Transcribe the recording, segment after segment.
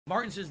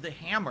Martin says the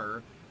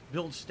hammer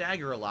builds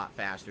stagger a lot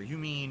faster. You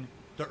mean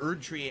the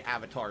Erdtree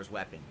avatar's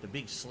weapon, the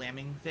big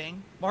slamming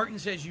thing? Martin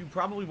says you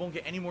probably won't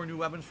get any more new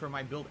weapons for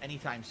my build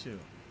anytime soon.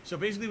 So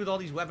basically with all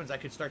these weapons, I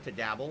could start to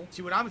dabble.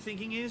 See, what I'm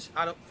thinking is,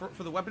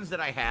 for the weapons that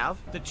I have,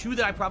 the two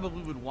that I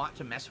probably would want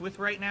to mess with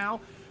right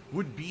now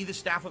would be the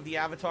Staff of the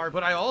Avatar,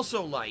 but I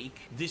also like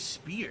this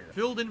spear.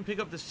 Phil didn't pick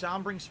up the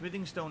Sombring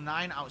Smithing Stone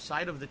 9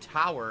 outside of the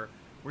tower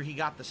where he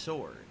got the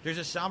sword. There's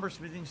a Somber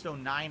Smithing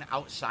Stone 9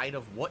 outside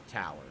of what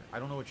tower? I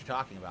don't know what you're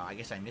talking about. I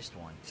guess I missed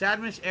one.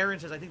 Sadness Aaron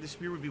says, I think the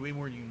spear would be way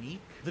more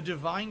unique. The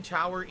Divine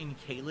Tower in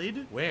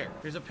Caelid? Where?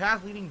 There's a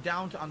path leading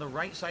down to on the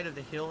right side of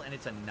the hill, and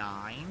it's a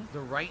 9. The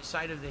right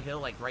side of the hill,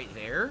 like right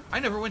there? I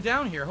never went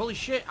down here. Holy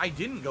shit, I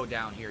didn't go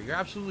down here. You're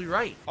absolutely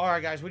right. All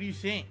right, guys, what do you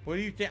think? What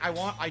do you think?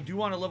 I do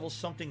want to level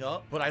something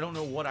up, but I don't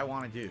know what I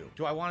want to do.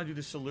 Do I want to do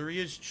the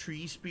Siluria's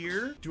Tree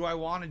Spear? Do I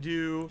want to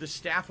do the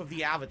Staff of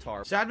the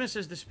Avatar? Sadness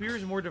says the spear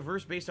is more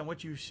diverse based on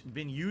what you've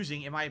been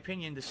using. In my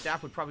opinion, the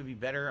staff would probably be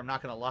better. I'm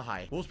not gonna lie.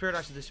 Wolf's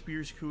Paradox says the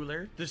spear's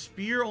cooler. The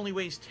spear only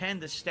weighs 10.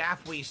 The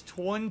staff weighs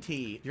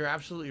 20. You're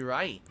absolutely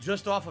right.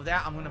 Just off of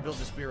that, I'm gonna build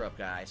the spear up,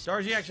 guys.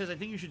 Starziak says I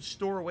think you should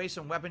store away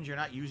some weapons you're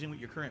not using with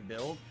your current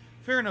build.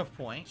 Fair enough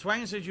point.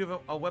 Swaggin says you have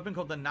a weapon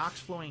called the Nox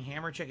Flowing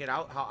Hammer. Check it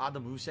out. How odd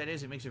the moveset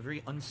is. It makes a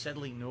very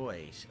unsettling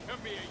noise. Come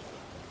here.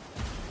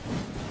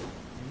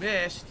 You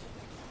missed.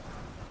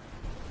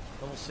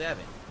 Level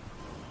 7.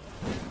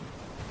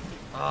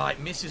 Oh, it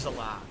misses a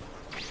lot.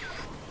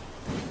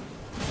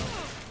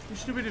 You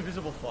stupid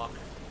invisible fuck.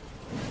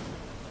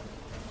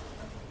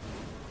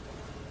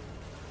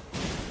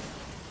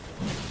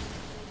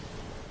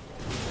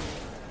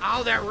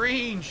 Ow, that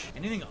range!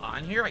 Anything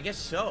on here? I guess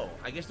so.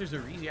 I guess there's a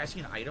reason. I see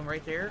an item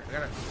right there. I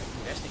gotta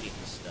investigate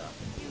this stuff.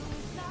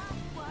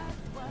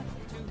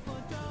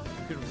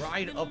 You could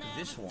ride up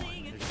this one.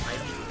 There's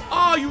items.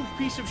 Oh, you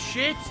piece of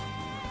shit!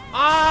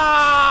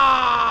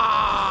 Ah!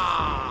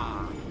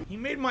 He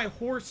made my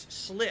horse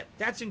slip.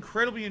 That's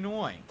incredibly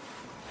annoying.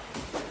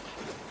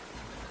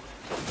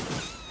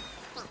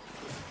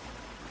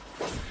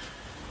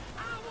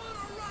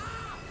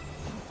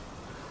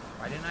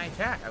 Why didn't I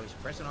attack? I was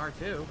pressing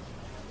R2.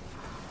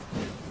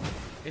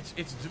 It's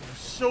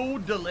so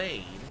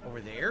delayed.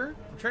 Over there?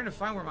 I'm trying to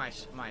find where my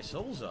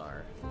souls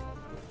are.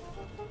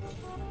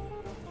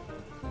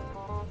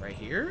 Right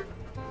here?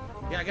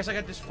 Yeah, I guess I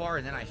got this far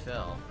and then I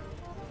fell.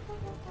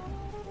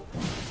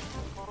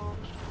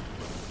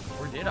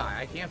 Or did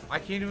I? I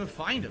can't even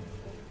find him.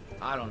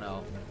 I don't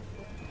know.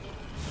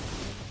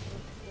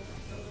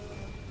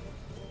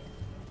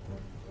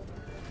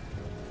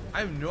 I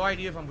have no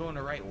idea if I'm going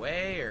the right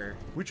way or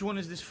which one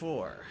is this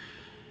for?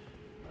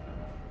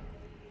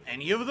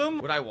 Any of them?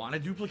 Would I want to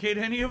duplicate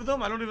any of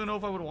them? I don't even know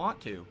if I would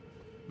want to.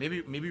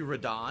 Maybe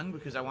Radon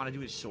because I want to do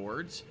his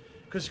swords.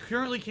 Because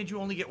currently, can't you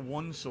only get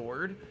one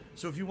sword?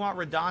 So if you want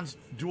Radon's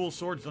dual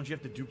swords, don't you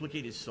have to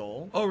duplicate his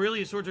soul? Oh, really?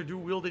 His swords are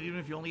dual-wielded even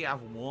if you only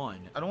have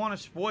one. I don't want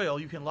to spoil.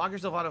 You can lock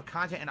yourself out of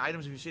content and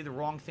items if you say the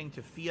wrong thing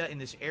to Fia in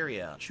this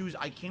area. Choose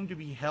I came to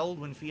be held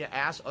when Fia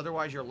asks.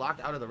 Otherwise, you're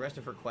locked out of the rest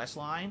of her quest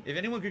line. If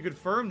anyone could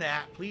confirm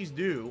that, please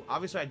do.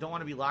 Obviously, I don't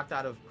want to be locked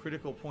out of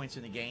critical points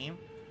in the game.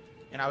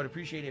 And I would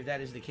appreciate it if that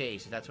is the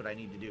case. If that's what I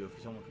need to do.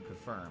 If someone could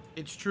confirm.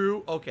 It's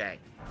true? Okay.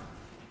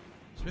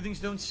 Smithing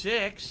Stone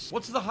 6.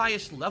 What's the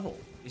highest level?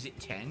 Is it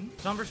 10?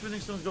 Somber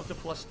Smithing Stones go up to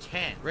plus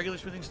 10. Regular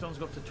Smithing Stones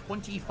go up to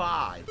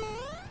 25.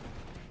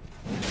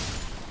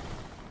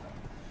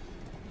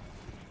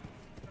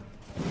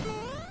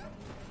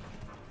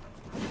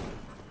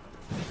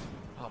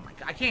 Oh my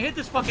god. I can't hit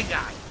this fucking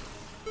guy.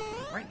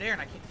 Right there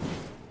and I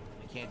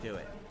can't do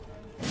it.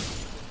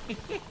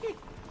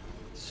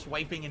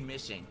 Swiping and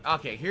missing.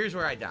 Okay, here's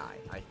where I die.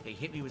 They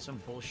hit me with some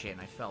bullshit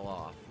and I fell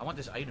off. I want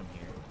this item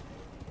here.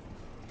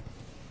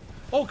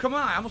 Oh, come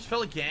on. I almost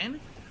fell again.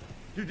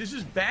 Dude, this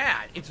is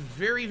bad. It's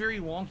very,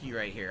 very wonky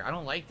right here. I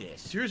don't like this.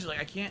 Seriously,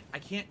 like, I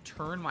can't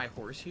turn my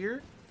horse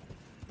here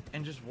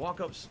and just walk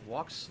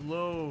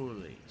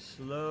slowly.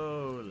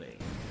 Slowly.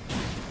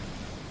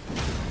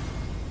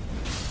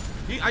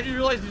 I just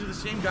realized these are the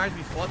same guys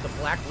we fought, the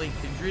Black Lake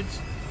Kindreds,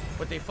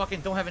 but they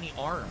fucking don't have any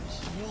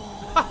arms.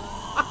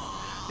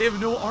 They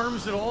have no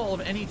arms at all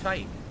of any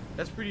type.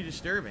 That's pretty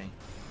disturbing.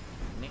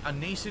 A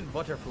nascent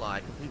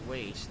butterfly, complete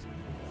waste.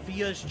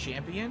 Fia's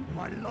champion?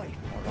 My life.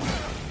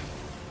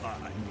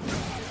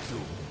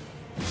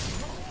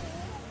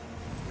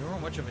 You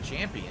weren't much of a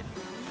champion.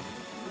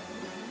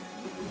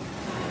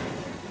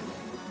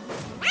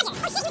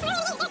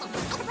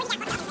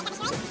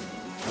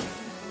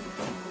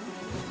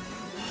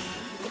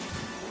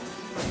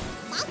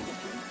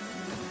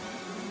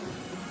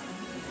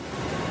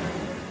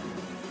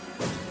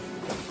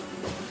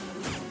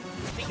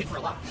 Take it for a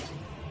lot.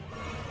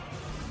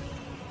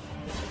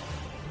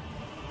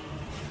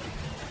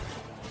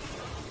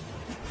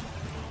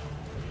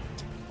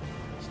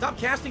 Stop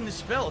casting the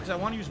spell, because I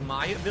want to use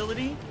my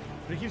ability,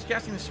 but it keeps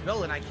casting the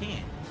spell and I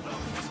can't.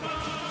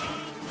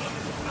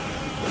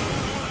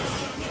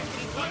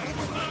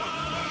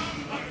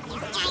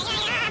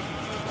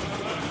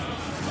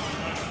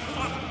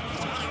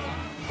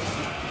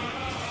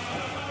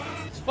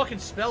 fucking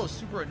spell is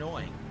super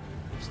annoying.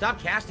 Stop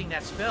casting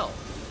that spell.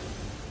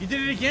 You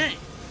did it again.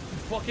 You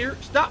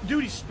fucker. Stop,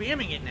 dude, he's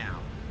spamming it now.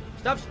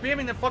 Stop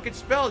spamming the fucking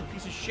spell, you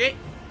piece of shit.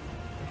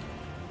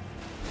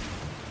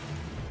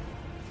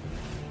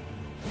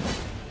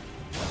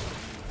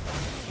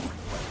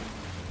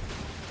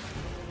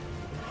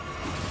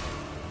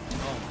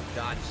 Oh my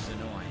god, this is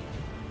annoying.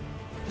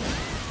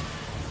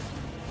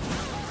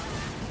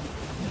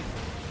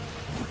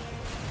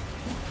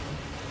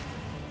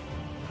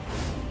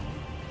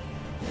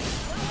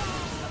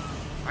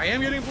 I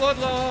am getting blood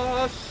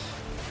loss.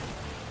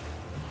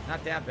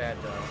 Not that bad,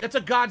 though. That's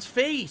a god's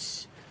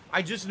face.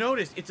 I just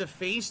noticed it's a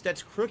face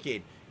that's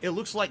crooked. It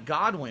looks like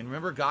Godwin.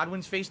 Remember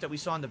Godwin's face that we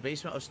saw in the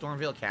basement of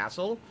Stormvale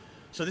Castle?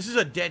 So this is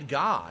a dead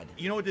god.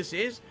 You know what this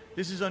is?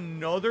 This is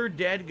another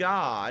dead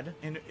god,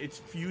 and it's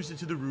fused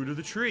into the root of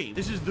the tree.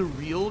 This is the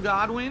real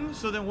Godwin?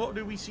 So then what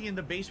did we see in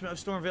the basement of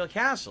Stormvale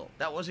Castle?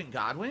 That wasn't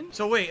Godwin?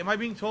 So wait, am I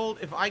being told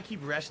if I keep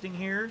resting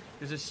here,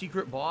 there's a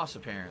secret boss,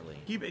 apparently.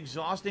 Keep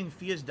exhausting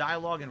Fia's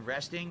dialogue and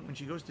resting. When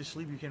she goes to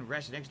sleep, you can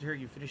rest next to her,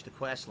 you finish the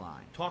quest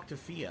line. Talk to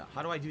Fia.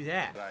 How do I do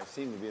that? I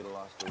seem to be at a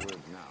loss for words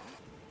now.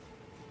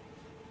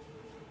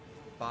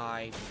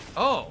 By...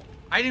 Oh!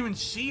 I didn't even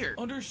see her.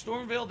 Under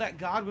Stormvale, that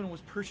Godwin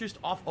was purchased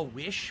off a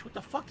wish? What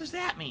the fuck does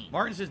that mean?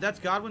 Martin says, that's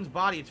Godwin's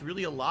body. It's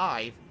really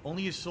alive.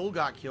 Only his soul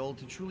got killed.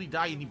 To truly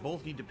die, you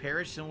both need to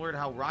perish, similar to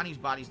how Ronnie's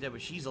body's dead,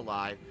 but she's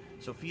alive.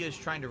 Sophia is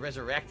trying to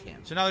resurrect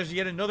him. So now there's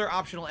yet another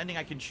optional ending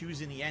I can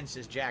choose in the end,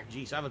 says Jack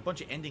G. So I have a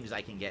bunch of endings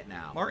I can get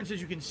now. Martin says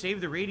you can save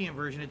the Radiant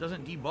version. It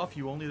doesn't debuff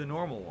you, only the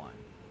normal one.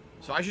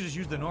 So I should just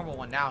use the normal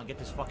one now and get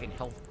this fucking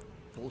health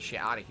bullshit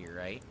out of here,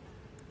 right?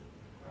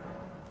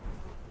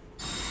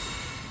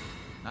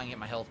 Now I can get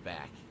my health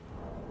back.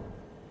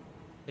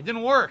 It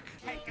didn't work.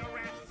 Take a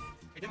rest.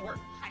 It didn't work.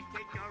 I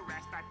take a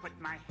rest. I put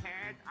my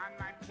head on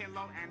my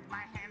pillow and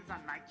my hands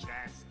on my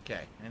chest.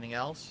 Okay, anything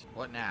else?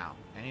 What now?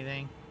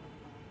 Anything?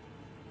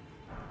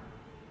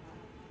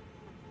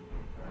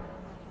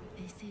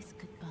 This is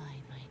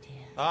goodbye, my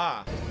dear.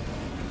 Ah.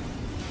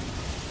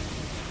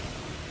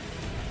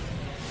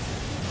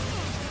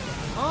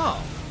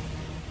 Oh.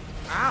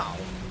 Ow.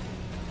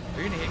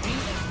 Are you gonna hit me?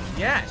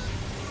 Yes.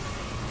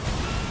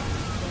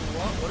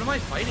 What am I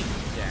fighting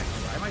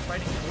exactly? Why am I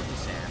fighting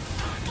Cordyceps?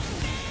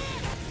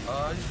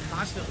 Just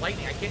constant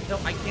lightning. I can't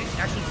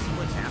actually see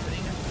what's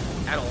happening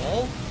at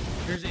all.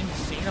 There's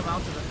insane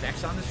amounts of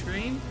effects on the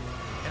screen,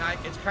 and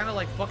it's kind of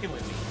like fucking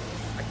with me.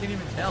 I can't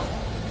even tell.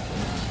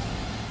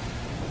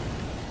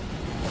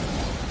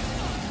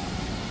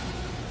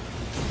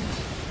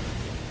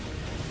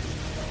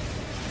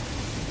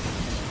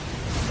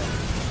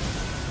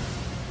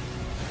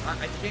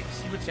 I can't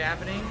see what's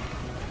happening.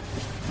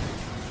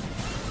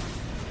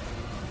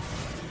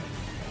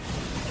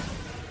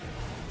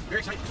 Very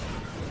excited.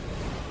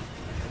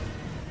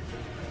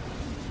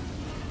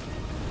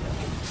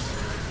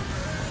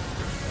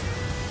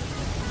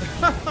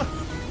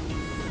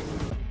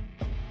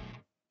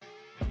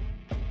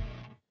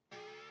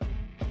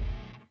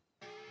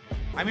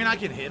 I mean, I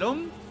can hit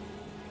him,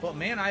 but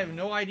man, I have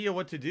no idea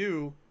what to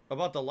do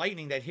about the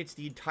lightning that hits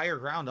the entire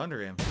ground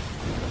under him. I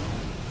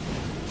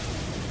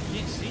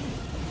can't see.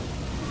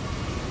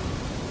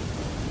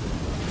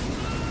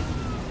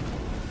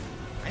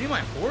 I need my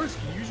horse.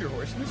 Can you use your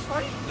horse in this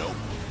fight? Nope.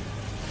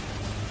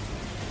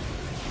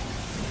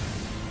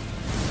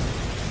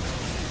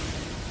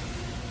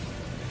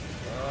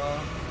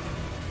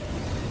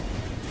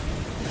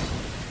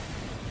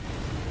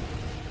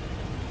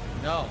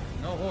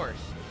 No horse.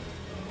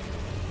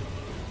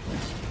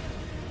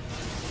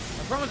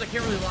 The problem is I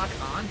can't really lock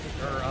on to,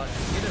 or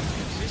get him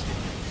consistent.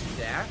 See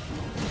that?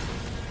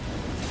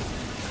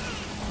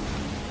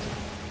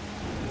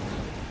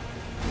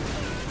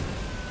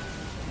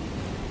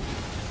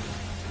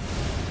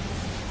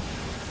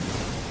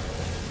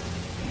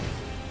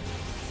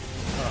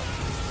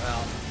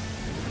 Well,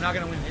 I'm not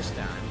gonna win this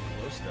time.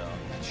 Close though.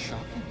 That's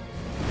shocking.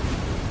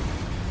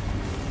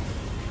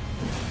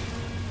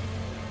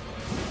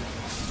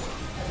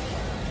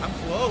 I'm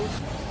close.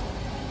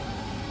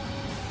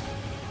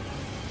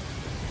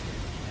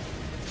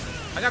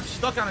 I got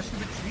stuck on a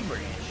stupid tree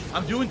branch.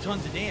 I'm doing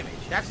tons of damage.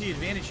 That's the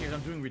advantage here.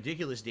 I'm doing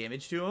ridiculous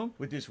damage to him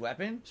with this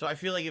weapon. So I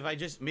feel like if I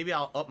just, maybe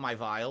I'll up my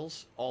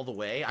vials all the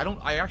way.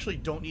 I actually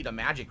don't need a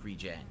magic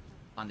regen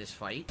on this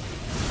fight.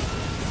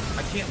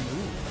 I can't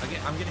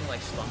move. I'm getting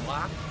like stun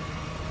locked.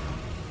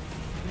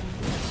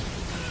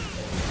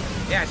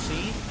 Yeah,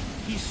 see?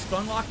 He's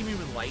stun locking me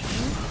with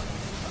lightning,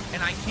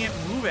 and I can't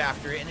move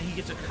after it, and then he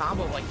gets a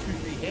combo of like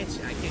 2-3 hits,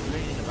 and I can't do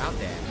anything about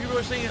that. People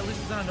are saying at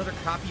least it's not another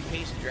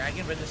copy-paste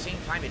dragon, but at the same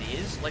time it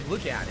is. Like,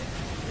 look at it.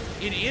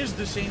 It is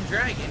the same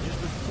dragon,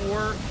 just with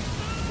four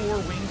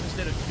wings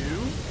instead of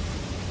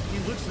 2.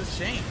 He looks the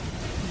same.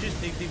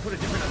 They put a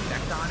different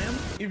effect on him.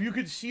 If you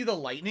could see the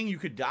lightning, you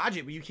could dodge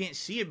it, but you can't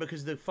see it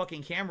because the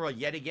fucking camera,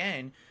 yet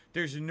again,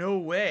 there's no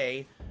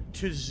way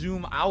to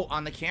zoom out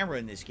on the camera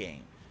in this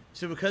game.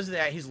 So because of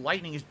that, his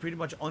lightning is pretty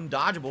much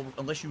undodgeable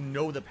unless you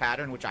know the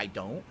pattern, which I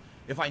don't.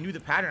 If I knew the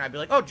pattern, I'd be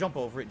like, oh, jump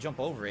over it, jump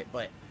over it.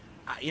 But,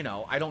 you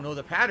know, I don't know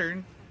the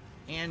pattern,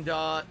 and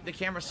the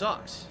camera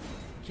sucks.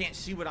 Can't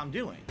see what I'm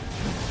doing.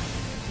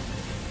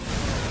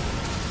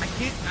 I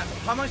can't.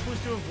 How am I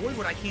supposed to avoid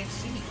what I can't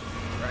see?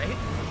 Right?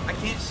 I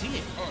can't see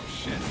it. Oh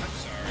shit! I'm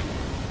sorry.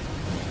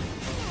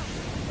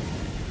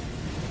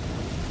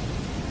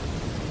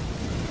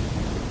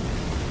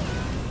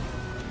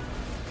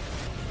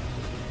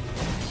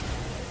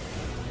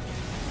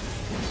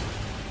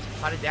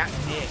 How did that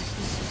miss?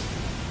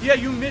 Yeah,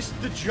 you missed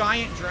the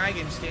giant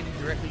dragon standing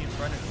directly in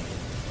front of me.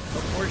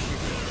 Of course you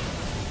did.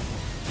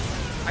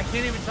 I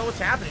can't even tell what's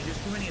happening. There's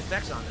too many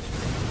effects on this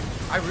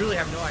screen. I really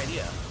have no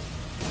idea.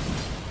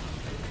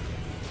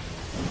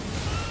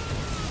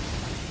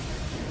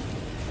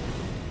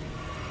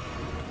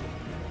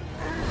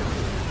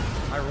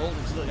 I rolled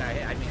and still got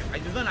hit. I mean,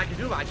 there's nothing I can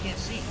do about it. I can't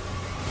see.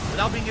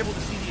 Without being able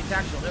to see the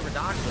attacks, you'll never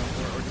dodge them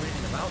or do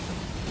anything about them.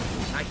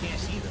 I can't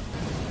see them.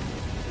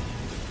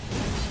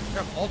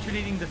 I'm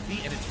alternating the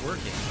feet and it's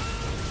working.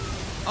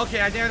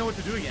 Okay, I think I know what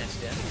to do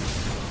against him.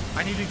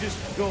 I need to just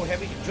go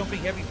heavy, jumping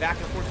heavy back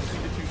and forth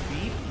between the 2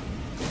 feet.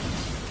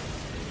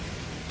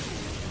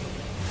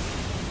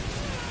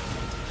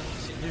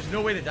 There's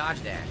no way to dodge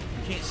that.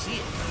 You can't see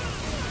it.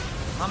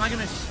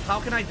 How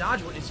can I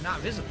dodge when it's not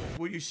visible?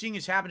 What you're seeing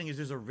is happening is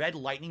there's a red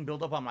lightning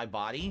buildup on my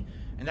body,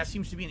 and that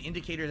seems to be an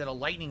indicator that a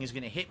lightning is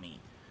going to hit me.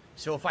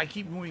 So if I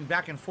keep moving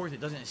back and forth,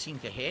 it doesn't seem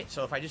to hit.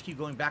 So if I just keep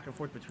going back and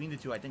forth between the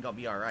 2, I think I'll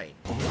be all right.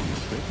 Oh, you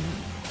bit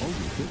me. Oh,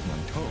 you bit my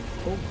toe.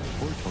 Oh, my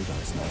poor toe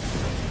got snapped.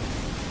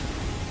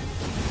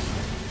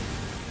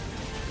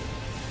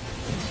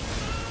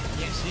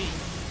 Can't see.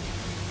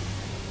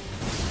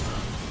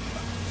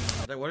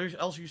 What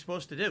else are you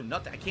supposed to do?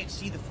 Nothing. I can't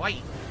see the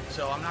fight,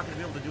 so I'm not going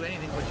to be able to do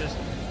anything but just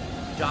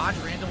dodge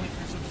randomly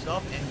through some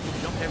stuff and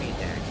jump heavy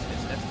attacks.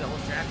 That's the whole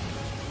strategy.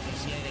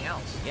 See anything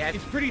else. Yeah,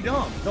 it's pretty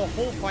dumb. The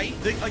whole fight,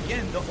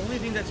 again, the only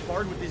thing that's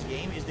hard with this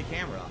game is the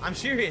camera. I'm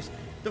serious.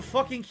 The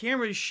fucking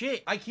camera is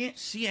shit. I can't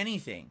see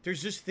anything. There's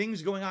just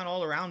things going on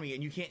all around me,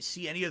 and you can't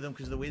see any of them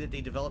because of the way that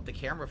they developed the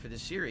camera for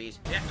this series.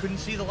 Yeah, couldn't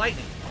see the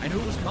lightning. I knew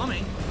it was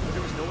coming, but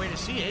there was no way to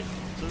see it,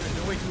 so there's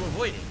no way to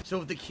avoid it. So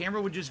if the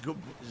camera would just go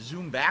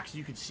zoom back so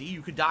you could see,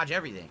 you could dodge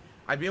everything.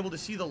 I'd be able to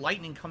see the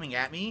lightning coming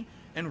at me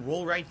and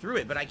roll right through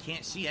it, but I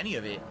can't see any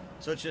of it.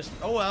 So it's just,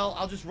 oh well,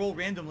 I'll just roll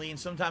randomly, and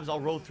sometimes I'll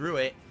roll through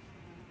it.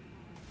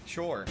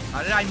 Sure.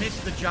 How did I miss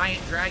the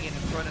giant dragon in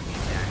front of me,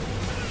 Zach?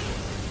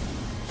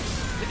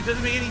 It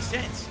doesn't make any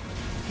sense.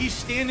 He's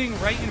standing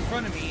right in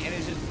front of me and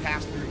it's just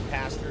pass through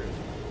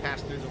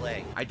the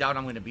leg. I doubt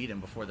I'm going to beat him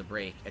before the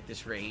break at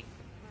this rate.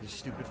 This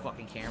stupid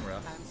fucking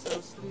camera.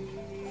 It's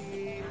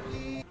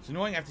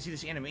annoying I have to see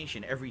this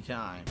animation every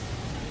time.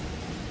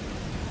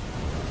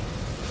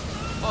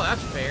 Oh,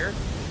 that's fair.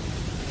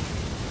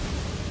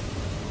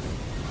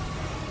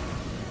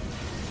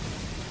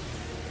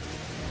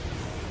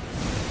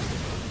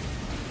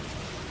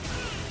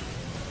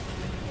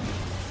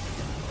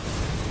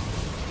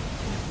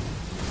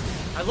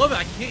 I love it.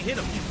 I can't hit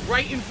him. He's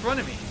right in front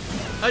of me.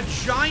 A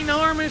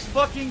ginormous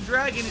fucking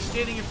dragon is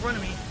standing in front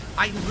of me.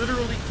 I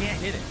literally can't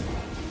hit him.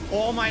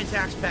 All my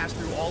attacks pass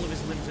through all of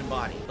his limbs and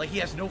body. Like he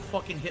has no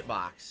fucking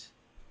hitbox.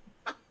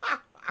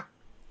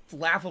 It's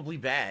laughably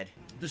bad.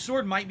 The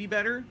sword might be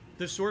better.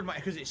 The sword might,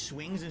 because it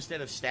swings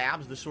instead of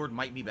stabs. The sword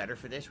might be better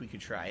for this. We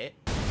could try it.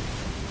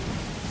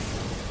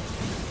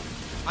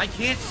 I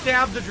can't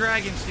stab the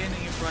dragon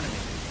standing in front of me.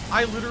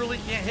 I literally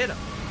can't hit him.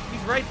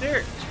 He's right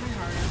there. Try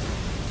harder.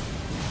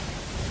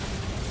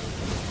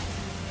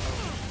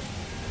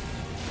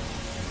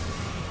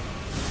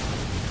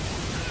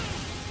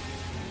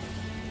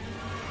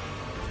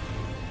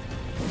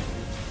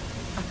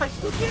 I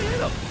still can't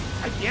hit him.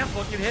 I can't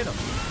fucking hit him.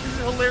 This is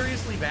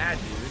hilariously bad,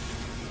 dude.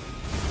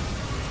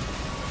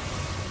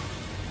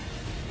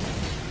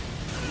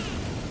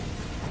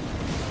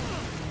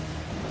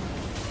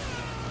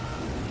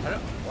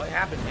 What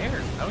happened there?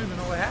 I don't even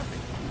know what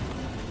happened.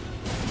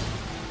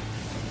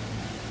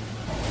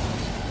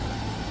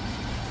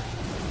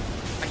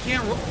 I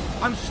can't roll.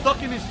 I'm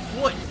stuck in his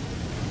foot.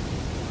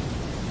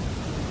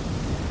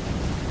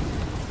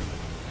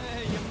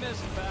 Hey, you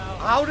missed, pal.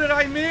 How did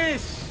I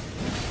miss?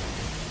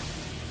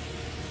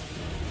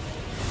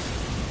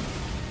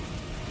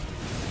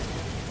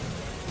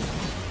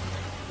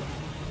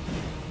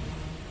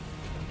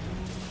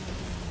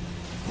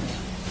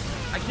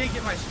 I can't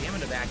get my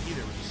stamina back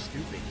either, which is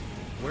stupid.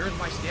 Where's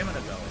my stamina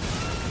going?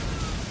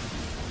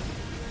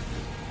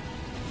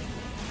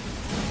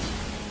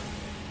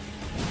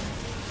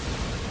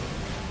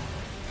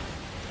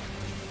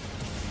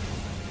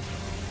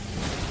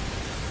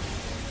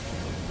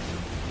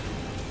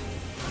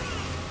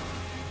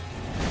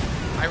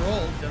 I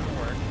rolled, doesn't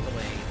work,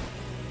 delayed.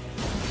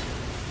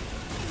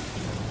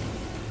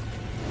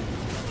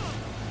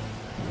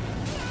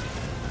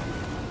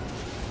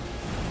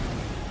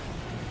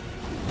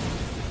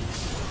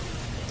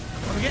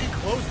 I'm getting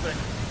close, but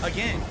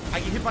again, I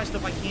get hit by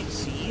stuff I can't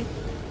see,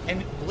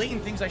 and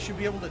blatant things I should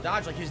be able to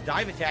dodge, like his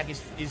dive attack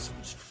is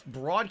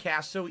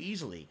broadcast so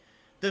easily.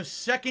 The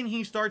second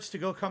he starts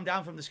to come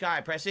down from the sky,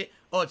 I press it,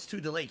 oh, it's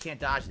too delayed, can't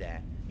dodge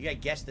that. You gotta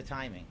guess the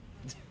timing.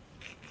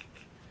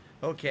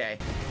 Okay.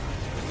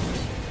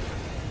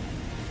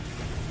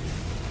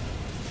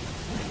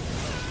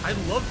 I'd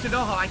love to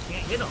know how I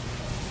can't hit him.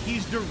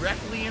 He's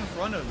directly in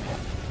front of me.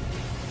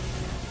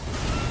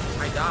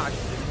 I dodged,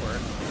 it didn't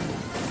work.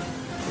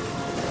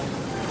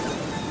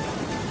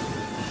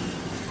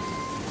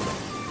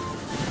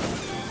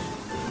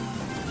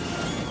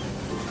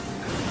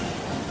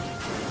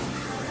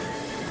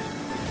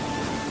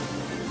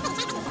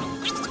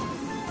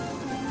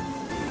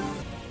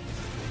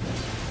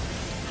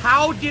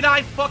 How did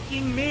I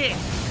fucking miss?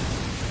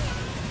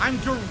 I'm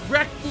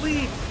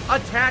directly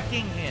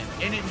attacking him,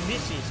 and it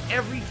misses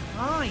every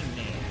time,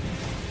 man.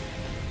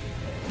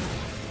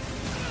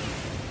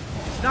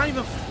 It's not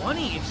even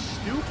funny, it's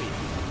stupid.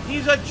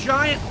 He's a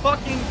giant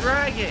fucking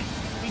dragon.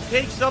 He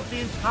takes up the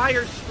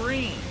entire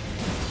screen.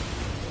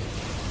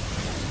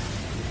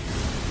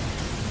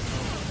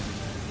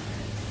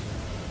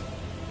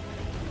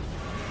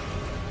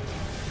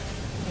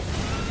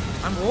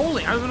 I'm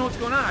rolling. I don't even know what's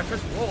going on. I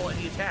press roll and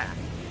he attacked.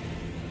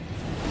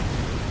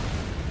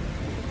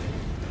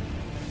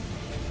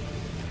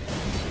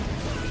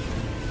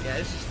 Yeah,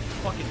 this is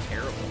fucking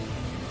terrible.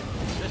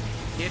 Just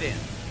hit him.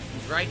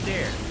 He's right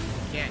there.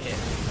 Can't hit.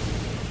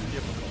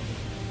 Difficult.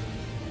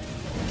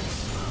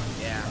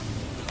 Yeah.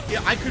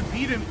 Yeah, I could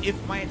beat him if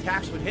my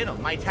attacks would hit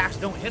him. My attacks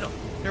don't hit him.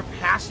 They're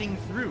passing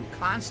through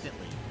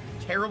constantly.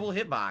 Terrible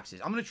hitboxes.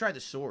 I'm gonna try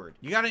the sword.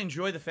 You gotta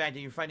enjoy the fact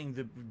that you're fighting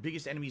the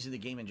biggest enemies in the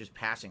game and just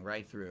passing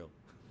right through.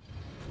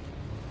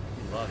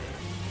 Love it.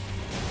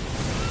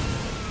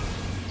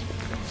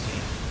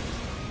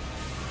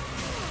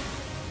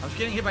 I'm just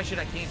getting hit by shit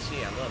I can't see.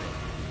 I love it.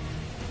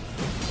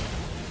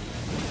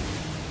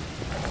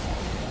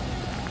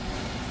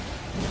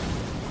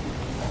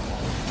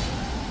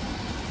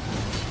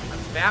 I'm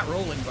fat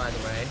rolling, by the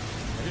way.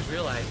 I just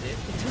realized it.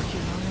 It took you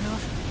long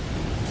enough.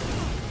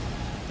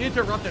 He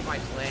interrupted my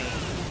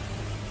flame.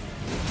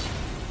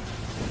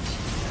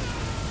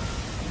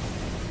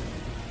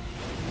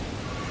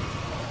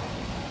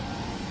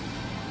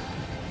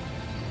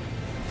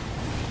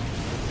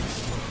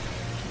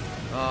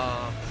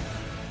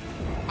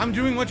 I'm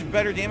doing much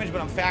better damage,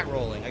 but I'm fat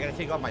rolling. I gotta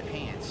take off my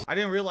pants. I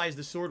didn't realize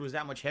the sword was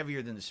that much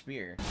heavier than the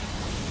spear.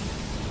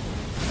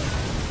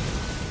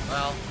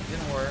 Well,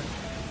 didn't work.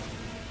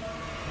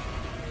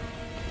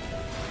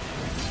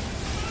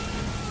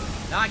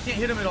 Now I can't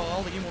hit him at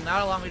all. The game will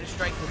not allow me to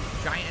strike the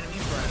giant enemy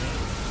in front of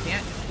me.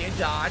 Can't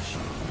dodge.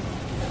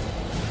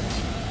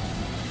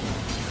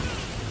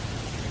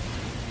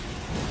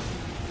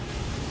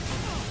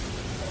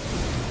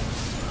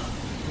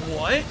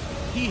 What?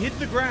 He hit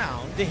the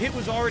ground. The hit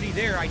was already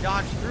there. I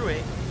dodged through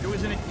it. There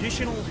was an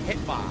additional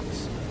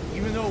hitbox.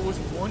 Even though it was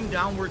one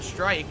downward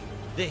strike,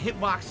 the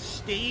hitbox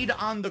stayed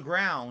on the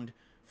ground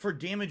for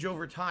damage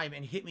over time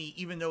and hit me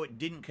even though it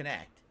didn't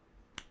connect.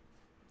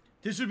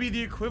 This would be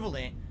the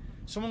equivalent.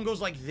 Someone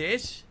goes like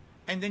this,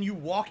 and then you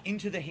walk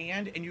into the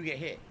hand and you get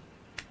hit.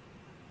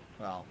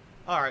 Well,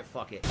 alright,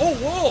 fuck it. Oh,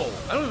 whoa!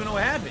 I don't even know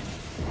what happened.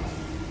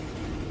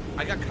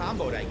 I got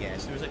comboed, I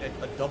guess. There was like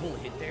a double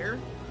hit there.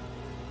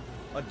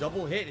 A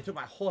double hit. It took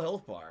my whole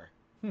health bar.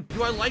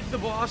 Do I like the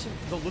boss?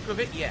 The look of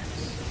it? Yes.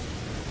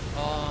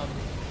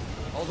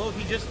 Although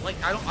he just, like,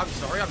 I'm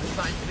sorry, I'm just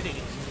not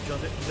intimidating.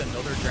 He's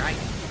another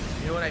dragon.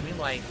 You know what I mean?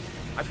 Like,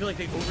 I feel like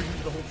they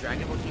overused the whole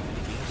dragon motif in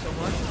the game so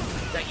much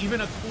that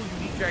even a cool,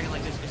 unique dragon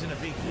like this isn't a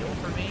big deal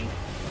for me.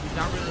 He's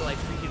not really, like,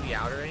 freaking me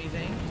out or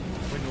anything.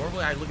 When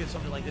normally I look at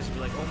something like this and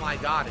be like, oh my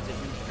god, it's a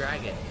huge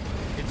dragon.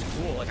 It's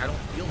cool. Like, I don't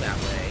feel that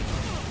way.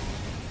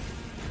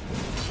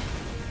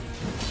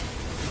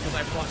 Because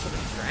I fought so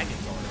many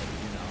dragons already,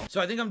 you know? So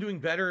I think I'm doing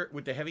better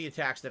with the heavy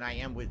attacks than I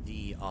am with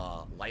the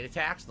light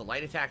attacks. The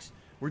light attacks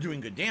were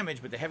doing good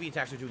damage, but the heavy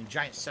attacks are doing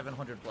giant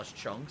 700 plus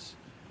chunks.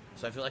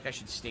 So I feel like I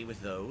should stay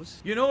with those.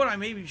 You know what I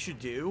maybe should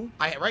do?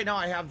 Right now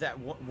I have that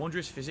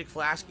Wondrous Physic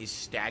Flask is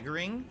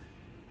staggering.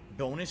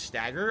 Bonus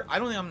stagger. I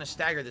don't think I'm going to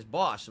stagger this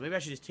boss, so maybe I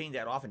should just take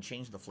that off and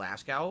change the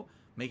flask out.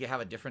 Make it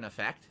have a different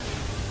effect.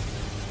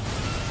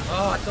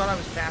 Oh, I thought I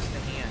was past the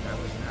hand. I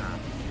was not.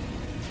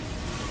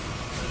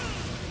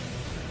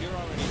 You're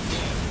already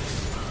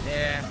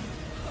dead. Yeah.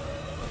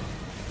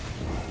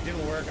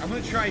 Didn't work. I'm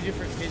going to try a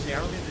different physic. I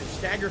don't think the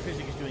stagger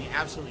physic is doing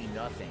absolutely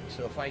nothing.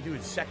 So if I do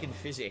a second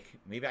physic,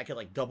 maybe I could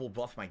like double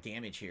buff my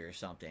damage here or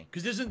something.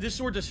 Because this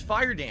sword does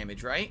fire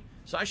damage, right?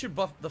 So I should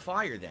buff the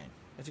fire then.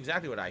 That's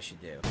exactly what I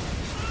should do.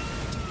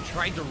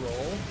 Tried to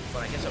roll,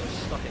 but I guess I was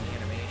stuck in the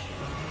animation.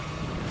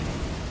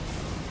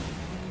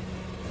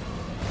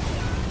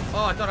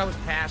 Oh, I thought I was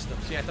past him.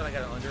 See, I thought I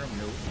got it under him.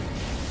 Nope.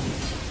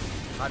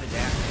 How did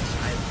that miss?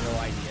 I have no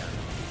idea.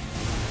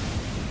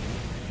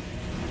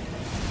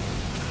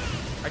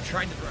 I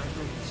tried to run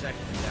through the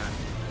second of that.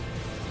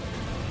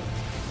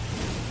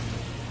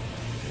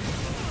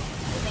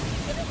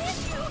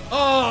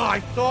 Oh, I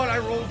thought I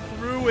rolled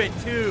through it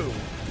too.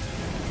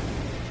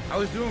 I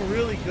was doing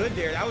really good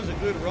there. That was a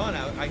good run.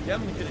 I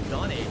definitely could have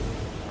done it.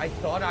 I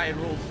thought I had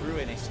rolled through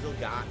it and it still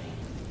got me.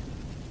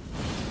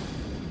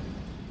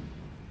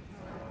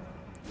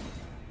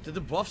 Did the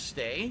buffs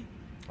stay?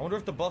 I wonder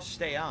if the buffs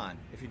stay on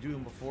if you do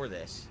them before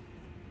this.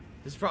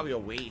 This is probably a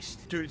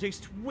waste. Dude, it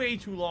takes way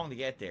too long to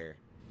get there.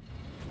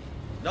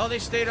 No, they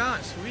stayed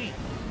on. Sweet.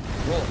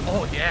 Roll.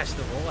 Oh, yes,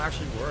 the roll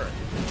actually worked.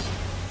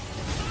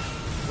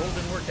 Roll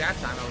didn't work that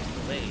time. I was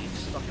delayed.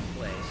 Stuck in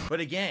place. But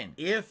again,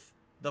 if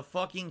the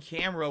fucking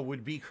camera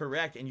would be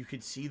correct and you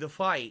could see the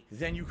fight,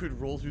 then you could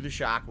roll through the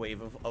shockwave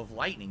of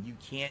lightning. You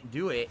can't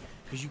do it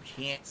because you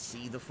can't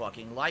see the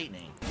fucking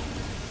lightning.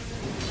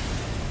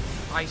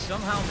 I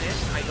somehow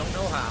missed. I don't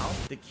know how.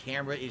 The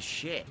camera is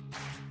shit.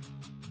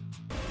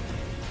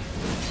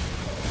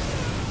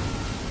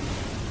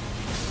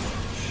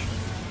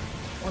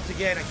 Once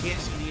again, I can't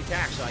see the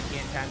attack, so I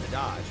can't time the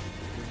dodge.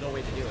 There's no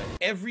way to do it.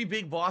 Every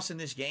big boss in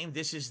this game,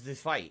 this is the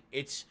fight.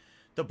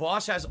 The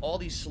boss has all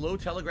these slow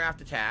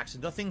telegraphed attacks,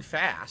 nothing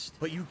fast,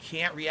 but you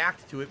can't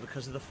react to it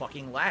because of the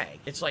fucking lag.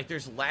 It's like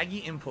there's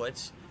laggy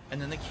inputs,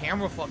 and then the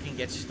camera fucking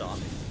gets stuck,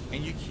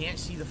 and you can't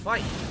see the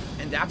fight.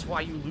 And that's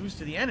why you lose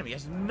to the enemy. It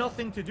has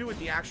nothing to do with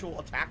the actual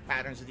attack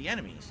patterns of the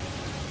enemies.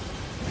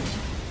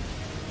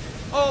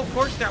 Oh, of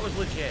course that was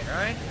legit,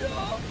 right?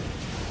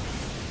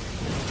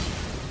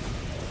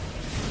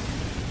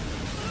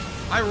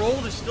 I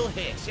rolled, it still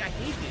hit. See, I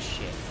hate this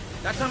shit.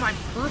 That time I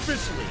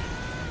purposely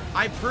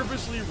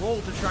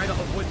rolled to try to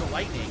avoid the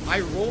lightning. I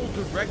rolled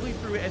directly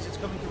through it as it's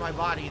coming through my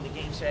body, and the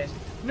game says,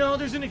 no,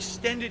 there's an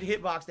extended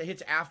hitbox that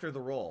hits after the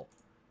roll.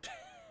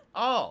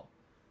 Oh,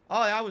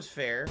 that was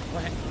fair.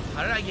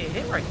 How did I get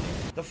hit right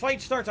there? The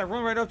fight starts, I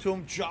run right up to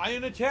him,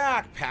 giant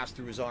attack, pass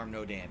through his arm,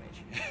 no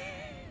damage.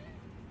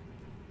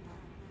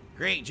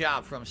 Great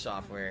job, From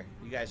Software.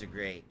 You guys are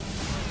great.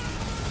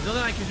 There's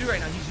nothing I can do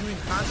right now. He's doing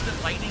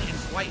constant lightning and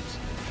swipes.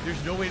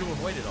 There's no way to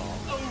avoid it all.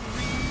 Oh,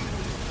 really?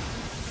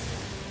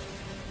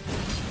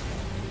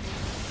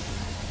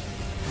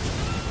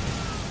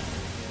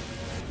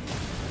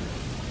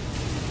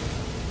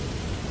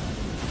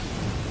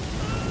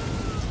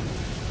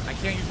 I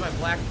can't use my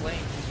black flame.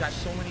 He's got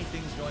so many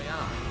things going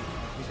on.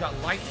 He's got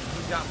lightning.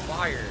 He's got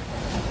fire.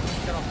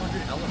 He's got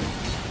 100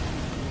 elements.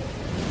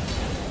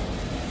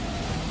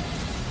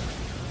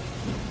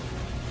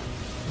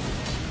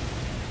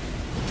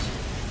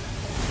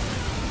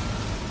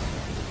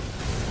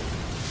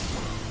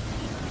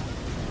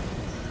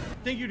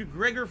 Thank you to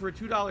Gregor for a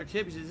 $2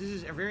 tip. He says, this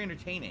is very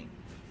entertaining.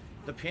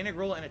 The panic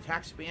roll and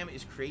attack spam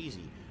is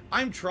crazy.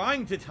 I'm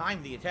trying to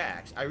time the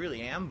attacks. I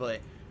really am, but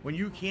when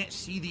you can't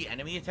see the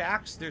enemy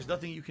attacks, there's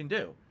nothing you can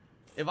do.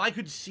 If I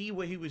could see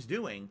what he was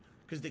doing,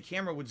 because the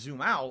camera would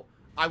zoom out,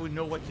 I would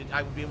know what to...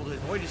 I would be able to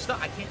avoid his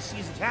stuff. I can't see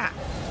his attack.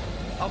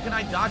 How can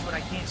I dodge what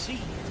I can't see?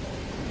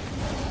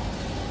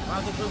 I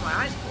have to close my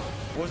eyes for it.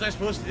 What was I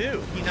supposed to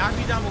do? He knocked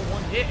me down with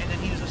one hit, and then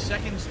he does a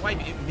second swipe.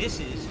 It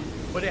misses.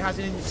 But it has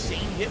an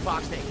insane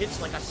hitbox that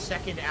hits like a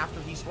second after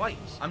he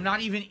swipes. I'm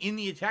not even in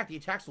the attack. The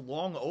attack's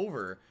long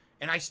over,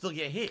 and I still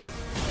get hit.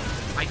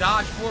 I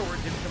dodged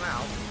forward, didn't come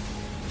out.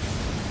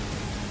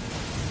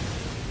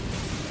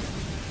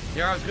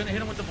 There, I was going to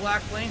hit him with the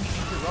black flame. He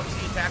interrupts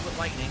the attack with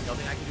lightning.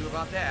 Nothing I can do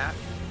about that.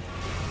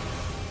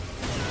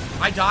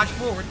 I dodged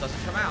forward,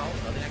 doesn't come out.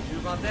 Nothing I can do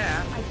about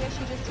that. I guess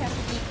you just have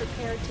to be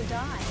prepared to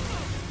die.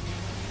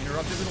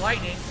 Interrupted with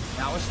lightning.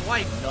 Now a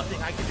swipe. Nothing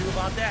I can do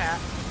about that.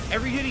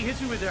 Every hit he hits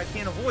me with it, I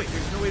can't avoid.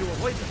 There's no way to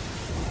avoid them.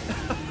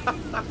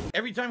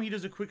 Every time he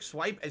does a quick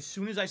swipe, as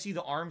soon as I see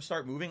the arm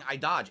start moving, I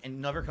dodge, and it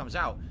never comes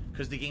out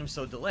because the game's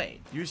so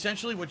delayed. You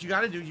essentially, what you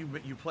got to do,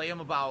 you play him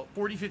about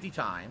 40, 50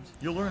 times.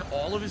 You'll learn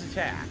all of his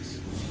attacks,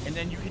 and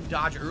then you can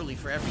dodge early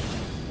for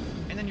everything.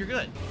 And then you're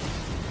good.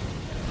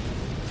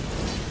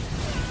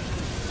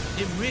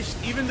 It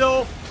missed, even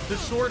though the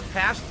sword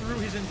passed through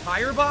his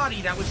entire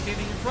body that was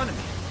standing in front of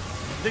me.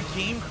 The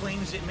game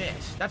claims it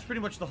missed. That's pretty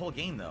much the whole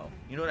game, though.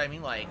 You know what I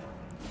mean? Like,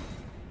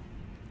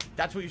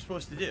 that's what you're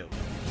supposed to do.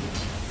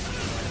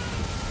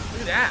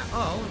 Look at that.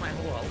 Oh, only my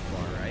whole health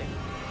bar, right?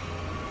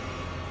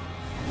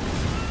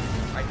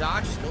 I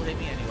dodged, still hit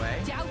me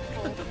anyway.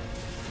 Doubtful.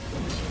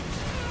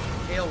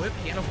 Tail whip,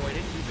 can't avoid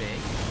it, too big.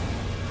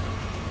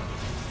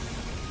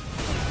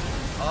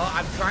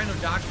 I'm trying to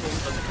dodge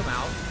forward, doesn't come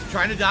out.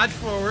 Trying to dodge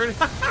forward.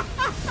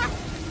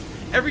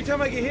 Every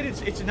time I get hit,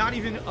 it's not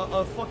even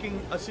a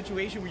fucking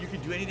situation where you can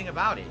do anything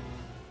about it.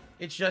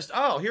 It's just,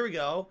 oh, here we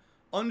go.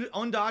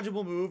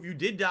 Undodgeable move. You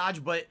did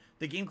dodge, but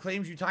the game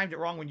claims you timed it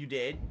wrong when you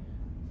did.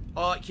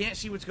 Can't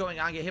see what's going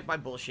on. Get hit by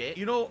bullshit.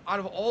 You know, out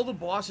of all the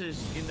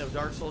bosses in the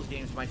Dark Souls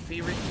games, my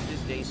favorite to this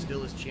day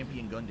still is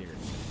Champion Gundyr.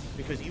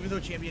 Because even though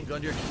Champion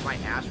Gundyr kicked my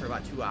ass for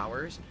about 2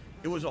 hours,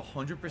 it was a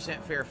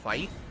 100% fair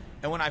fight.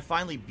 And when I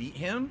finally beat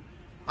him,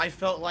 I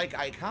felt like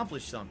I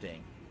accomplished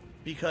something.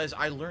 Because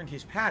I learned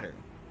his pattern.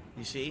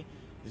 You see?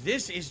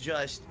 This is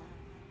just,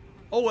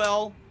 oh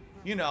well,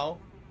 you know,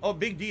 oh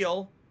big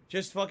deal.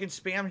 Just fucking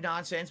spam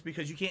nonsense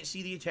because you can't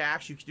see the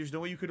attacks. There's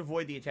no way you could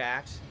avoid the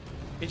attacks.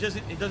 It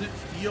doesn't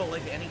feel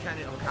like any kind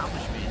of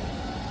accomplishment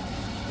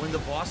when the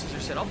bosses are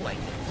set up like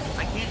this.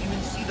 I can't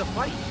even see the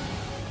fight.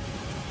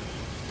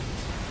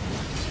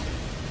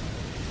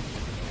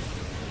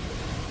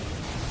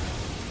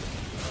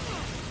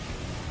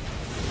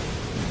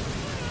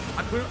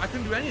 I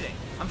couldn't do anything.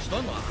 I'm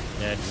stun locked.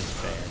 That was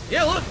fair.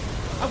 Yeah, look!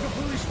 I'm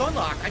completely stun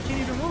locked. I can't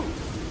even move.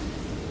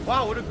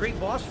 Wow, what a great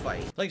boss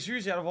fight. Like,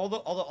 seriously, out of all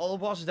the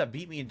bosses that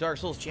beat me in Dark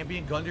Souls,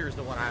 Champion Gundyr is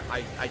the one I'm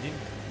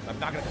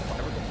not gonna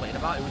ever complain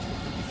about. It was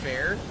completely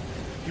fair.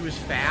 He was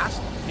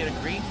fast. He had a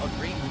great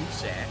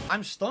moveset.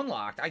 I'm stun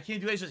locked. I can't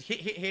do it. It's just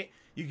hit.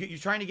 You're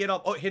trying to get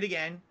up. Oh, hit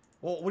again.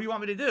 Well, what do you want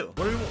me to do?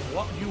 What do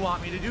you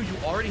want me to do? You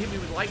already hit me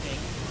with lightning.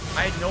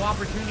 I had no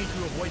opportunity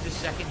to avoid the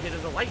second hit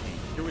of the lightning.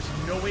 There was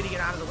no way to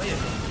get out of the way of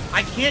it.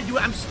 I can't do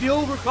it. I'm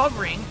still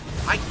recovering.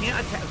 I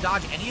can't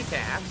dodge any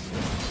attacks.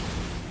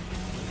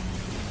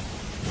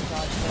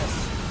 Dodge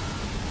this.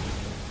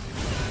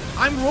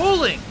 I'm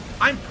rolling.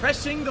 I'm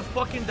pressing the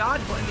fucking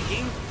dodge button. The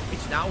game,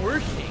 it's not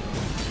working.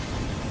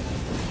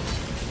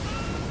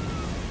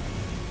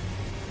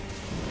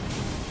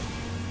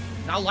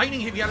 Now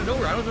lightning hit me out of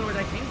nowhere. I don't know where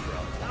that came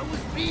from. That was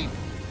me.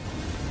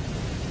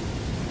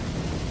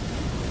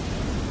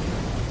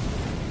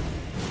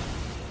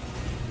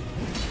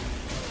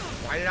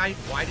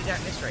 Why did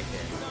that miss right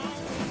there?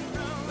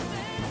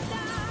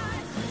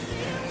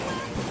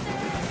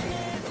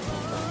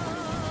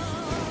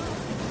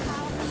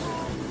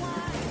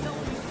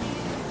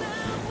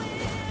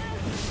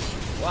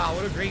 Wow,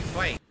 what a great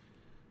fight.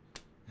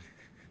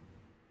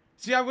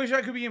 See, I wish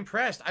I could be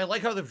impressed. I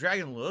like how the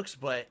dragon looks,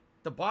 but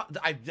the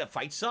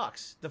fight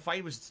sucks. The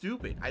fight was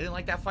stupid. I didn't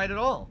like that fight at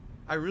all.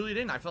 I really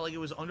didn't. I felt like it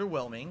was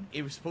underwhelming.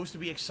 It was supposed to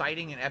be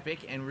exciting and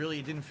epic, and really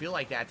it didn't feel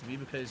like that to me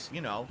because,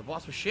 you know, the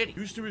boss was shitty.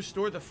 Used to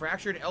restore the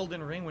fractured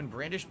Elden ring when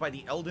brandished by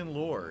the Elden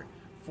Lord.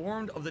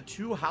 Formed of the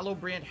two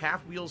Hallowbrand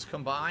half-wheels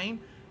combined,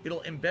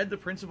 it'll embed the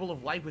principle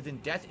of life within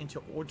death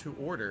into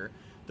order.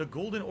 The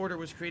Golden Order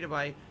was created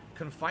by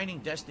confining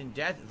death in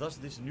death, thus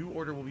this new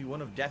order will be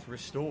one of death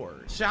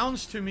restored.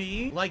 Sounds to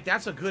me like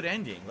that's a good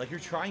ending. Like you're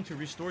trying to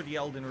restore the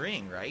Elden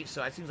Ring, right?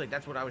 So it seems like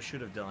that's what I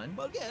should have done.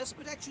 Well, yes,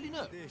 but actually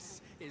no.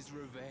 This is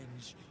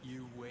revenge,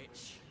 you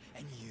witch.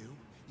 And you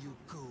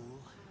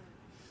ghoul.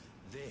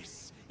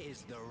 This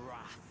is the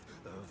wrath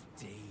of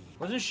D.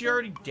 Wasn't she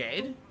already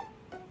dead?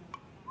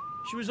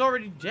 She was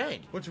already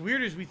dead. What's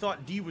weird is we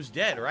thought D was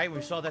dead, right?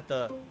 We saw that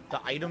the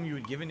item you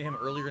had given to him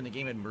earlier in the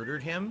game had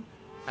murdered him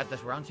at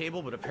this round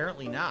table, but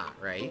apparently not,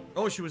 right?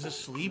 Oh, she was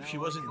asleep. She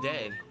wasn't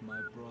dead.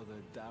 My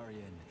brother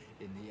Darian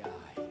in the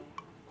eye.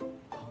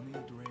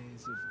 Honeyed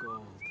rays of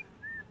gold.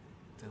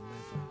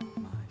 Deliver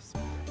my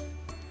spirit.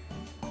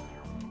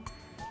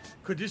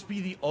 Could this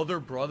be the other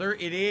brother?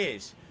 It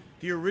is.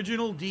 The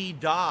original D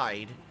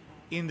died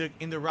in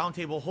the round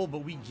table hole,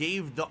 but we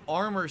gave the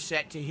armor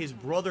set to his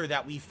brother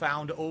that we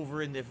found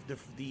over in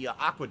the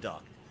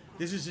aqueduct.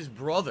 This is his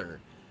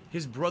brother.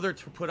 His brother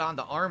put on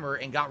the armor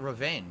and got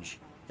revenge.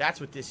 That's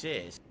what this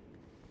is.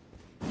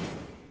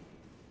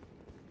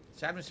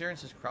 Sadman Saren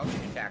says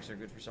crouching attacks are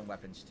good for some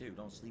weapons too.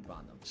 Don't sleep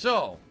on them.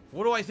 So,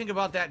 what do I think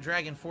about that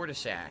Dragon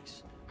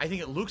Fortisax? I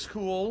think it looks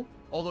cool,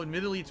 although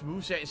admittedly its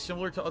moveset is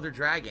similar to other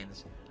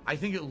dragons. I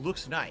think it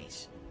looks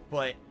nice,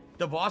 but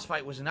the boss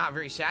fight was not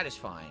very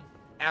satisfying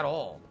at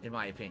all, in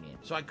my opinion.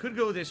 So I could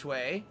go this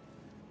way,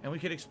 and we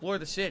could explore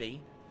the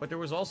city, but there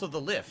was also the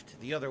lift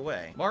the other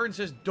way. Martin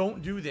says,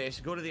 don't do this.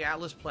 Go to the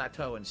Atlas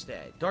Plateau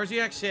instead.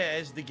 Darziak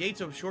says, the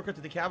gate's a shortcut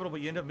to the capital,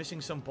 but you end up missing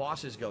some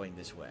bosses going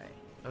this way.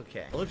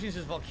 Okay. Ellipsian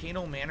says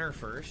Volcano Manor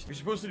first. You're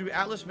supposed to do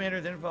Atlas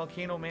Manor, then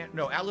Volcano Manor.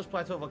 No, Atlas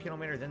Plateau, Volcano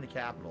Manor, then the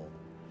capital.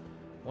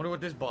 Wonder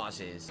what this boss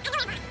is.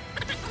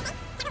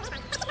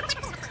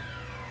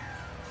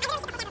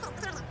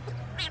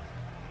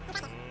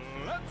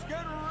 Let's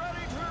get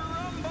ready to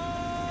rumble!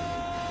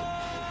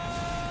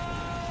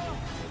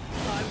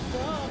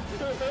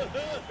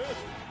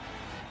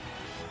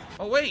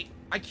 Oh, wait.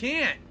 I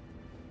can't.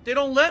 They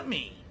don't let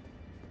me.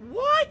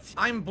 What?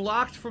 I'm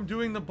blocked from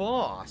doing the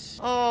boss.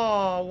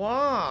 Oh,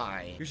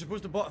 why? You're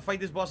supposed to fight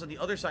this boss on the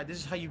other side. This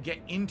is how you get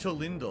into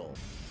Lindel.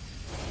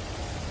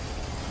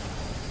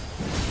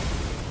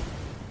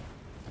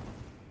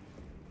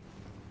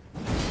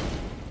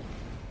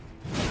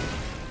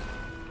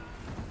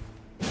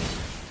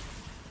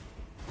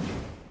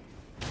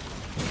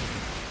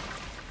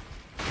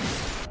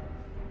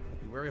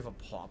 Beware of a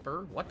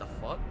pauper? What the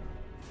fuck?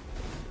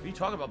 What are you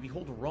talking about?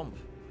 Behold a rump.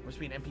 Must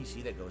be an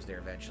NPC that goes there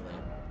eventually.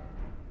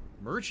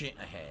 Merchant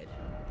ahead.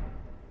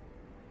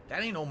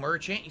 That ain't no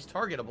merchant. He's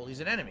targetable. He's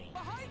an enemy.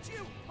 Behind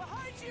you!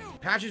 Behind you!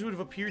 Patches would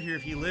have appeared here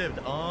if he lived.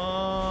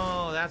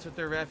 Oh, that's what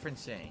they're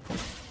referencing.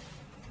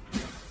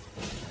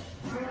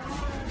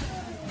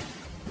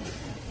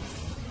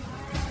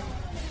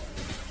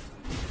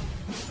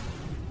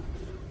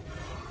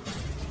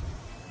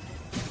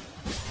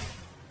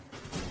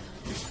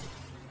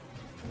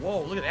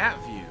 Whoa, look at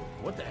that view.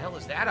 What the hell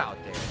is that out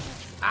there?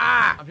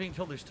 Ah! I'm being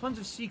told there's tons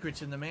of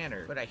secrets in the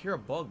manor, but I hear a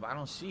bug, but I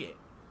don't see it.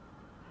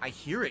 I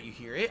hear it. You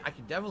hear it? I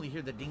can definitely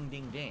hear the ding,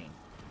 ding, ding.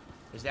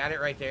 Is that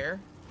it right there?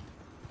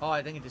 Oh,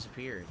 I think it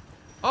disappeared.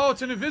 Oh,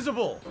 it's an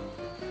invisible!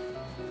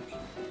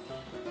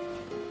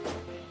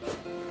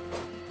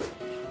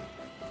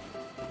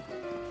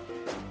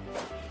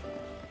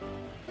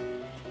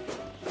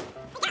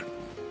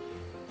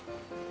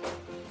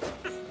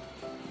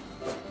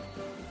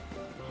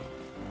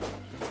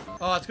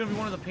 Oh, it's gonna be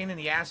one of the pain in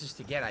the asses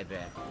to get, I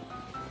bet.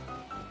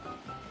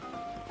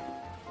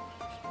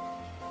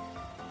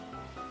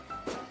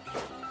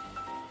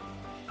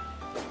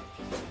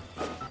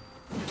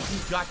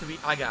 got to be...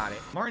 I got it.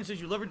 Martin says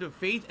you levered the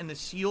Faith and the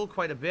Seal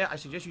quite a bit. I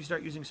suggest you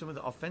start using some of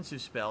the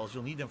offensive spells.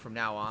 You'll need them from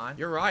now on.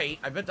 You're right.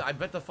 I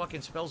bet the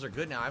fucking spells are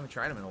good now. I haven't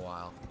tried them in a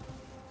while.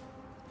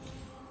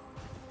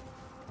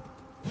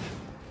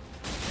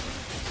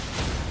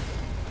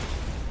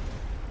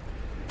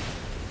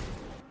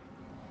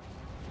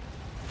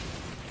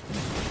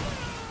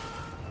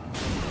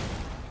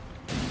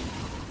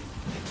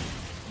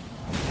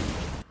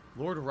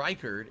 Lord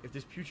Rykard, if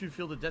this putrid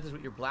field of death is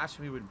what your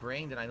blasphemy would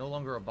bring, then I no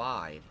longer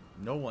abide.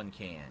 No one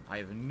can. I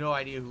have no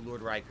idea who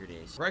Lord Rykard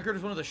is. Rykard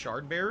is one of the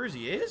shard bearers?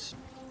 He is?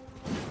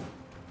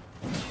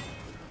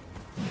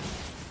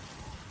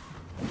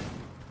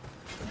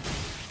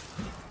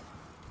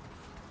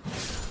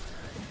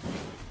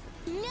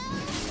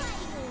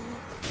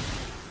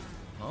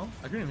 Huh?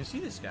 I couldn't even see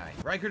this guy.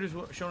 Rykard is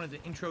shown at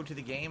the intro to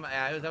the game.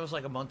 That was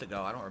like a month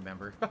ago. I don't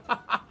remember.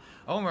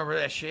 I don't remember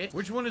that shit.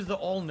 Which one is the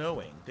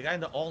all-knowing? The guy in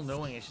the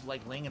all-knowing is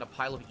like laying in a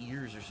pile of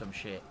ears or some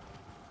shit.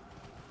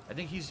 I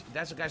think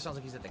that's the guy sounds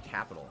like he's at the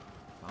Capitol.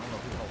 I don't know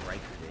who the hell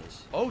Rykard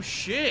is. Oh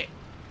shit!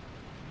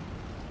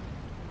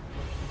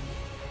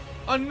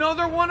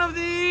 Another one of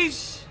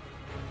these?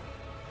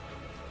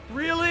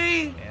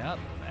 Really? Yep,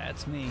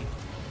 that's me.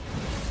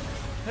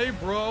 Hey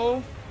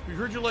bro, we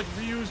heard you like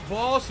reused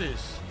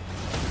bosses.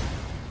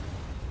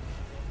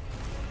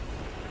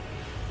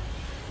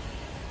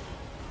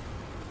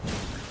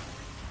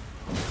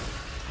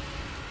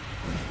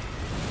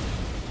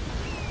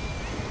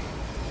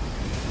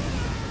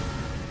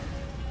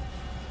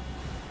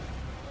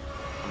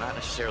 Not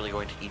necessarily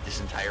going to eat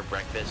this entire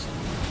breakfast.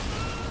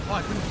 Oh,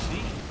 I couldn't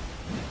see.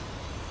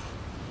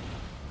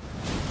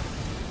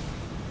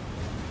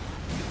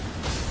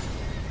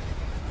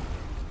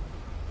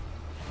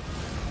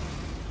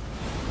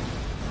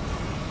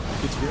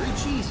 It's very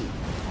cheesy.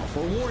 I'll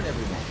forewarn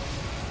everyone.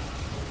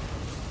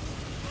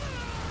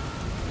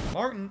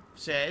 Martin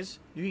says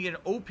you can get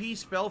an OP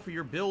spell for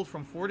your build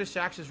from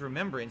Fortisax's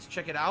Remembrance.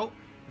 Check it out.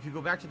 If you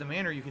go back to the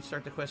manor, you can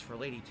start the quest for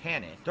Lady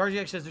Tanith.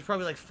 Darziak says there's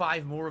probably like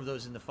 5 more of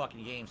those in the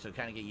fucking game, so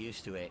kind of get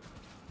used to it.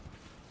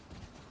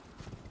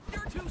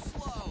 You're too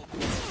slow.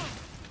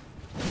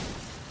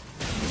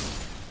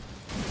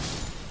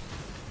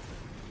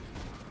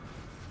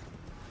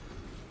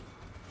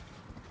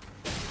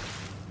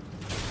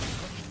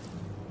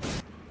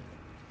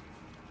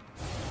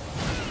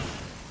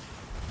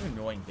 You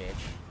annoying bitch.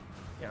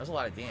 Yeah, that was a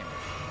lot of damage.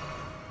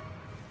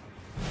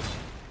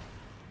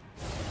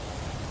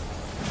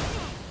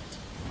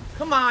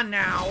 Come on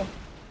now.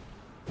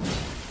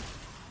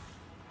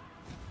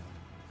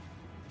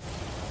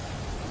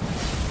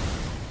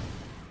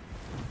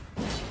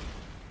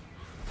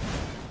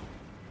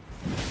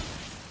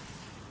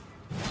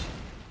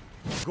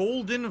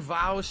 Golden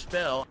Vow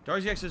spell.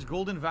 Darziak says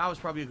Golden Vow is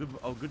probably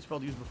a good spell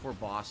to use before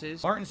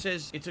bosses. Martin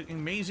says it's an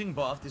amazing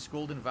buff, this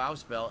Golden Vow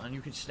spell, and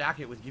you can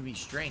stack it with Give Me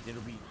Strength.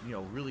 It'll be, you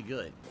know, really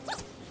good.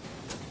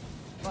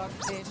 Fuck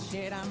this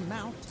shit, I'm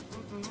out.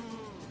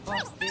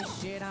 Fuck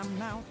this shit,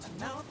 I'm out.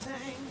 No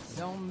thanks.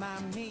 Don't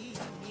mind me.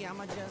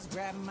 I'ma just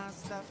grab my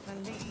stuff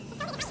and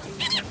leave. Excuse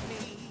me,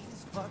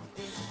 please. Fuck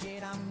this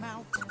shit, I'm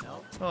out.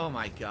 Nope. Oh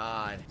my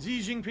god. Xi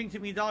Jinping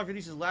took me $1 for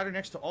these ladder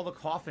next to all the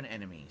coffin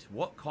enemies.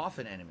 What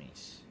coffin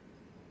enemies?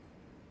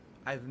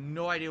 I have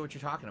no idea what you're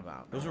talking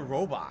about. Those are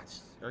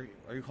robots. Are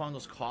you calling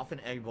those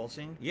coffin egg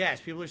bolting? Yes,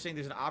 people are saying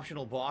there's an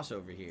optional boss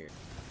over here.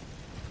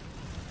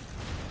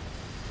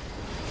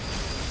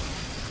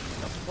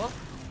 The fuck?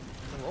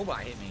 The robot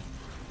hit me.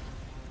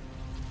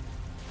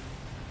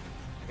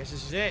 I guess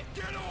this is it.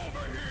 Get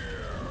over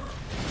here.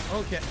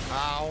 Okay.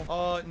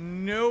 Ow.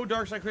 No,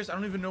 Darkside Chris. I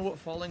don't even know what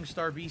Falling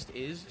Star Beast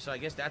is, so I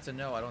guess that's a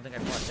no. I don't think I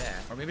fought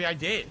that. Or maybe I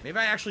did. Maybe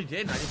I actually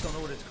did, and I just don't know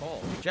what it's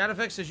called.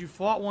 Jadafex says you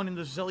fought one in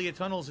the Zelia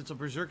tunnels. It's a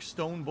Berserk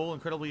Stone Bull,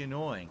 incredibly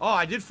annoying. Oh,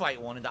 I did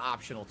fight one in the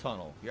optional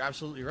tunnel. You're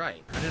absolutely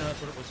right. I didn't know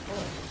that's what it was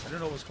called. I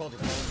didn't know it was called the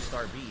Falling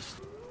Star Beast.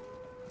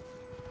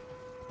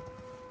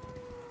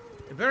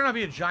 It better not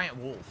be a giant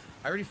wolf.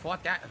 I already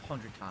fought that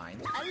 100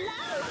 times. Allow us to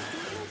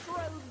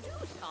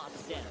introduce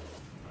ourselves.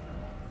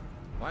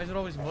 Why is it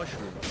always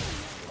mushroom?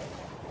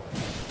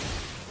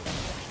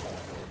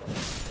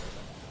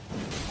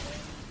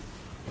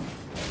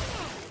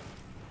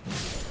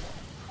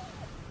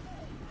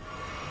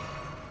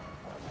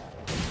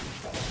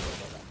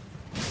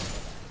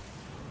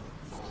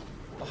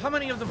 Well, how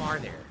many of them are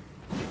there?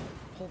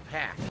 Whole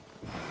pack.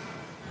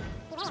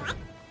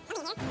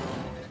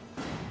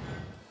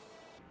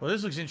 Well,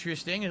 this looks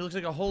interesting. It looks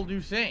like a whole new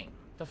thing.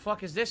 The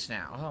fuck is this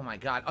now? Oh my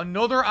god.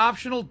 Another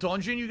optional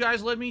dungeon you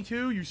guys led me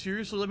to? You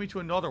seriously led me to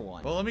another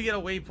one? Well, let me get a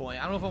waypoint.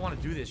 I don't know if I want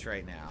to do this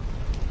right now.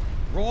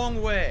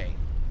 Wrong way.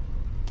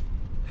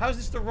 How's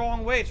this the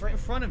wrong way? It's right in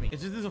front of me.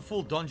 If this is a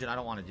full dungeon, I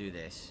don't want to do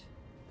this.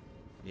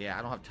 Yeah,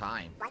 I don't have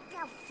time. What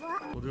the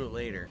fuck? We'll do it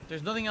later.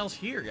 There's nothing else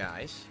here,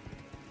 guys.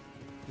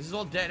 This is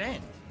all dead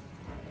end.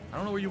 I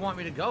don't know where you want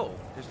me to go.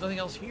 There's nothing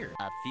else here.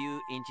 A few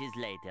inches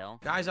later.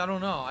 Guys, I don't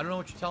know. I don't know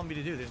what you're telling me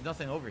to do. There's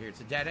nothing over here. It's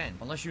a dead end.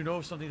 Unless you know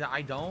of something that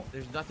I don't,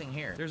 there's nothing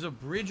here. There's a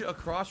bridge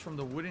across from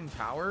the wooden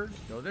tower.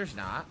 No, there's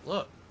not.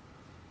 Look.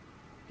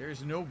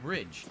 There's no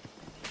bridge.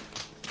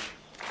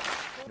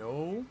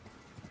 No.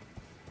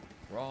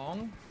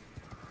 Wrong.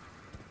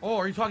 Oh,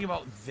 are you talking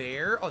about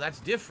there? Oh, that's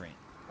different.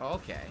 Oh,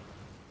 okay.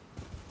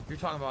 You're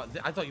talking about...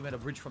 I thought you meant a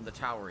bridge from the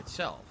tower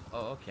itself.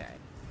 Oh, okay.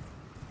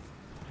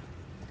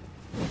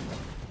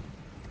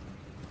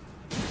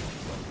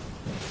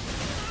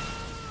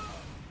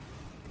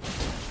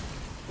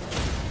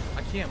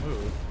 I can't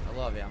move. I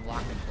love it. I'm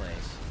locked in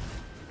place.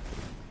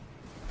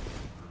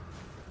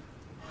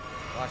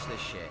 Watch this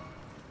shit.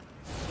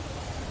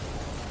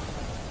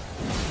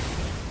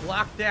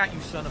 Block that, you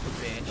son of a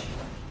bitch.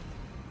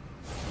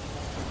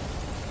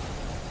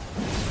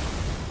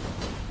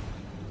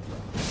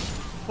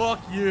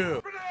 Fuck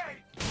you.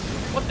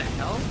 What the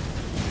hell?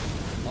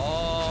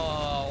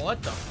 Oh,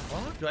 what the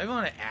fuck? Do I even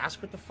want to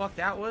ask what the fuck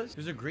that was?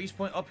 There's a grace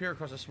point up here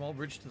across a small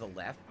bridge to the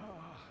left.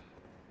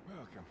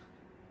 Welcome,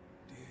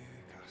 dear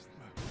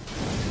customer.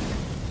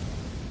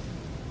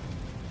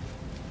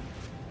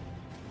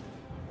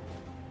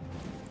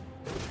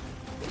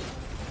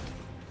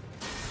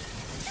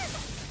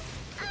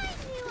 I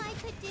knew I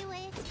could do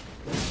it.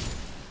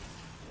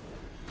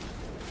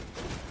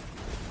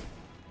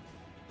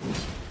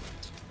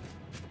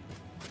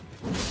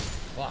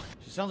 Fuck.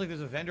 It sounds like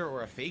there's a vendor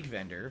or a fake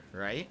vendor,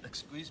 right?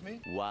 Excuse me?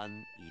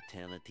 One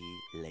eternity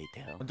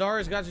later.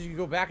 Madara's got you can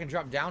go back and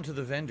drop down to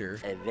the vendor.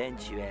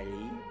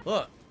 Eventually.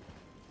 Look.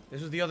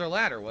 This was the other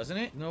ladder, wasn't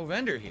it? No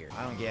vendor here.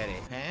 I don't get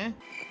it. Huh?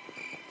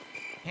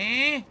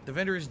 Huh? The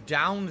vendor is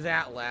down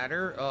that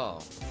ladder?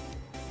 Oh.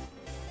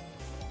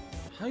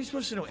 How are you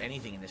supposed to know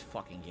anything in this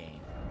fucking game?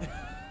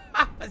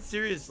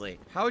 Seriously.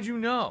 How would you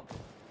know?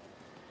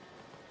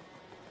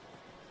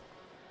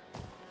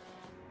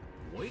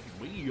 Wake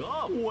me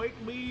up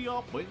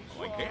and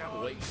I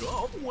can't wake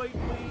up. Wake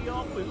me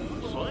up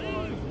and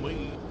save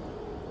me.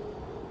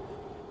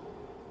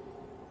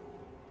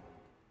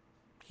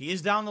 He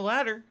is down the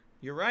ladder.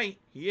 You're right.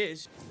 He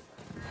is.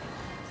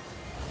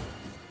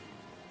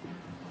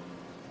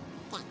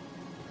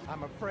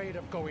 I'm afraid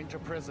of going to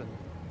prison.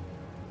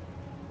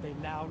 They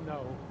now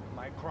know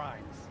my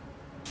crimes.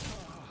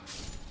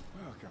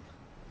 Welcome,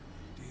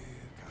 dear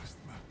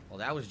customer. Well,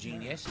 that was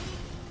genius.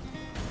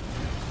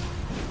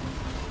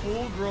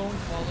 Full-grown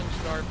falling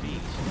star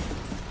beast.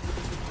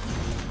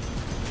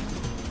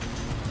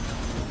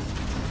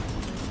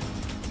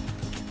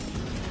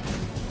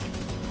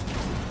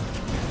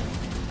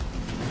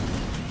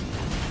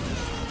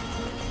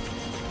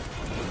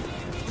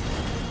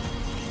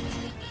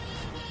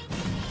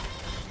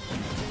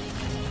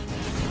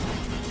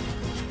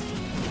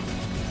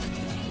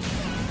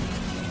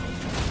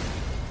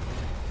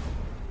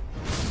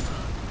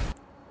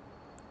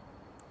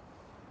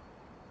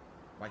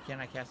 Why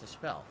can't I cast a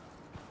spell?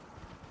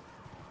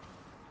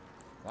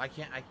 Why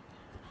can't I?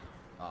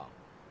 Oh.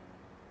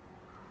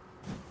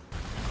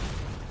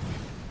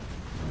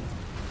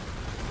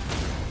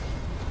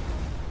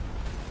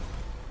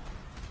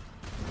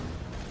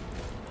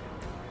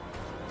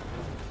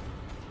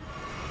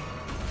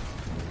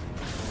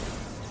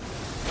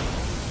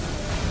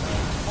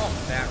 Oh,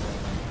 that roll.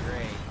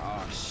 Great.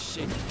 Ah,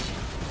 shit.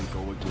 We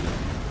go again.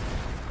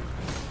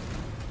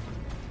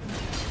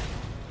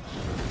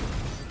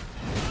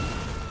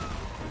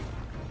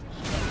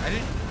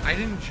 I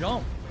didn't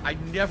jump. I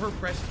never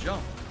pressed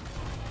jump.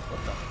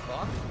 What the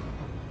fuck?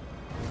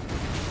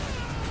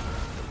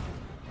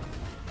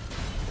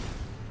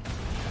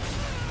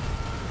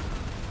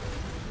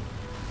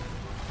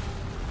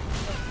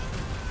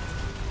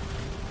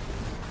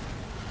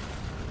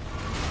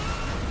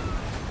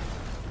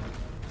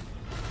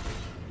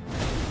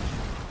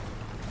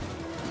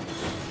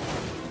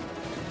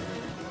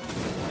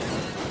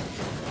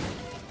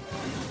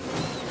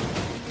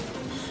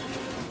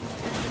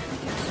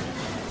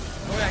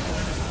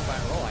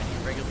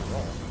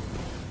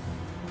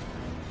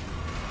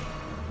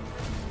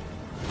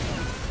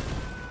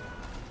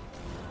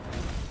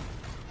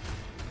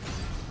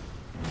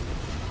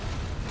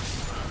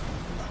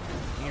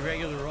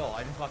 Regular roll.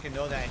 I didn't fucking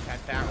know that I had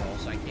fat roll,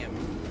 so I can't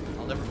move.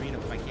 I'll never beat him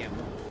if I can't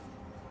move.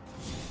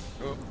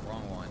 Oh,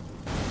 wrong one.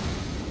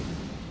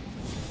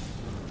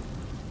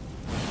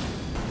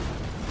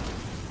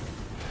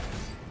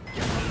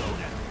 Get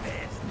reloaded,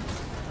 fast.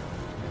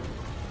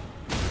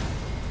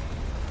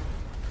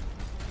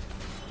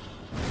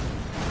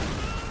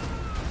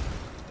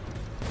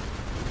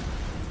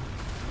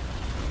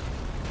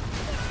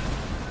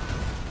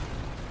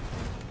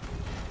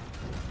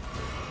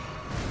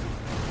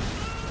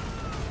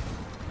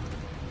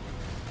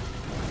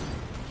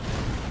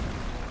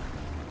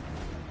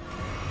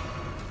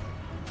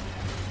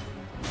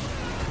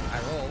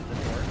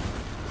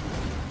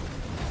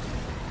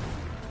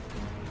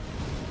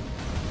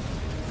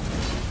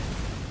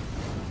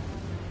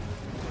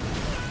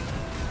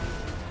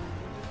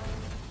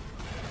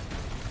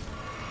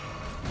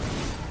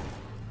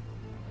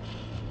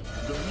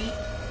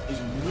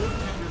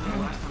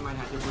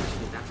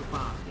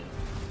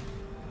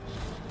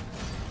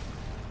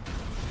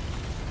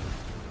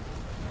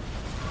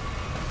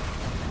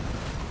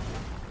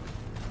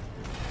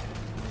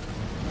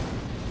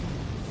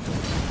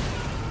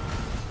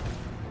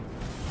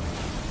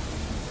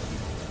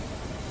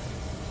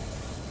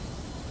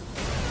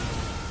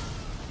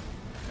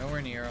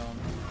 Nowhere near him.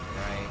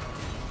 Right.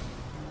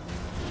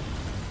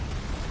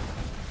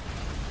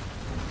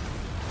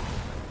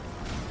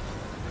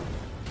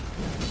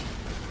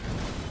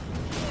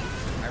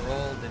 I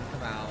rolled, didn't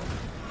come out.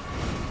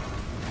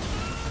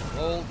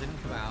 Rolled,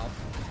 didn't come out.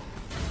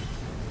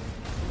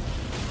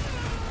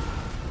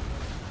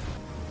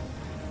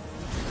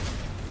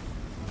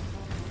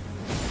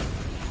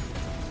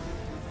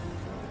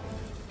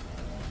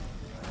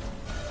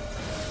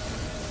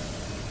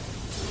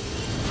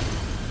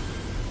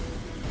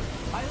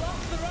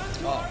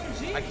 Oh,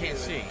 I can't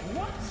see.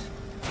 What?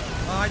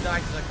 Oh, I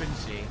died because I couldn't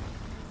see.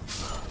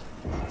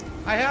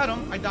 I had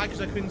him. I died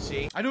because I couldn't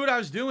see. I knew what I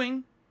was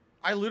doing.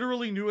 I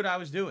literally knew what I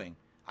was doing.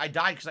 I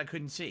died because I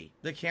couldn't see.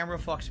 The camera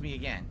fucks me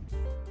again.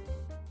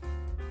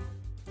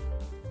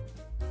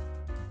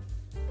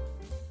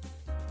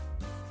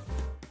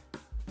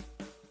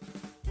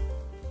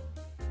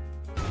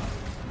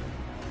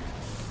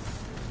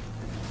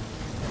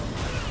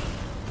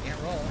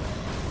 Can't roll.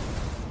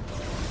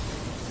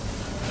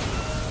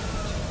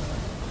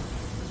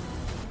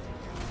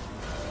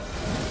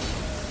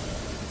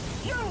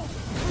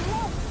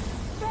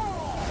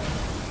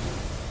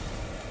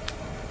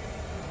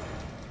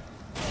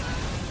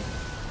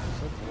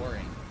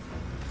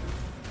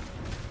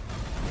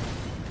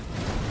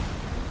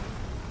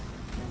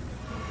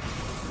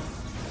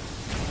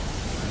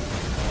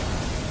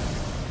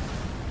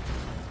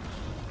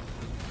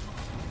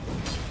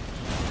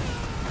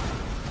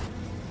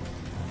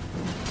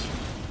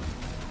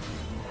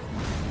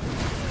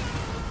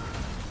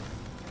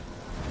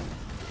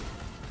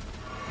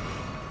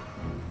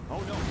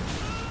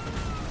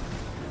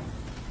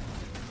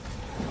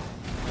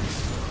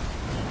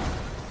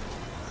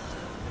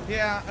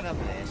 Yeah, enough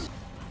of this.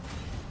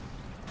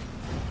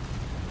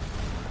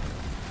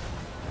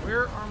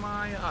 Where are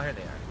my... Oh, here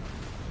they are.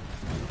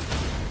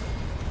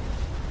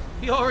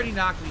 He already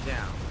knocked me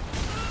down.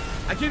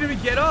 I can't even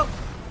get up.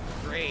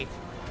 Great.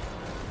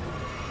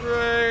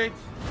 Great.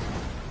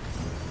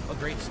 A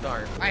great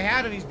start. I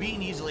had him. He's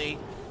beaten easily.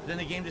 Then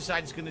the game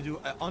decides it's going to do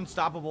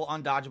unstoppable,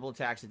 undodgeable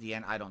attacks at the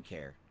end. I don't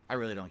care. I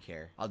really don't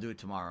care. I'll do it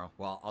tomorrow.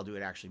 Well, I'll do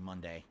it actually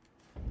Monday.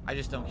 I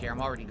just don't care. I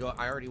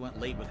already went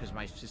late because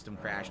my system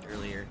crashed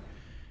earlier.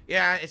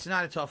 Yeah, it's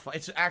not a tough fight.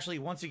 It's actually,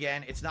 once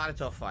again, it's not a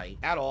tough fight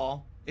at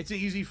all. It's an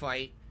easy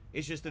fight.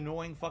 It's just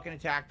annoying fucking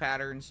attack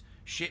patterns,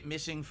 shit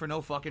missing for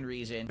no fucking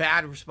reason,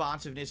 bad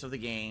responsiveness of the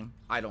game.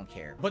 I don't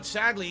care. But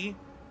sadly,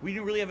 we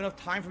didn't really have enough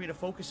time for me to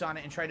focus on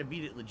it and try to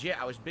beat it legit.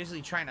 I was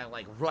basically trying to,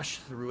 like, rush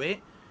through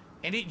it.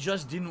 And it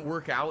just didn't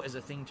work out as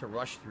a thing to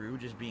rush through,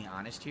 just being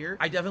honest here.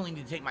 I definitely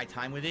need to take my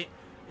time with it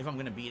if I'm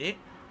going to beat it,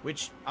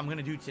 which I'm going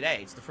to do today.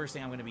 It's the first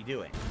thing I'm going to be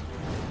doing.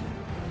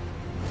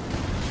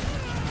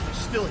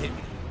 Still hit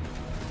me.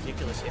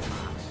 Ridiculous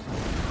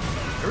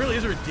hitbox. There really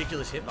is a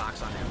ridiculous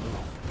hitbox on that move.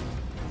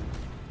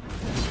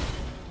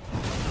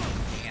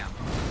 Damn.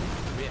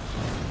 Rip.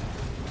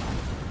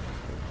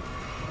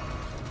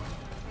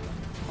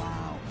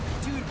 Wow.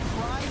 Dude,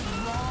 right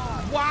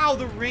wrong. Wow,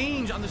 the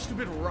range on the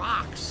stupid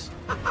rocks.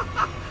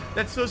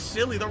 That's so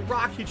silly. The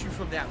rock hits you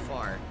from that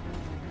far.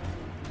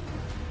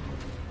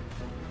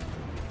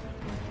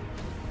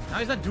 Now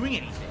he's not doing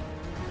anything.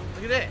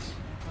 Look at this.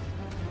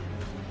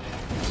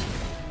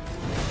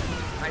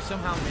 I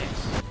somehow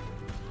miss.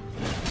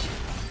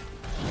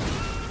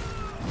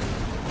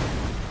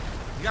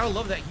 You gotta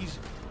love that he's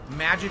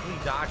magically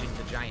dodging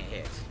the giant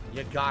hits.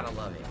 You gotta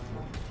love it.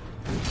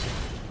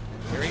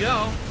 Here we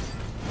go.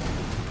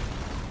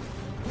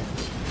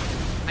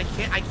 I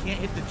can't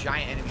hit the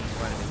giant enemy in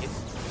front of me. It's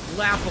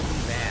laughably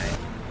bad.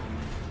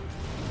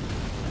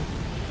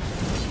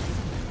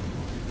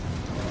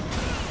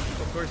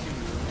 Of course he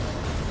moves.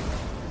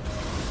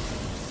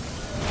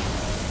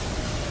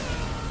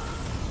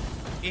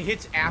 It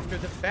hits after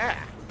the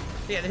fact.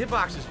 Yeah, the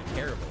hitboxes are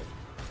terrible.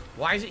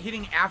 Why is it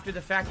hitting after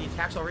the fact? The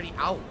attack's already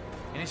out,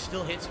 and it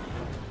still hits me.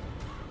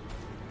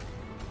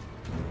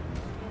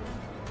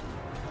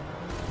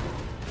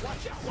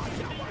 Watch out, watch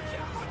out, watch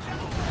out, watch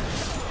out.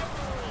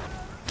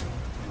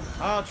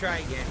 I'll try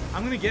again.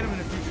 I'm gonna get him in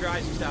a few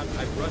tries just out.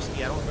 I'm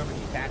rusty. I don't remember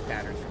the attack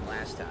patterns from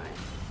last time.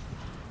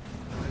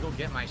 I'm gonna go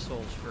get my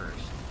souls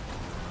first.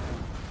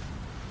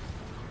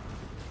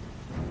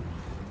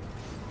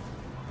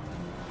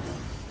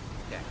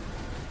 Okay.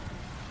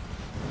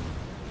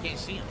 Can't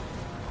see him.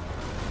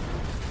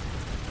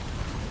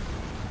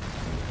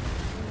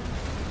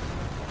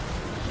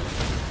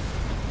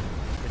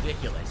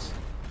 Ridiculous.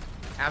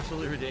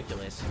 Absolutely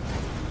ridiculous.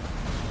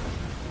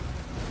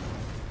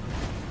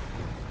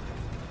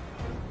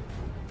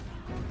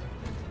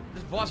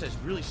 This boss has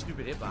really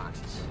stupid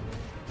hitboxes.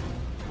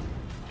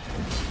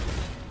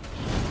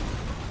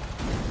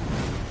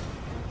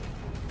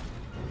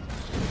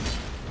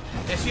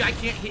 Yeah, see, I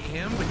can't hit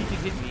him, but he can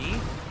hit me.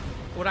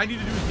 What I need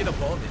to do is get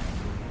above him.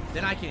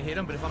 Then I can hit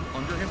him, but if I'm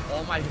under him,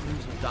 all my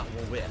moves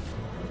will whiff.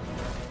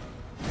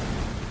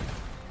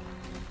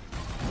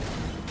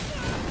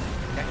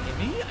 That hit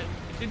me?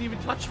 It didn't even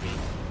touch me.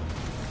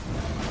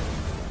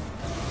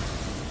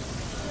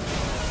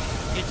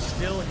 It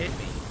still hit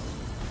me.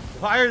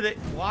 Why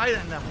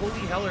in the holy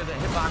hell are the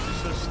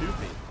hitboxes so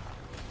stupid?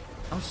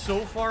 I'm so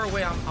far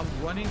away, I'm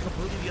running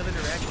completely the other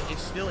direction. It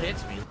still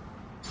hits me.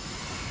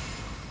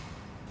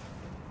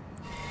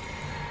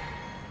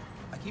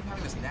 I keep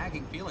having this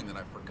nagging feeling that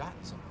I've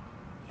forgotten something.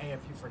 Hey, if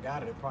you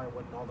forgot it, it probably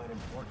wasn't all that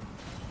important.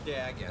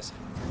 Yeah, I guess.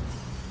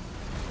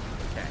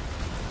 Okay.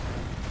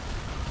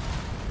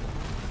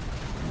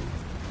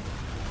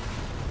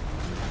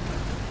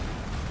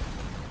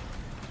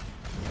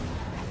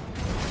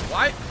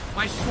 Why?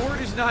 My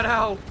sword is not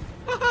out.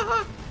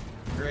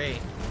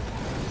 Great.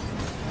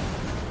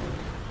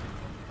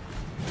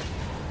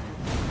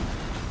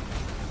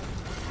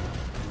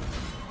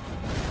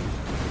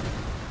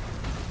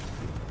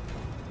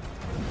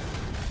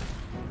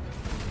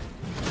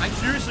 I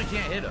seriously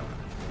can't hit him.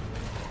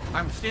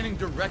 I'm standing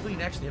directly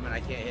next to him and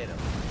I can't hit him.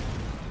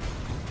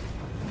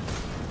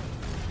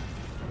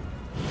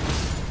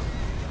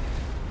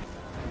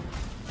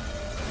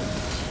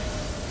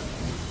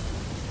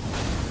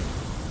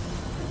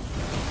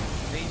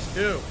 Phase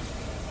 2.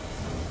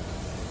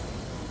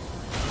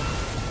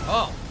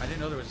 Oh, I didn't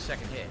know there was a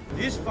second hit.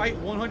 This fight,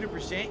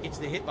 100%, it's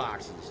the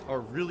hitboxes are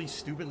really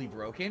stupidly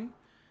broken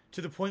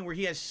to the point where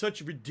he has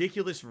such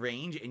ridiculous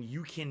range and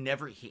you can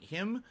never hit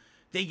him.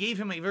 They gave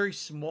him a very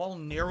small,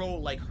 narrow,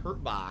 like,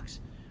 hurt box,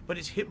 but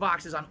his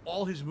hitboxes on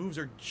all his moves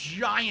are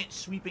giant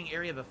sweeping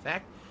area of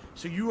effect,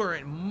 so you are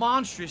at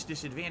monstrous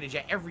disadvantage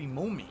at every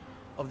moment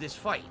of this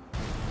fight.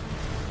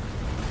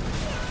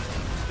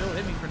 Still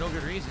hit me for no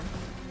good reason.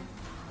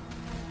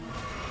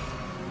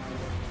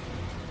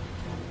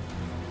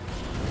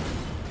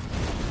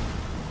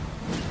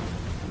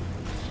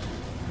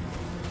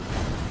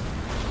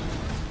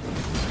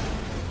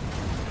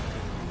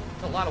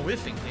 That's a lot of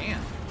whiffing,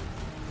 damn.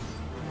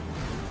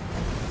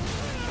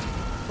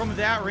 From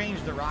that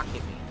range, the rock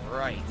hit me.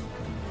 Right.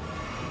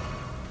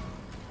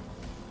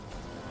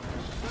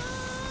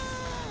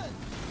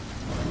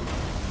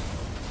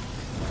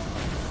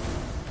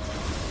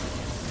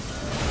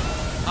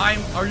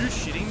 Are you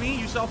shitting me?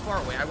 You saw how far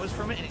away I was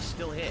from it and it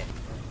still hit.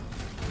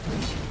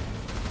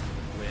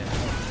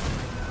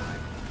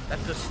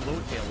 That's the slow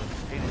tail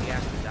with the pain in the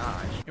ass to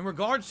dodge. In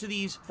regards to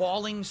these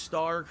falling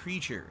star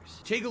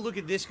creatures, take a look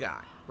at this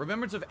guy.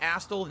 Remembrance of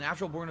Astel, the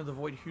natural born of the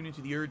void hewn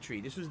into the Erd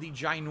tree. This was the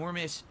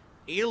ginormous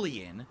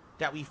alien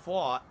that we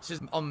fought. It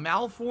says a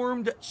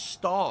malformed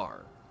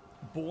star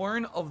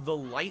born of the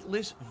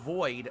lightless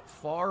void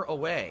far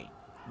away,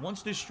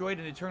 once destroyed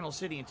an eternal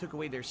city and took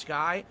away their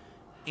sky,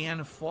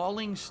 and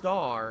falling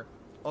star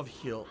of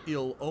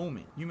ill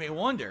omen. You may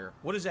wonder,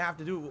 what does it have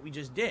to do with what we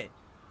just did?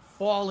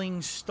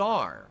 Falling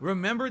star.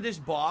 Remember this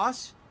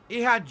boss?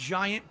 It had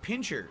giant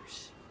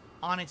pinchers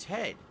on its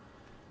head.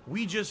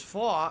 We just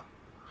fought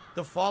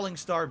the falling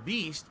star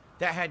beast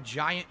that had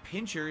giant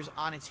pinchers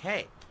on its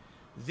head.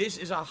 This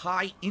is a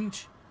high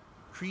int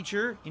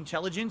creature,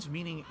 intelligence,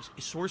 meaning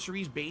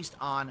sorceries based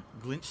on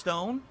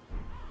glintstone.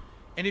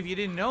 And if you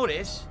didn't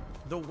notice,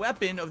 the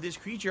weapon of this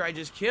creature I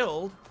just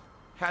killed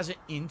has an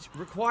int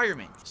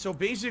requirement. So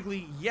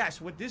basically,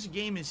 yes, what this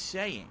game is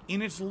saying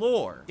in its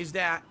lore is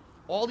that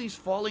all these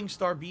falling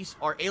star beasts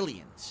are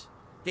aliens.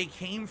 They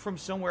came from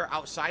somewhere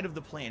outside of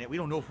the planet. We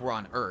don't know if we're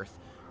on Earth,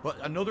 but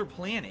another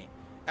planet.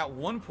 At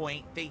one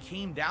point, they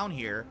came down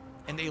here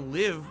and they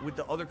live with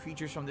the other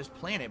creatures from this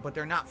planet, but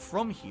they're not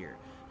from here.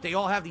 They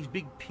all have these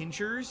big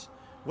pinchers,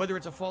 whether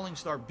it's a falling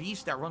star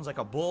beast that runs like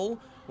a bull,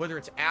 whether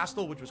it's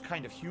Astel, which was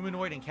kind of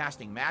humanoid and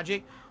casting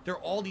magic. They're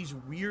all these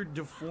weird,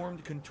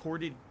 deformed,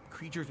 contorted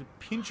creatures with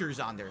pinchers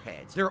on their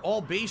heads. They're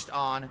all based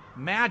on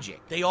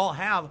magic. They all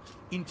have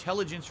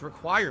intelligence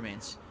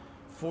requirements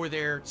for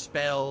their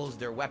spells,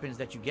 their weapons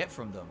that you get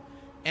from them.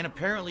 And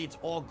apparently it's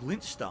all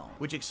glintstone,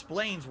 which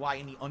explains why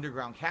in the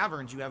underground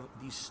caverns you have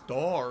these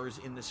stars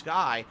in the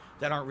sky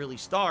that aren't really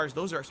stars.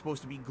 Those are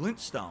supposed to be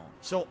glintstone.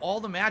 So all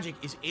the magic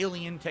is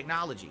alien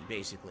technology,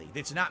 basically.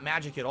 It's not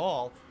magic at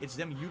all. It's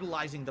them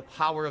utilizing the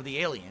power of the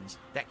aliens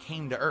that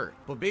came to Earth.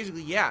 But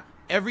basically, yeah,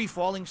 every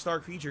falling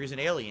star creature is an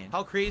alien.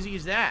 How crazy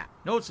is that?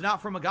 No, it's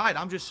not from a guide.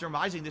 I'm just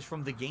surmising this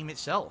from the game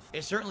itself.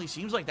 It certainly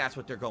seems like that's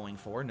what they're going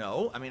for.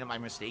 No, I mean, am I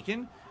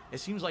mistaken? It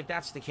seems like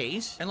that's the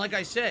case. And like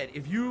I said,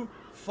 if you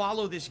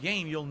follow this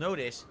game, you'll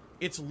notice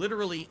it's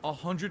literally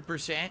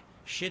 100%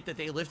 shit that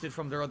they lifted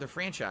from their other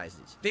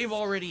franchises. They've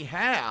already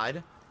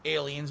had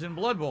aliens in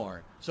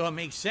Bloodborne, so it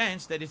makes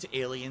sense that it's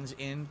aliens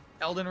in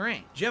Elden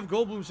Ring. Jeff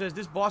Goldblum says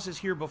this boss is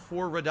here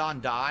before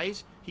Radahn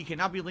dies. He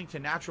cannot be linked to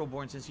Natural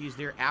Born since he is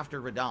there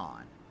after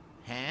Radahn.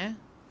 Huh?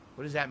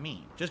 What does that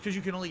mean? Just because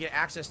you can only get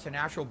access to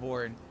Natural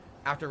Born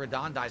after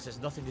Radahn dies has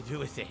nothing to do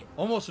with it.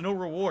 Almost no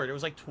reward. It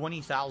was like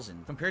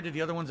 20,000. Compared to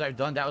the other ones I've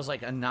done, that was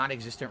like a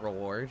non-existent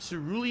reward.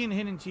 Cerulean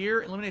Hidden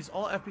Tear eliminates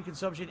all FP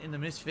consumption in the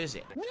Mist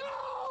Physic.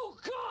 No,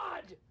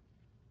 God!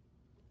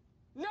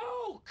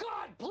 No,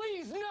 God,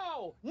 please,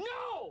 no!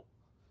 No!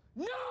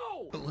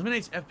 No!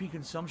 Eliminates FP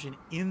consumption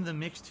in the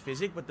Mixed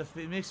Physic, but the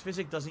Mixed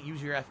Physic doesn't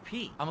use your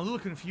FP. I'm a little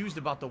confused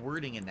about the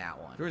wording in that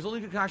one. The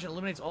Resulting Concoction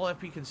eliminates all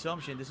FP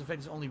consumption. This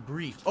effect is only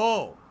brief.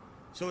 Oh!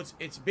 So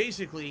it's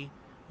basically...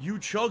 You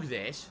chug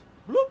this,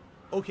 bloop,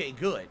 okay,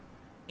 good,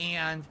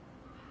 and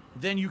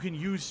then you can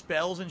use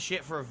spells and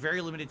shit for a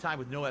very limited time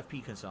with no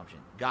FP consumption.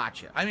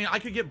 Gotcha. I mean, I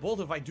could get both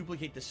if I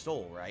duplicate the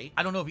soul, right?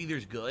 I don't know if either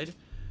is good.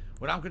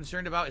 What I'm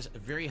concerned about is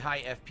very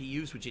high FP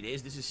use, which it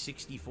is. This is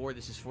 64,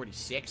 this is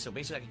 46. So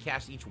basically I can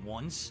cast each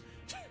once.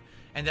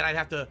 And then I'd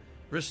have to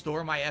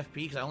restore my FP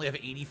because I only have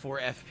 84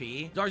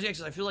 FP. Darcy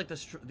says, I feel like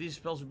these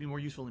spells would be more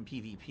useful in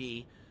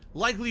PvP.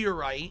 Likely you're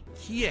right.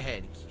 Key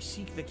ahead.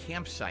 Seek the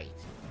campsite.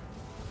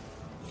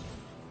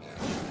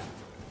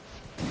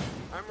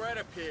 I'm right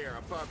up here,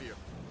 above you.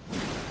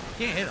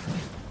 Can't hit him.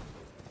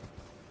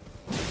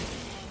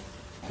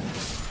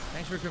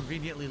 Thanks for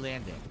conveniently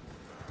landing.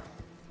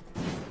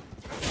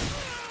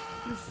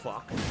 You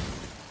fuck.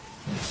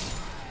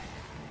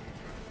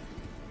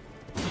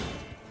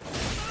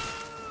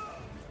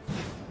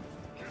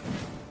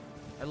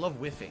 I love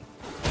whiffing.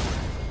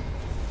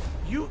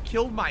 You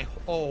killed my...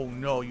 Oh,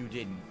 no, you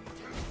didn't.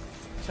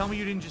 Tell me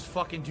you didn't just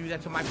fucking do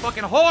that to my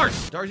fucking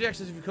horse! Darziak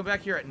says if you come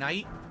back here at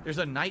night, there's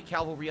a night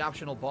cavalry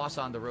optional boss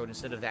on the road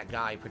instead of that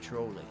guy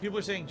patrolling. People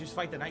are saying just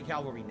fight the night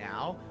cavalry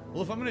now.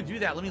 Well, if I'm gonna do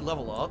that, let me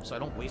level up so I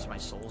don't waste my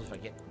souls if I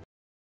get...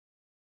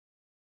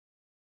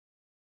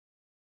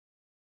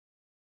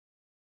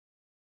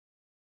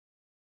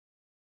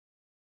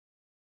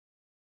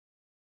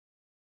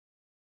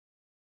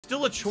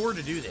 Still a chore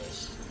to do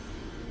this.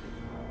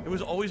 It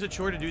was always a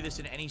chore to do this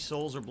in any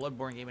Souls or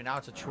Bloodborne game, and now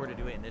it's a chore to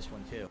do it in this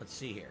one, too. Let's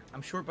see here.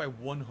 I'm short by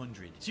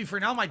 100. See, for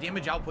now, my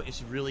damage output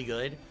is really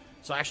good,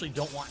 so I actually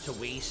don't want to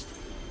waste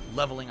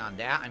leveling on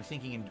that. I'm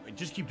thinking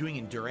just keep doing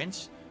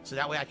Endurance, so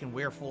that way I can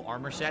wear full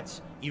armor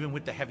sets, even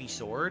with the heavy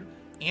sword.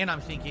 And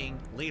I'm thinking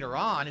later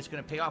on, it's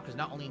going to pay off because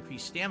not only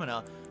increase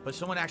stamina, but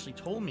someone actually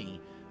told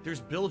me there's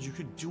builds you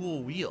could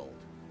dual wield,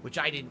 which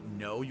I didn't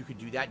know you could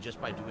do that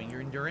just by doing your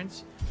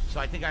Endurance. So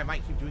I think I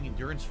might keep doing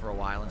Endurance for a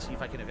while and see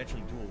if I can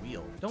eventually dual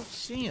wield. Don't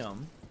see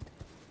him.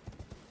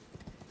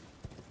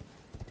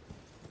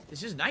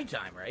 This is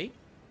nighttime, right?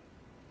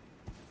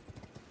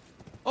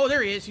 Oh,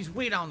 there he is. He's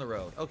way down the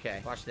road.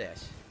 Okay, watch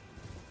this.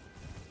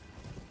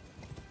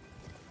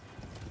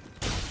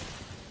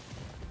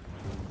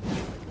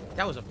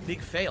 That was a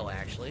big fail,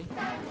 actually.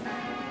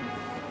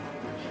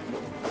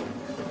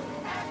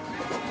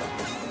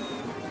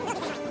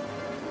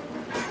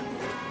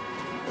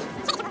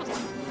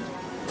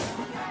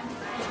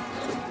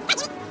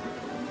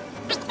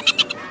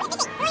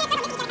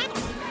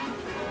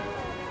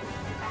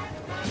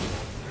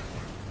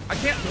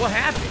 What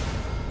happened?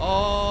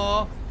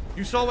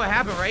 You saw what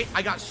happened, right?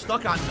 I got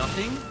stuck on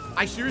nothing.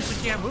 I seriously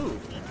can't move.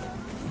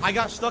 I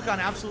got stuck on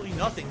absolutely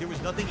nothing. There was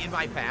nothing in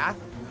my path,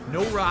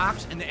 no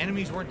rocks, and the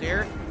enemies weren't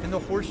there, and the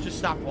horse just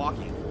stopped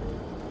walking.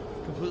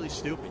 Completely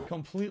stupid.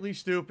 Completely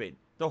stupid.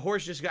 The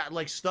horse just got,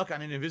 like, stuck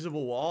on an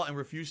invisible wall and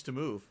refused to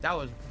move. That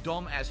was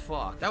dumb as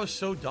fuck. That was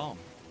so dumb.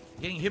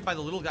 Getting hit by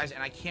the little guys,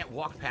 and I can't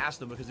walk past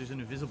them because there's an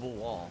invisible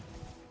wall.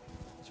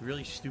 It's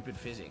really stupid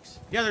physics.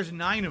 Yeah, there's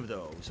 9 of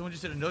those. Someone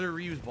just said another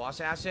reused boss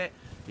asset.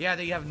 Yeah,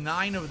 they have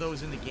 9 of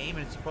those in the game,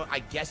 and it's I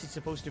guess it's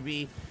supposed to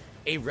be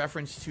a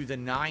reference to the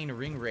 9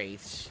 ring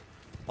wraiths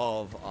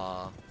of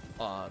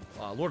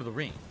Lord of the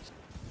Rings.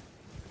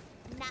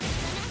 Not gonna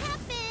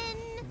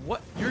happen.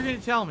 What? You're gonna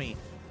tell me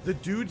the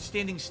dude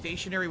standing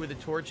stationary with a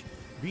torch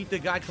beat the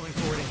guy coming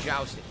forward and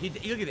jousted?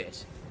 Look at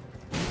this.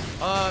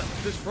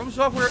 Does From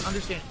Software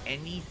understand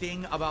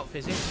anything about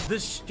physics? The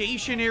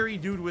stationary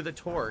dude with a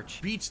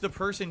torch beats the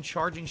person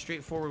charging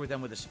straight forward with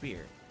them with a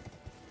spear.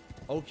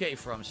 Okay,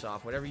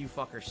 FromSoft, whatever you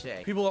fuckers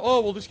say. People are,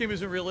 oh, well, this game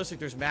isn't realistic.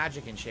 There's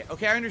magic and shit.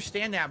 Okay, I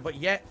understand that, but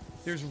yet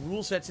there's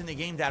rule sets in the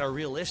game that are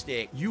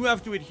realistic. You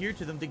have to adhere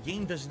to them. The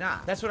game does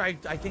not. That's what I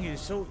think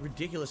is so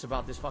ridiculous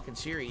about this fucking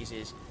series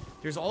is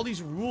there's all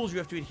these rules you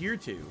have to adhere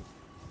to,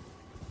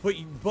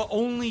 but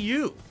only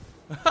you.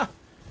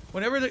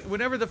 Whenever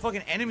the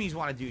fucking enemies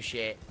want to do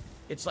shit,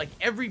 it's like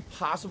every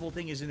possible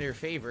thing is in their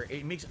favor.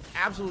 It makes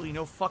absolutely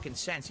no fucking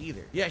sense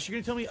either. Yes, you're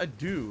gonna tell me a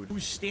dude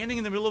who's standing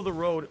in the middle of the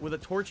road with a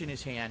torch in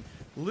his hand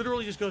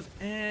literally just goes,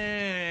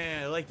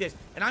 like this.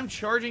 And I'm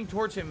charging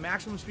towards him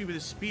maximum speed with a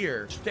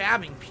spear,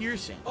 stabbing,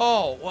 piercing.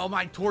 Oh, well,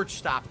 my torch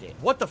stopped it.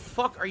 What the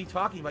fuck are you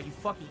talking about, you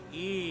fucking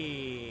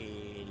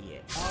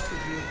idiot? How could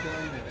you have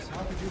done this?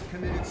 How could you have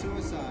committed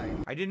suicide?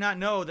 I did not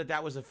know that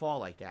that was a fall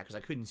like that because I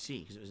couldn't see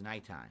because it was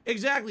nighttime.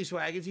 Exactly,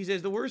 Swaggins. He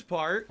says the worst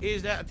part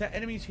is that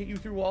enemies hit you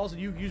through walls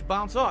and you just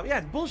bounce off. Yeah,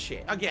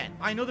 bullshit. Again,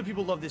 I know that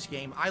people love this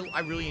game.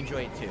 I really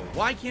enjoy it too.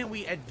 Why can't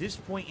we, at this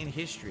point in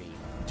history,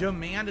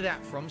 demand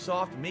that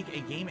FromSoft make a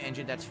game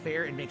engine that's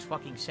fair and makes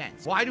fucking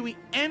sense? Why do we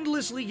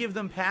endlessly give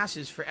them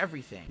passes for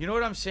everything? You know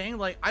what I'm saying?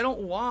 Like, I don't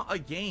want a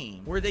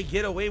game where they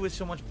get away with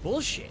so much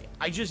bullshit.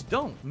 I just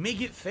don't.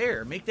 Make it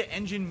fair. Make the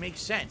engine make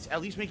sense.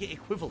 At least make it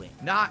equivalent.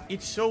 Not,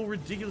 it's so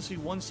ridiculously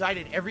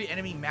one-sided. Every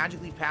enemy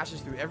magically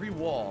passes through every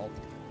wall,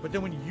 but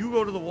then when you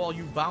go to the wall,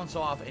 you bounce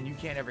off and you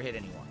can't ever hit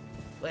anyone.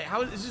 Like,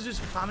 how is this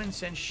just common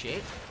sense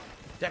shit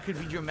that could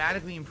be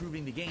dramatically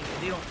improving the game,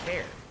 and they don't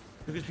care?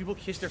 because people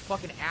kiss their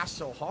fucking ass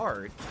so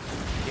hard,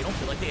 they don't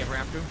feel like they ever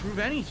have to improve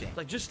anything.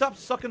 Like, just stop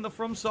sucking the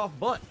FromSoft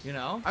butt, you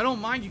know? I don't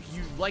mind you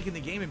liking the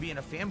game and being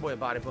a fanboy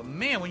about it, but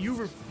man, when you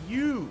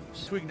refuse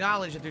to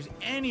acknowledge that there's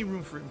any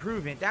room for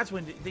improvement, that's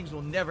when things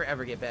will never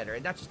ever get better,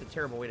 and that's just a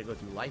terrible way to go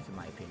through life, in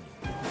my opinion.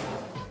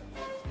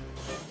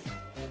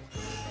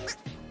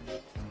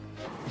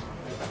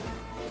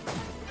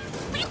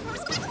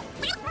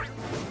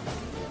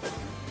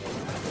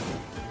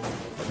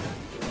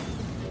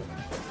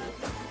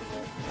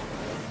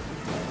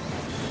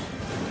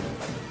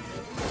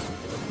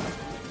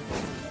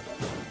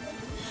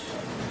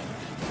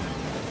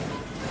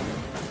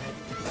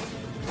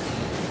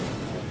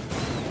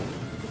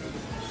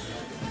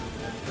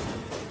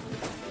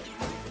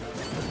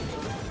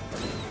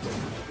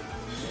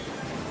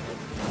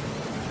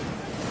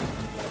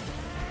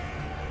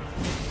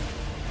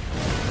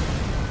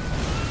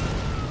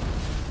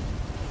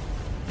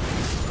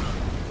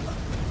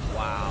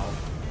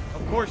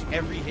 Of course,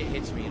 every hit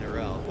hits me in a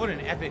row. What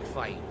an epic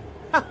fight.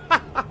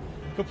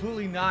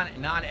 Completely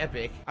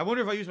non-epic. I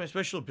wonder if I use my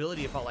special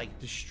ability if I'll, like,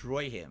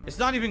 destroy him. It's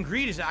not even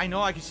greed. It's I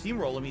know I can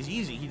steamroll him. He's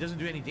easy. He doesn't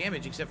do any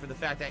damage except for the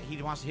fact that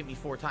he wants to hit me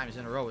 4 times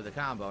in a row with a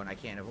combo, and I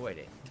can't avoid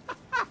it.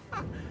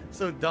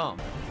 So dumb.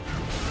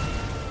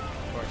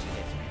 Of course he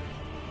hits me.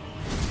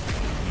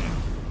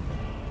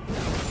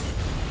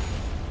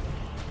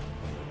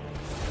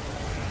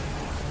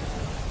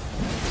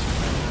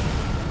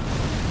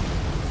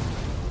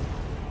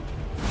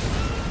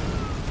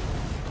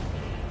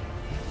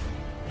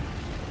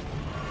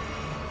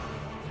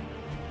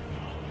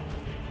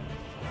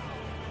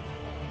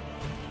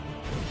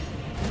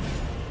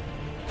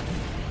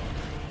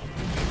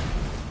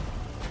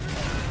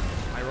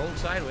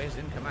 Sideways,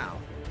 didn't come out.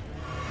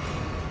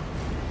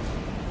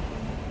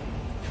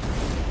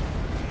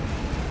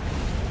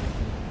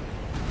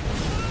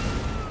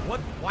 What?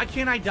 Why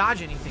can't I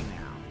dodge anything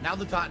now? Now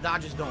the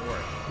dodges don't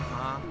work.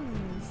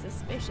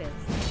 Suspicious.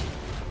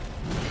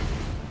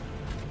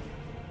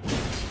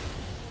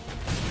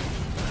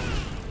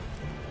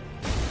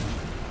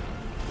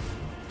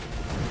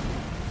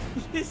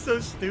 It's so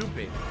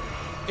stupid.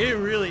 It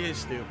really is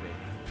stupid.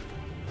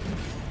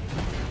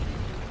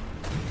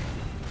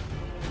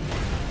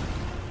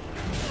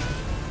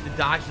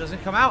 Dodge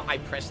doesn't come out. I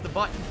press the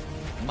button.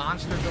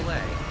 Monster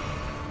delay.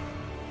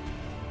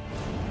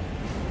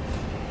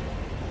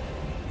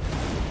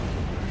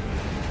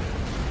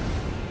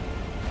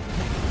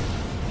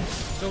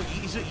 So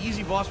he's an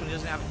easy boss when he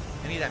doesn't have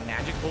any of that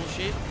magic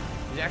bullshit.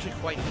 He's actually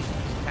quite easy.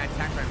 His attack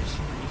time is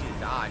super easy to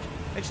dodge.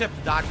 Except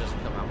the dodge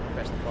doesn't come out when you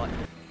press the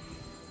button.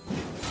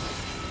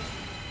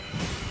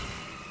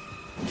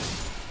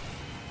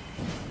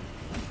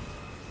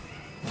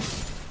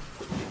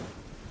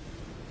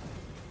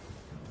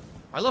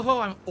 I love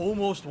how I'm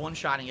almost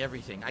one-shotting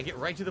everything. I get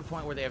right to the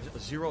point where they have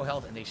 0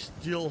 health and they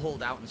still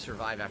hold out and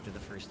survive after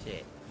the first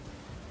hit.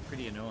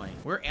 Pretty annoying.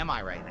 Where am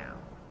I right now?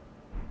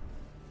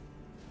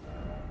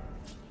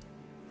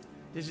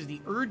 This is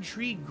the Erd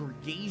Tree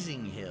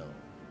Gazing Hill.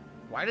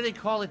 Why do they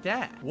call it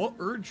that? What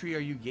Erd Tree are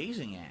you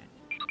gazing at?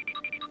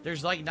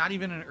 There's like not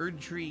even an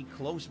Erd Tree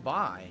close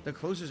by. The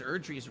closest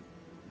Erd Tree is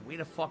way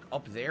the fuck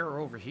up there or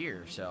over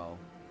here, so...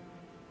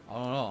 I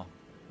don't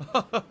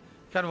know.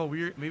 Kind of a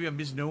weird, maybe a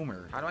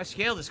misnomer. How do I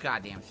scale this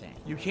goddamn thing?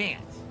 You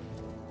can't.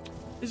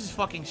 This is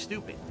fucking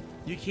stupid.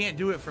 You can't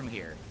do it from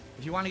here.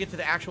 If you want to get to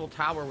the actual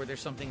tower where there's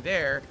something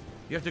there,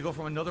 you have to go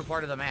from another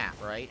part of the map,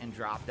 right? And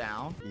drop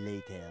down.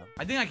 Later.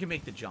 I think I can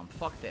make the jump.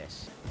 Fuck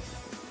this.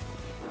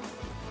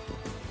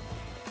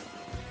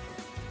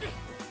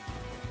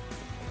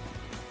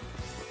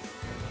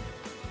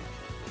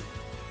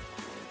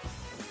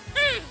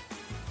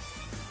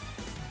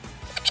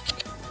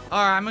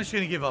 Alright, I'm just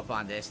gonna give up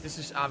on this. This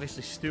is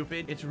obviously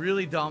stupid. It's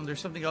really dumb. There's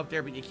something up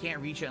there, but you can't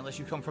reach it unless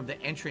you come from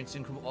the entrance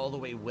and come all the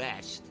way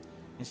west,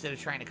 instead of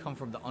trying to come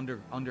from the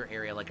under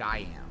area like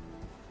I am.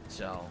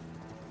 So,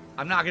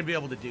 I'm not gonna be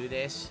able to do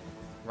this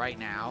right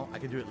now. I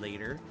can do it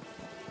later.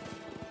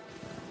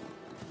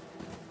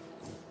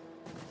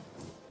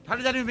 How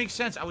did that even make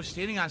sense? I was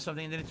standing on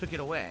something and then it took it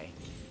away.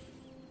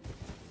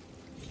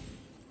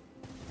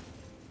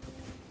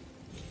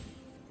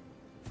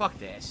 Fuck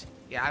this.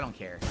 Yeah, I don't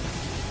care.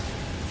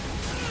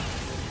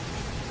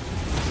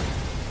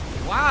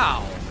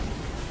 Wow.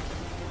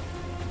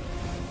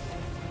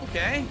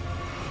 Okay.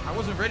 I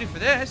wasn't ready for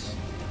this.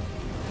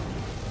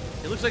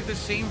 It looks like the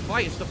same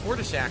fight. It's the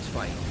Fortisax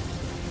fight.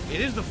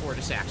 It is the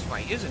Fortisax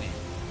fight, isn't it?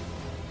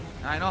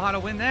 I know how to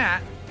win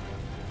that.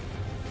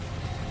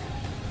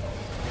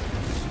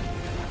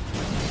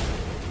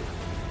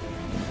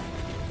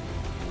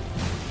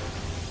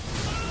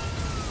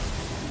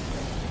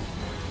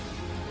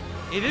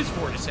 It is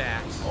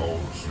Fortisax. I'll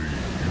see you.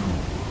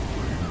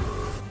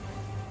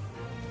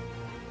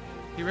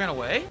 He ran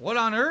away? What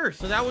on earth?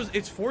 So that was,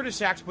 it's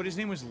Fortisax, but his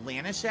name was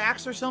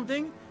Lanisax or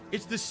something?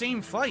 It's the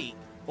same fight,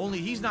 only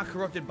he's not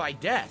corrupted by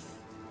death.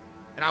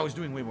 And I was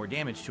doing way more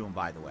damage to him,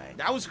 by the way.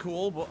 That was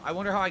cool, but I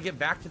wonder how I get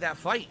back to that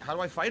fight. How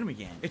do I fight him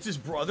again? It's his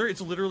brother.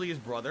 It's literally his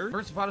brother.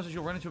 Bert Sapato says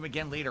you'll run into him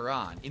again later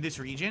on. In this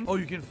region? Oh,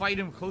 you can fight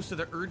him close to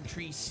the Erd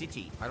Tree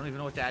City. I don't even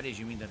know what that is.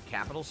 You mean the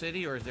capital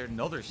city, or is there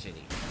another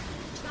city?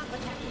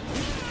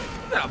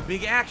 Look at a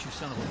big axe, you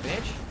son of a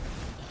bitch.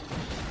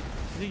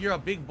 You think you're a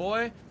big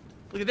boy?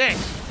 Look at this.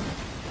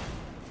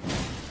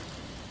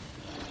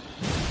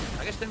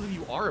 I guess technically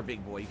you are a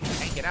big boy. You can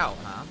tank it out,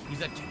 huh?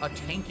 He's a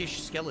tankish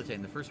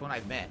skeleton, the first one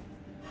I've met.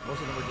 Most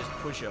of them were just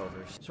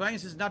pushovers. Swaggin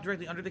says not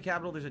directly under the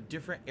capital. There's a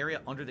different area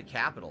under the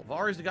capital.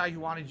 Var is the guy who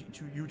wanted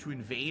you to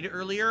invade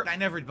earlier. I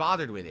never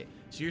bothered with it.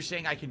 So you're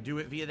saying I can do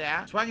it via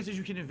that? Swaggin says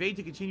you can invade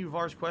to continue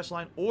Var's quest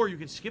line, or you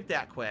can skip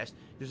that quest.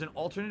 There's an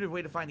alternative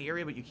way to find the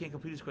area, but you can't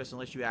complete this quest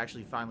unless you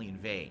actually finally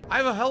invade. I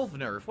have a health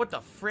nerf. What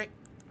the frick?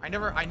 I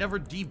never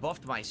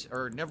debuffed my,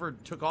 or never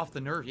took off the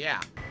nerf.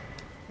 Yeah.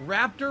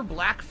 Raptor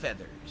black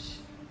feathers.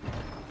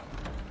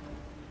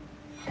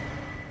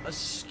 A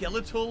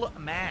skeletal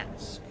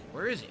mask.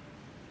 Where is it?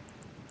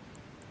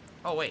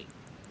 Oh, wait.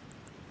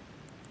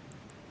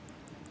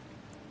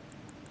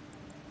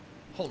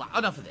 Hold on.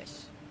 Enough of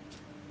this.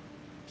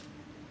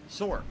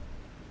 Sort.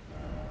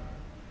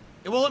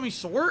 It won't let me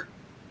sort?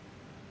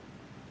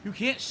 You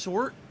can't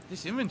sort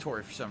this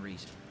inventory for some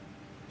reason.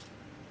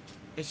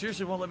 It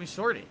seriously won't let me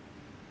sort it.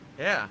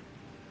 Yeah.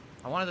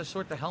 I wanted to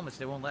sort the helmets.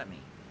 They won't let me.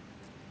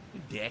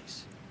 You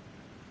dicks.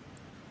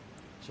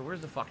 So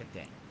where's the fucking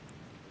thing?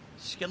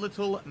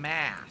 Skeletal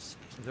mask.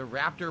 The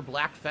raptor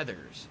black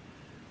feathers.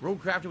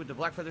 Robe crafted with the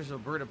black feathers of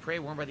a bird of prey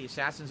worn by the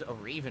assassins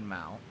of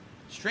Ravenmouth.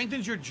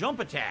 Strengthens your jump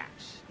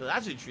attacks. So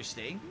that's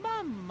interesting.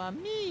 Mamma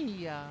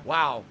mia.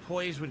 Wow,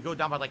 poise would go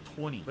down by like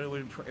 20, but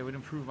it would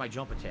improve my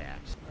jump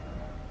attacks.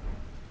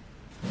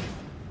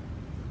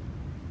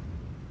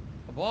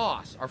 A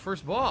boss. Our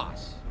first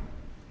boss.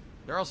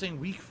 They're all saying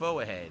weak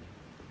foe ahead.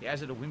 Yeah,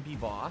 is it a wimpy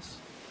boss?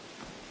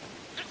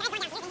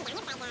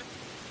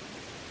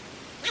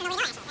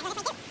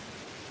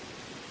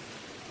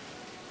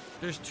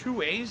 There's 2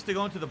 ways to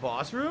go into the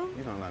boss room?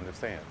 You don't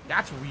understand.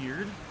 That's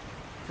weird.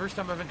 First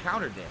time I've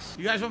encountered this.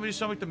 You guys want me to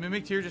summon the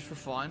Mimic tier just for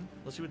fun?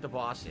 Let's see what the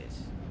boss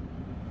is.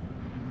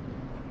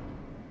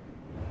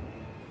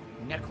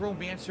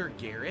 Necromancer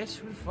Garrus?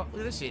 Who the fuck?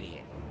 Look at this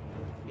idiot.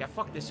 Yeah,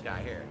 fuck this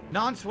guy here.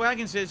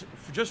 Non-Swaggin says,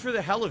 just for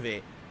the hell of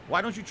it,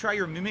 why don't you try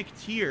your Mimic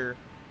tier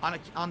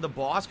on the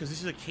boss? Because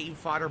this is a cave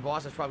fodder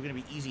boss that's probably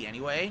going to be easy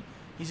anyway.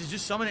 He says,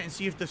 just summon it and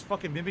see if this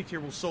fucking Mimic tier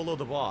will solo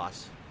the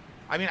boss.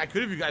 I mean, I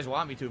could if you guys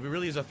want me to. If it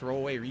really is a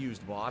throwaway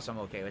reused boss, I'm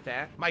okay with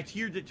that. My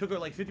tier took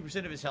like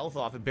 50% of his health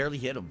off and barely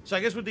hit him. So I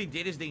guess what they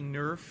did is they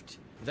nerfed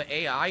the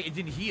AI. It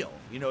didn't heal.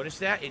 You notice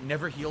that? It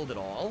never healed at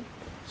all.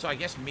 So I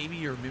guess maybe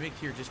your Mimic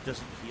tier just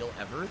doesn't heal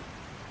ever.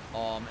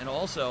 And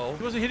also,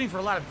 he wasn't hitting for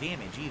a lot of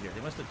damage either.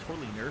 They must have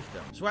totally nerfed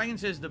him. Swaggin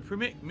says the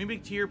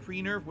Mimic tier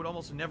pre-nerf would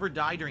almost never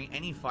die during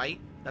any fight.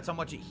 That's how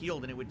much it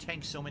healed, and it would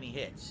tank so many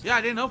hits. Yeah,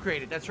 I didn't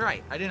upgrade it. That's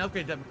right. I didn't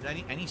upgrade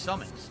any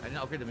summons. I didn't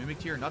upgrade the Mimic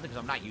tier or nothing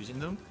because I'm not using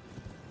them.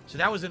 So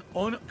that was an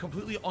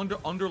completely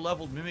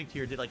under-leveled Mimic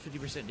tier. Did like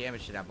 50%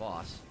 damage to that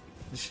boss.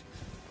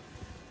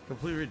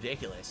 Completely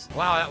ridiculous.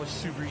 Wow, that was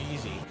super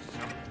easy.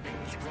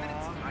 Something's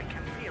wrong. I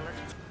can feel it.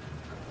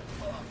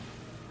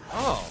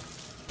 Oh.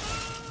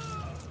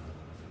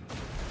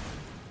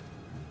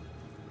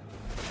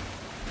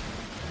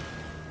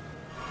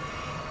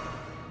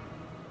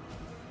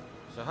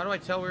 So how do I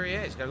tell where he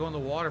is? Gotta go in the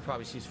water,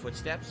 probably see his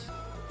footsteps.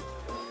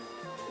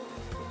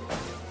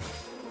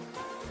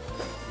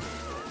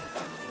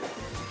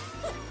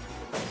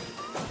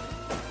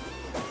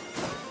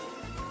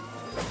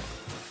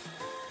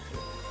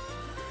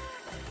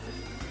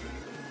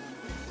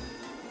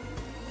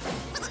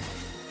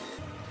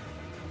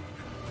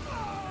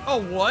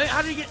 Oh, what?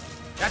 How did he get...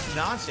 That's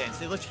nonsense.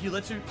 He lets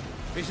you...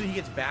 Basically, he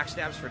gets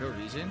backstabs for no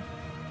reason.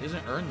 He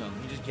doesn't earn them.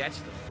 He just gets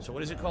them. So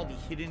what is it called? The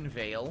Hidden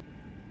Veil.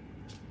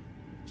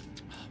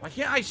 Why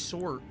can't I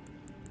sort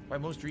by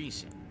most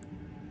recent?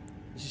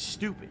 This is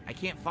stupid. I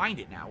can't find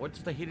it now. What's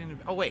the hidden...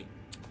 Oh, wait.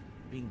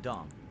 Being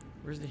dumb.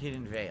 Where's the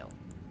Hidden Veil?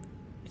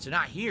 It's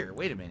not here.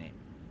 Wait a minute.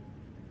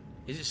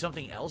 Is it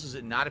something else? Is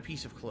it not a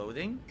piece of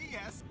clothing?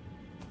 Yes.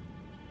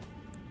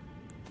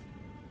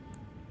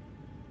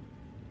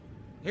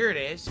 Here it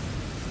is.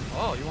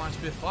 Oh, you want to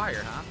spit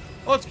fire, huh?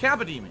 Oh, it's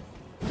Kappa Demon.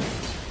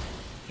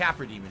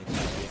 Capra Demon,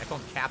 excuse me. I call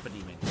him Kappa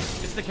Demon.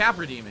 It's the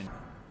Capra Demon.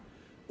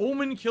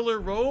 Omen Killer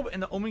robe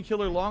and the Omen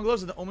Killer long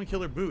gloves and the Omen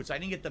Killer boots. I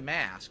didn't get the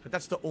mask, but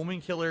that's the Omen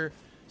Killer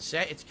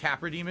set. It's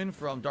Capra Demon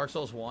from Dark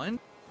Souls 1.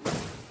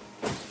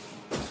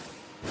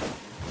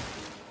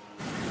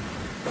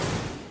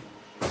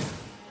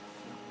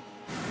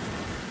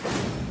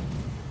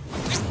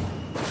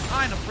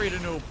 I ain't afraid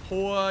of no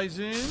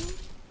poison.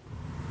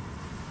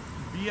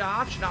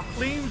 Biatch. Now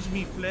claims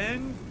me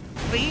phlegm.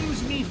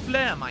 Claims me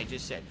phlegm, I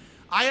just said.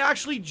 I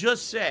actually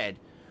just said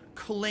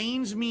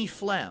claims me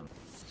phlegm.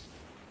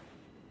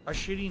 A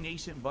shitty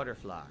nascent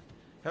butterfly.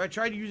 Have I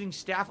tried using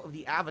Staff of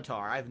the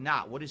Avatar? I have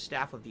not. What is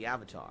Staff of the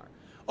Avatar?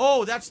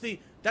 Oh, that's the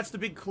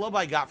big club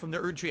I got from the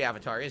Erdtree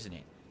Avatar, isn't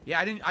it? Yeah,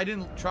 I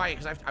didn't try it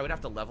because I would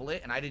have to level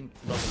it, and I didn't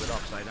level it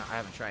up, so I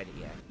haven't tried it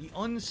yet. The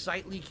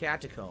Unsightly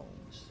Catacombs.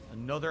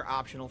 Another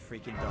optional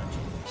freaking dungeon.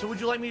 So would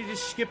you like me to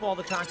just skip all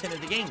the content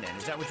of the game then?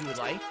 Is that what you would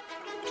like?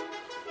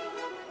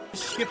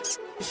 Skip all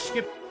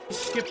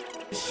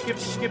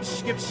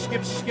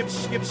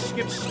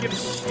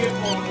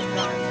the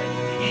content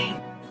of the game.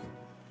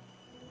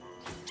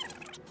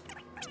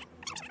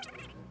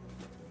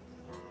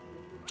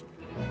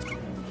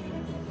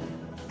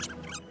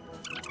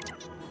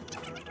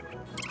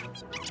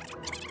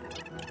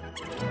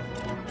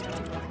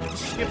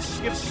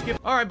 Skip.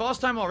 Alright, boss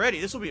time already.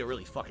 This will be a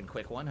really fucking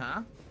quick one,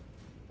 huh?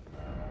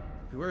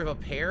 Beware of a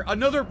pair?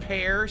 Another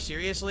pair?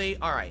 Seriously?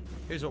 Alright,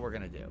 here's what we're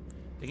gonna do.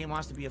 The game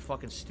wants to be a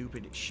fucking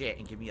stupid shit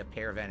and give me a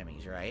pair of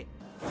enemies, right?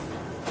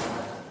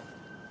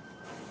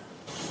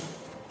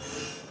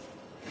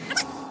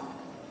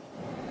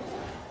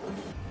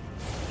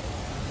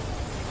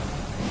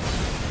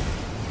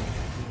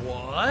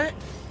 What?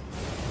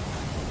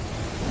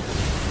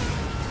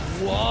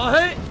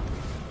 What?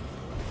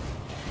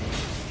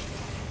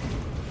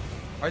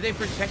 Are they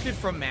protected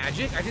from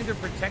magic? I think they're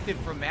protected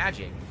from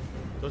magic.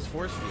 Those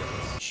force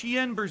fields.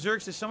 Chien Berserk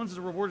says summons as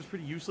a reward is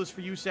pretty useless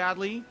for you,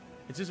 sadly.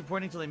 It's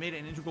disappointing until they made it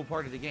an integral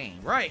part of the game.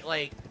 Right,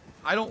 like,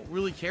 I don't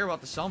really care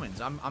about the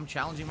summons. I'm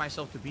challenging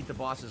myself to beat the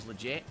bosses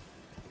legit.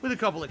 With a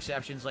couple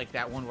exceptions, like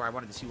that one where I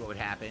wanted to see what would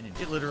happen. And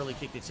it literally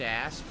kicked its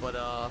ass,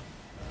 but,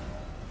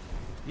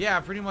 yeah,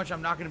 pretty much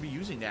I'm not going to be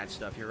using that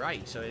stuff. You're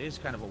right, so it is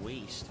kind of a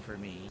waste for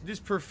me. This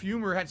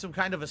perfumer had some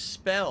kind of a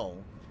spell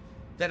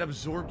that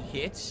absorbed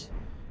hits.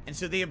 And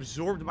so they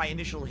absorbed my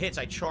initial hits.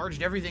 I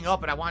charged everything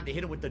up, and I wanted to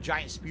hit it with the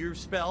giant spear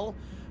spell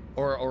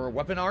or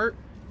weapon art.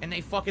 And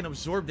they fucking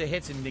absorbed the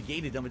hits and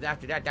negated them. But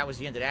after that, that was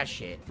the end of that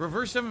shit.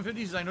 Reverse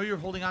 750 says, I know you're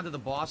holding on to the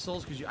boss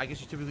souls, because I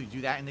guess you typically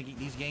do that in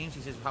these games.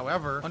 He says,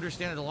 however,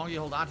 understand that the longer you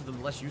hold on to them,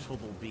 the less useful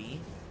they'll be.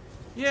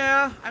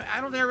 Yeah,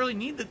 I don't think I really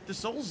need the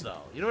souls,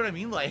 though. You know what I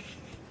mean? Like,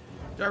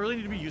 do I really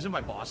need to be using my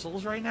boss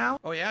souls right now?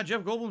 Oh yeah,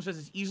 Jeff Goldblum says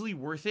it's easily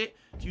worth it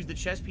to use the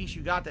chest piece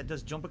you got that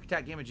does jump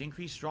attack damage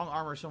increase, strong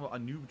armor, somewhat a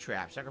noob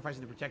trap.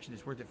 Sacrificing the protection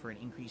is worth it for an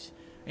increase.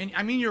 And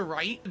I mean, you're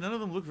right. None of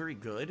them look very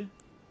good.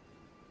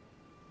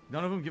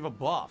 None of them give a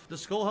buff. The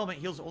skull helmet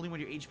heals only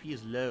when your HP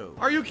is low.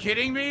 Are you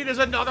kidding me? There's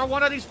another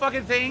one of these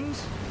fucking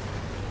things?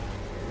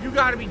 You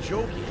gotta be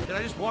joking. Did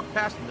I just walk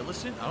past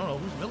Millicent? I don't know.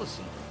 Who's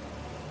Millicent?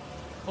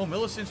 Oh,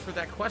 Millicent's for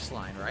that quest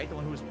line, right? The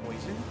one who was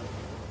poisoned?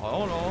 I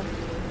don't know.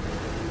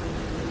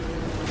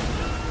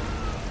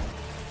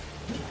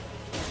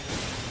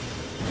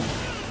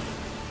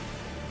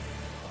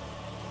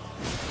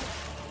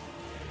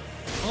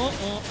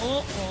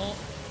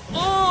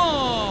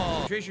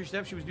 Oh! Trace your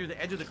steps. She was near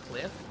the edge of the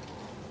cliff.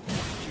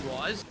 She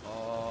was?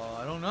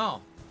 I don't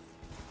know.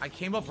 I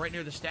came up right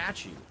near the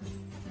statue.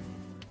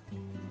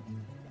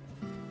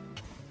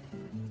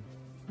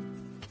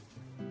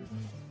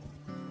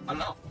 I don't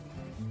know.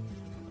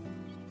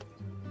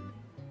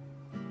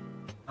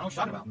 I don't know what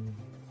you're talking about.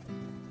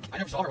 I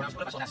never saw her when I was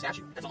put up. I saw that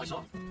statue. That's all I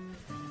saw. So I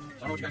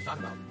don't know what you guys are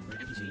talking about.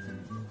 You're an NPC.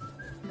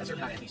 That's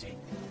certainly not an NPC.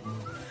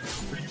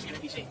 Where did you see an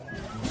NPC?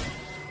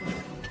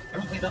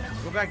 Everyone cleaned up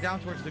now. Go back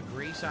down towards the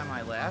grease on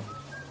my left.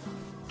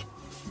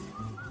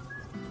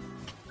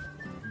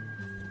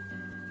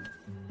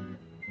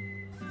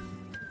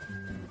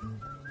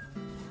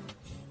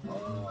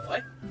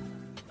 What?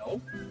 No.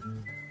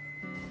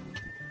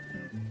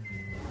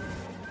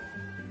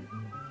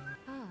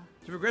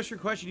 To progress your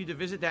quest, you need to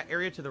visit that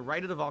area to the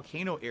right of the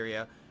volcano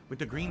area with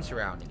the green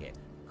surrounding it.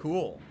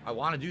 Cool. I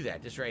want to do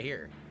that. This right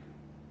here.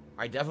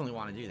 I definitely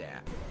want to do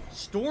that.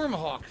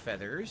 Stormhawk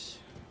feathers.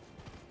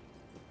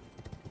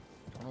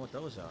 Don't know what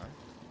those are.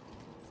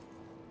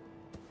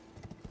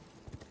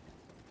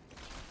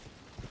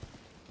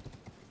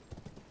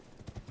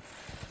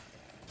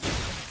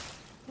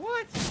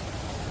 What?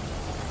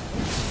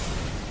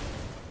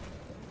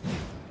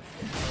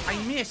 I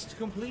missed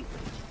completely.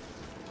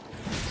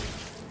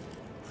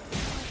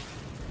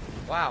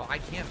 Wow, I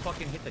can't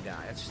fucking hit the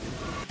guy. That's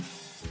stupid.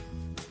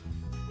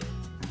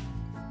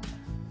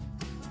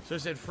 So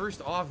it said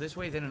first off this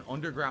way, then an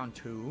underground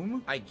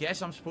tomb. I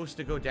guess I'm supposed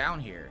to go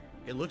down here.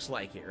 It looks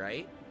like it,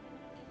 right?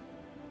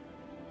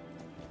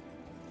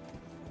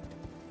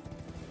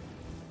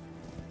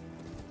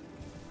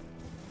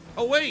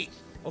 Oh, wait.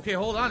 Okay,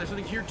 hold on. There's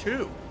something here,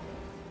 too.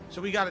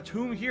 So we got a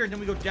tomb here, and then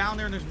we go down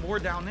there, and there's more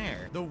down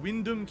there. The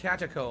Windham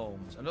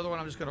Catacombs. Another one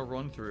I'm just going to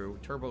run through,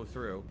 turbo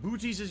through.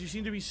 Booty says you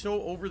seem to be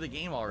so over the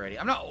game already.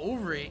 I'm not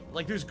over it.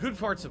 Like, there's good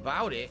parts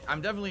about it.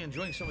 I'm definitely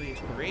enjoying some of the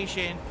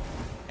exploration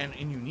and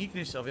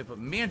uniqueness of it, but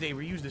man, they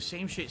reuse the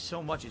same shit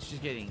so much, it's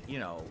just getting, you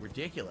know,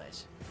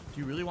 ridiculous.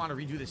 Do you really want to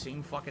redo the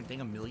same fucking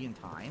thing a million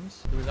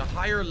times? There was a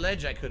higher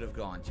ledge I could have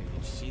gone to. Did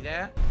you see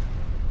that?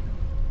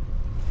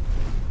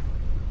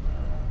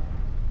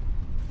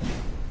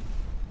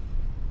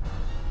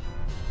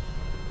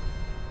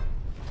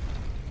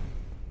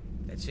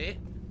 That's it?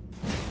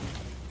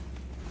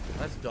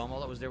 That's dumb.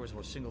 All that was there was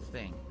a single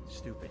thing.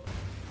 Stupid.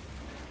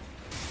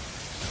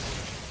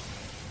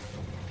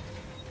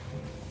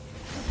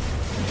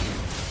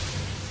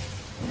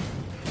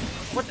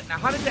 What Now,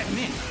 how did that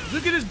miss?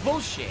 Look at this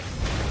bullshit.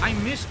 I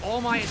miss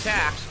all my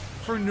attacks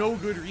for no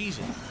good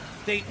reason.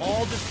 They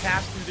all just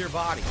pass through their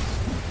bodies,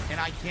 and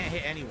I can't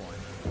hit anyone.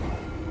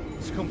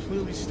 It's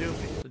completely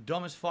stupid. The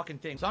dumbest fucking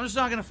thing. So I'm just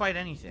not gonna fight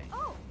anything.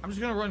 I'm just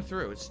gonna run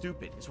through. It's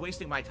stupid. It's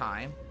wasting my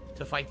time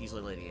to fight these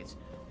little idiots.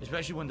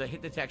 Especially when the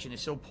hit detection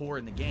is so poor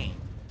in the game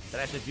that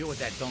I have to deal with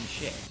that dumb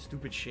shit.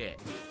 Stupid shit.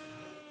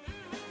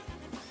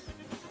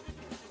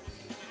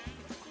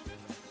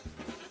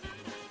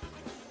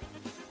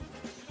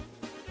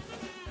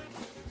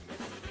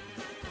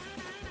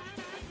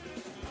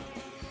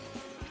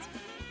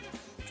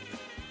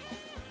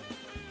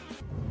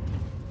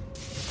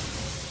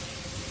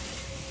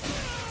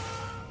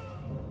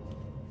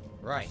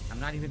 Right, I'm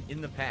not even in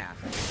the path.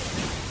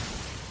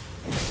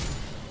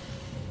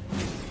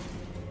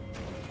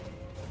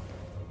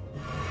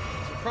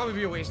 This will probably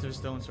be a waste of a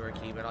stone sword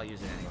key, but I'll use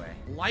it anyway.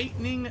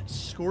 Lightning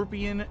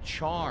Scorpion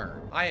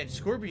Charm. I had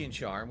Scorpion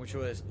Charm, which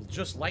was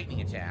just lightning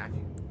attack.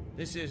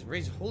 This is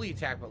raises holy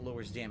attack but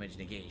lowers damage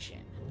negation.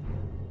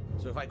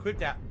 So if I quit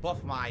that,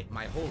 buff my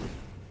holy,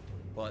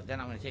 but then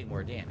I'm going to take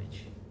more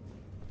damage.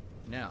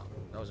 No,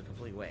 that was a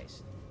complete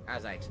waste,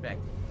 as I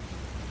expected.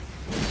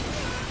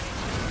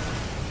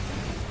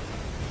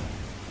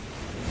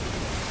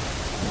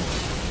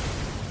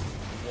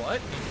 What?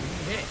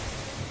 You hit.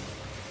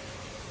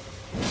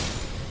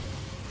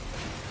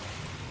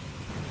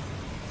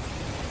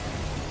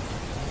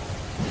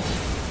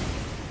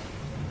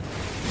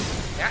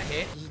 That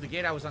hit. This is the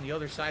gate I was on the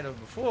other side of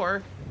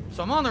before.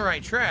 So I'm on the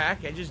right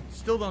track. I just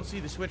still don't see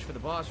the switch for the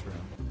boss room.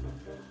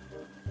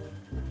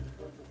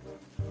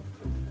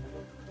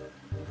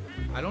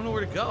 I don't know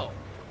where to go.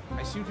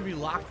 I seem to be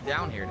locked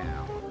down here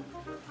now.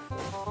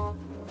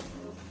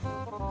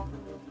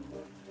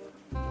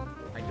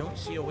 I don't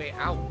see a way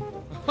out.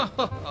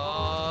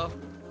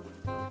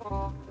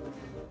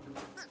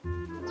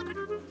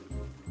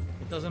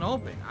 It doesn't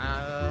open.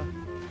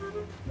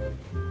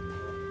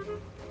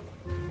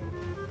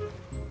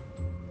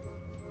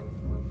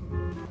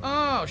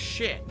 Oh,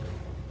 shit.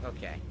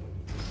 Okay.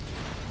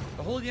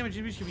 The holy damage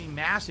increase can be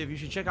massive. You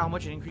should check out how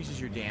much it increases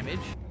your damage.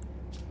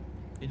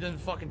 It doesn't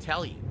fucking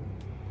tell you.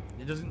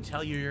 It doesn't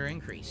tell you your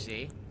increase,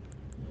 see?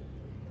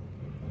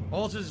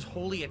 All it says is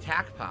holy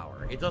attack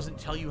power. It doesn't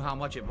tell you how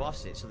much it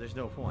buffs it, so there's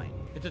no point.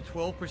 It's a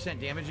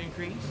 12% damage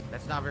increase.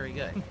 That's not very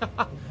good.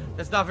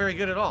 That's not very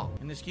good at all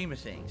in the scheme of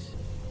things.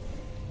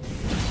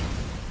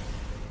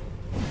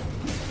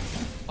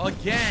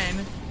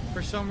 Again,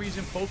 for some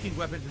reason, poking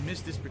weapons miss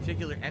this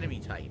particular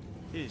enemy type.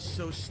 It is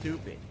so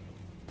stupid.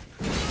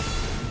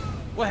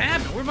 What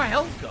happened? Where'd my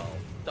health go?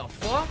 The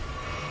fuck?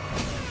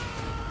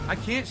 I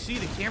can't see.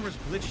 The camera's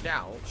glitched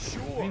out. Sure.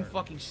 It's being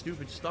fucking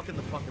stupid, stuck in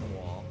the fucking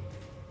wall.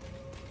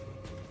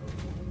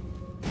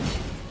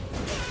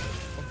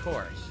 Of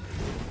course.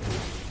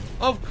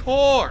 Of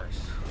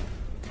course!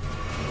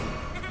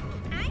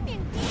 I'm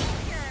in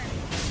danger!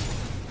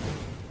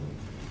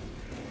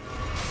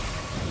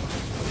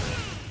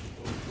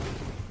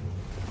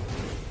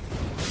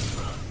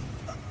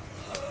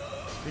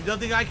 There's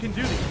nothing I can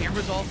do. The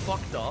camera's all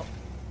fucked up.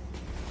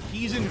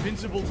 He's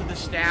invincible to the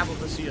stab of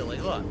the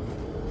ceiling. Look.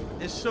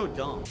 It's so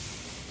dumb.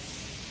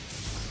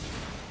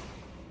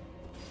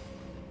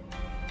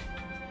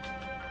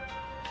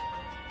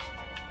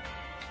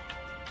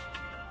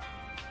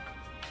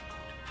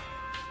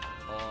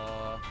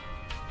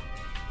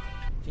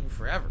 Taking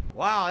forever.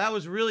 Wow, that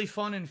was really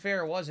fun and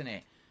fair, wasn't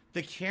it?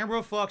 The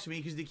camera fucks me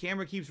because the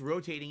camera keeps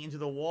rotating into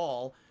the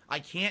wall. I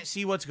can't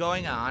see what's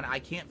going on. I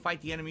can't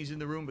fight the enemies in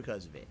the room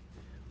because of it.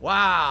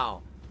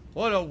 Wow.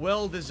 What a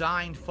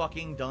well-designed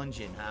fucking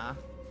dungeon, huh?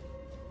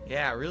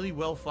 Yeah, really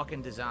well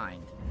fucking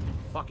designed.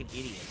 Fucking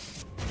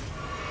idiots.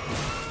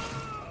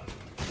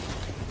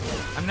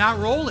 I'm not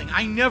rolling.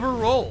 I never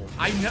rolled.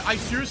 I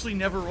seriously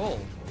never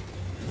rolled.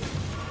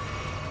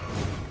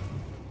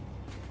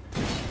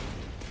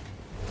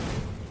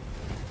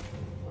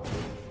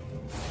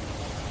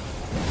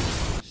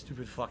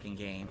 Stupid fucking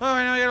game.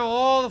 Alright, now I gotta go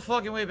all the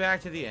fucking way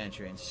back to the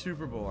entrance.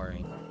 Super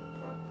boring.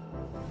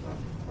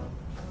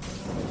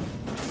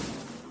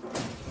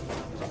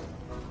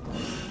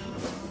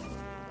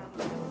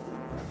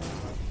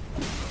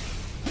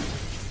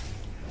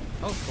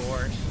 Of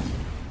course.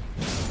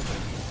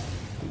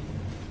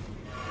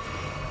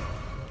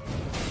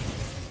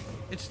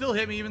 It still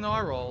hit me even though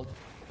I rolled.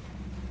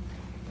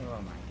 Oh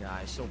my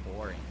god, it's so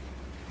boring.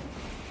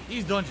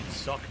 These dungeons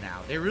suck now.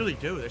 They really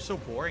do. They're so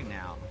boring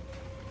now.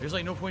 There's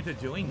like no point to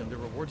doing them. The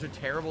rewards are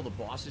terrible. The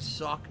bosses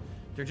suck.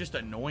 They're just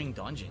annoying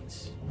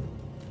dungeons.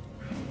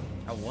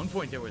 At one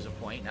point there was a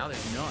point. Now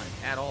there's none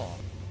at all.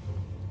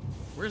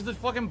 Where's the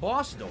fucking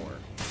boss door?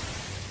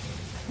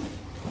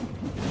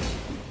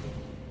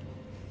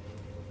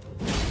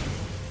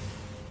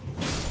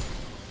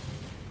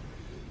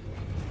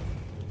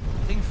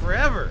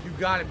 Forever. You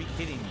gotta be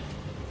kidding me.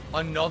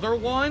 Another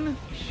one?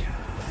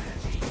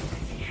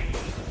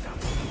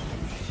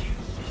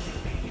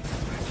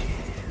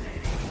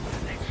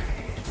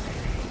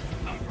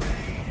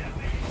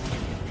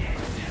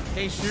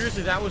 Hey,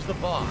 seriously, that was the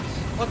boss.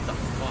 What the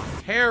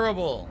fuck?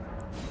 Terrible.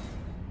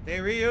 They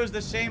reused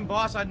the same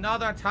boss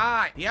another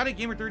time. The Addict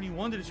Gamer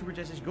 31 did a super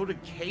chat says go to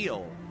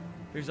Kale.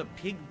 There's a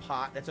pig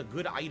pot. That's a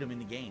good item in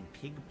the game.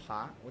 Pig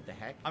pot? What the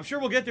heck? I'm sure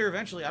we'll get there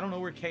eventually. I don't know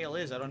where Kale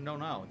is. I don't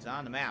know. It's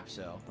on the map,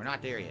 so we're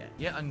not there yet.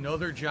 Yet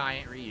another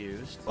giant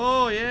reused.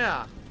 Oh,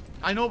 yeah.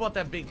 I know about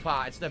that big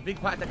pot. It's that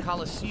big pot at the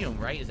Coliseum,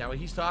 right? Is that what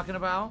he's talking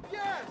about?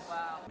 Yes!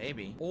 Wow.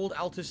 Maybe. Old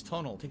Altus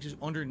Tunnel. Takes us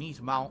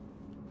underneath Mount...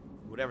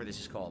 whatever this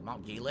is called.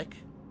 Mount Gaelic?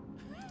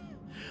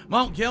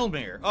 Mount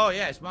Gelmir. Oh,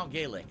 yeah, it's Mount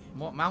Gaelic.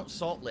 Mount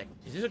Salt Lick.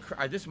 Is this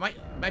a... this might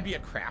be a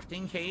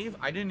crafting cave?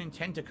 I didn't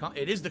intend to come...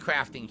 It is the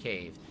crafting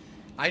cave.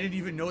 I didn't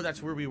even know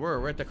that's where we were.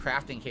 We're at the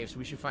crafting cave, so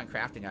we should find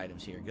crafting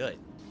items here. Good.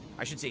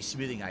 I should say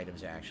smithing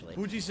items, actually.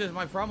 Fuji says,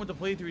 my problem with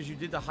the playthrough is you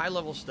did the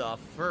high-level stuff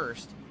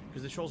first,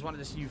 because the trolls wanted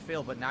to see you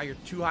fail, but now you're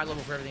too high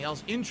level for everything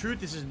else. In truth,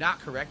 this is not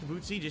correct,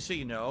 Bootsy, just so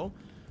you know.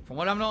 From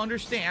what I'm going to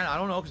understand, I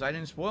don't know, because I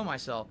didn't spoil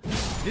myself,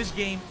 this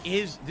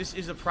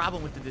is a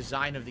problem with the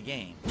design of the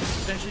game.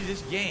 Essentially,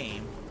 this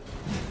game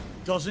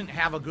doesn't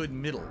have a good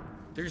middle.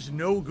 There's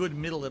no good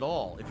middle at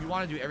all. If you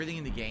want to do everything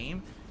in the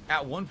game,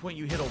 at one point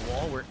you hit a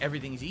wall where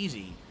everything's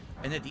easy,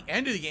 and at the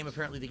end of the game,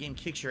 apparently the game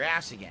kicks your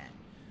ass again.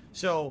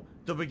 So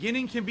the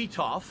beginning can be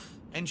tough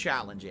and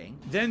challenging.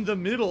 Then the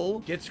middle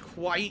gets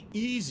quite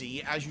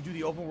easy as you do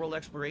the open world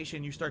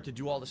exploration. You start to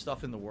do all the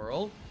stuff in the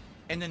world,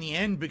 and then the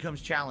end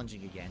becomes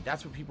challenging again.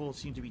 That's what people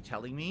seem to be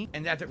telling me,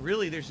 and that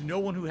really there's no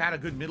one who had a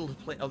good middle to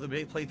play of the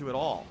playthrough at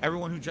all.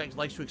 Everyone who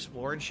likes to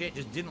explore and shit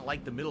just didn't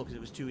like the middle because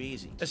it was too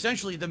easy.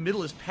 Essentially, the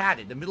middle is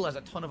padded. The middle has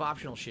a ton of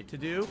optional shit to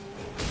do.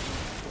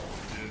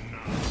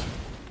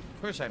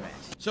 Of course I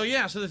missed. So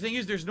yeah, so the thing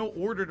is there's no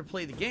order to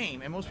play the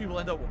game, and most people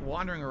end up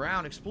wandering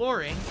around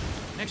exploring.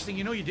 Next thing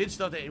you know, you did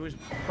stuff that it was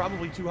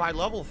probably too high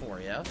level for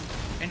you,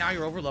 and now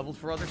you're over leveled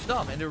for other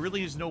stuff, and there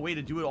really is no way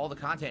to do it all the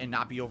content and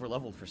not be over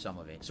leveled for some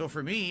of it. So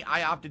for me,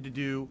 I opted to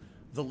do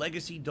the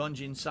Legacy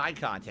Dungeon side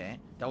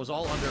content that was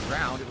all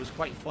underground. It was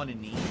quite fun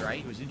and neat, right?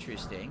 It was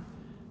interesting.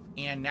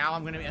 And now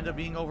I'm going to end up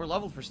being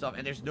over-leveled for stuff,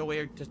 and there's no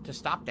way to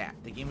stop that.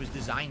 The game was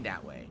designed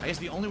that way. I guess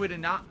the only way to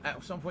not,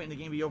 at some point in the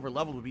game, be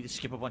over-leveled would be to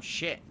skip a bunch of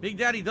shit. Big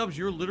Daddy Dubs,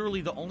 you're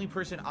literally the only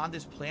person on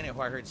this planet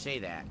who I heard say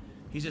that.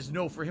 He says,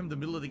 no, for him, the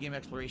middle of the game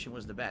exploration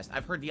was the best.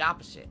 I've heard the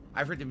opposite.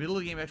 I've heard the middle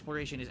of the game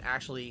exploration is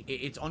actually,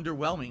 it's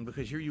underwhelming,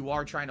 because here you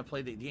are trying to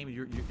play the game,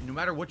 you're no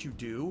matter what you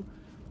do,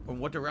 or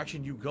what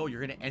direction you go,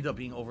 you're going to end up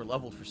being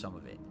over-leveled for some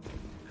of it,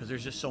 because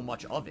there's just so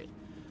much of it.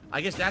 I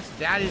guess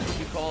that is what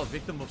you call a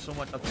victim of too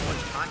much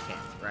content,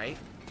 right?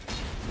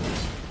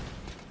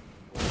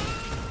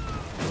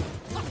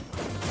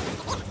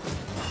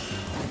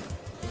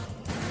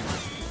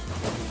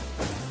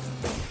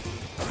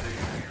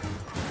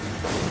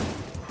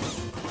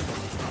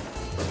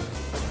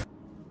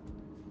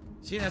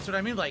 See, that's what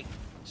I mean. Like,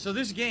 so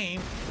this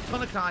game, a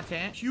ton of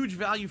content, huge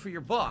value for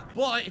your buck.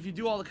 But if you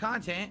do all the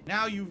content,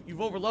 now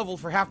you've over-leveled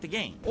for half the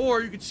game.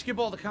 Or you could skip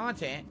all the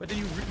content, but then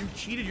you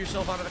cheated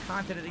yourself out of the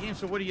content of the game.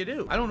 So what do you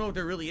do? I don't know if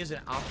there really is an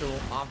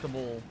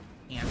optimal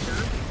answer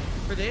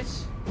for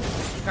this.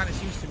 It kind of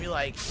seems to me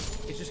like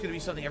it's just going to be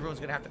something everyone's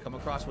going to have to come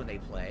across when they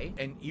play.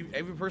 And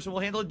every person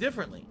will handle it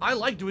differently. I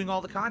like doing all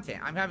the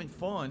content. I'm having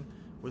fun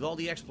with all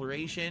the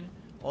exploration,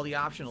 all the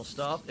optional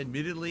stuff.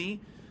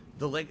 Admittedly,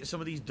 some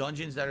of these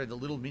dungeons that are the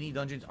little mini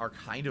dungeons are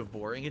kind of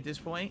boring at this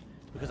point,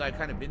 because I've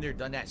kind of been there,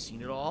 done that,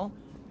 seen it all,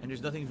 and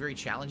there's nothing very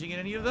challenging in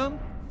any of them.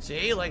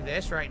 See, like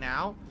this right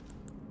now.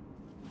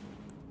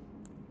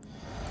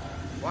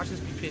 Watch this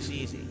be piss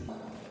easy.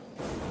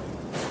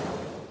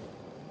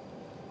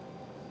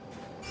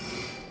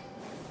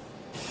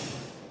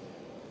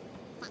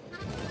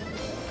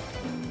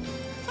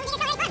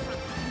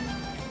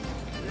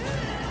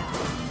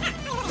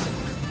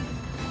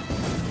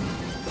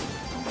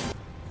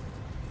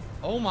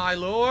 Oh my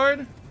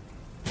lord!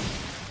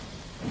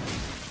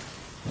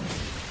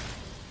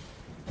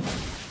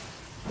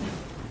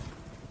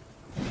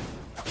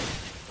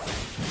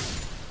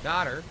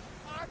 Got her.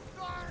 I'm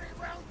sorry,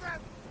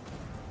 Wilson.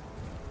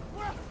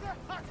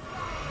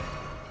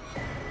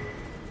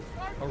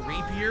 A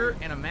rapier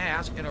and a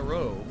mask and a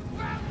robe.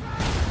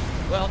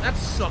 Well, that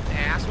sucked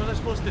ass. What was I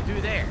supposed to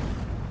do there?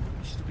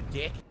 You stupid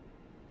dick.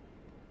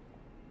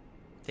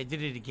 They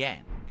did it again.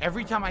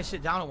 Every time I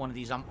sit down at one of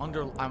these, I'm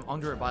under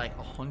it by like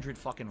 100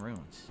 fucking runes.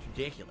 It's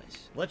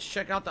ridiculous. Let's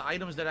check out the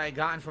items that I had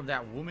gotten from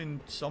that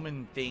woman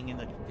summon thing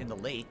in the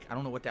lake. I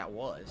don't know what that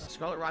was.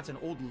 Scarlet Rot's an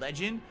old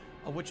legend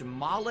of which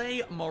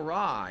Male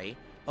Marai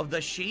of the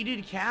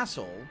Shaded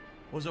Castle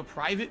was a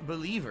private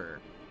believer.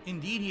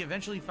 Indeed, he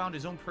eventually found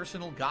his own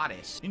personal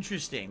goddess.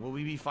 Interesting. Will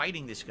we be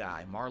fighting this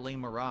guy, Marley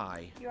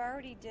Marai? You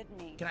already did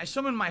me. Can I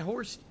summon my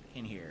horse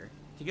in here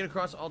to get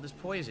across all this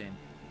poison?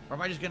 Or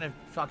am I just gonna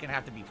fucking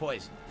have to be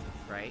poisoned,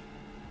 right?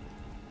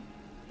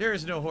 There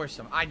is no horse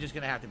summon. I'm just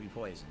gonna have to be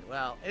poisoned.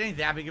 Well, it ain't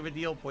that big of a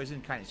deal.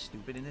 Poison kind of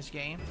stupid in this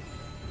game.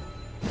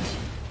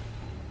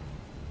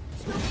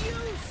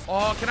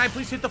 Oh, can I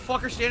please hit the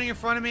fucker standing in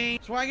front of me?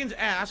 Swaggins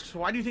asks,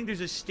 why do you think there's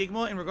a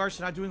stigma in regards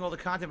to not doing all the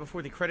content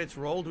before the credits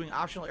roll? Doing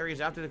optional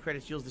areas after the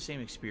credits yields the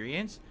same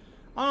experience?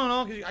 I don't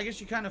know, because I guess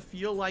you kind of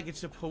feel like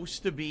it's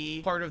supposed to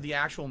be part of the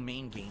actual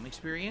main game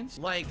experience.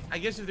 Like, I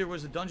guess if there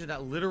was a dungeon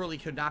that literally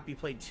could not be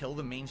played till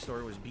the main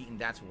story was beaten,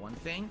 that's one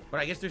thing.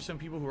 But I guess there's some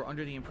people who are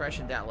under the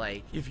impression that,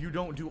 like, if you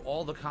don't do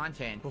all the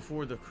content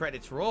before the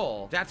credits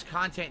roll, that's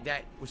content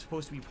that was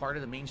supposed to be part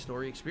of the main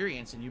story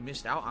experience, and you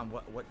missed out on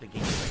what the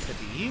game was meant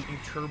to be. You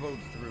turboed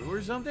through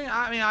or something?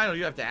 I mean, I don't know.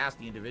 You have to ask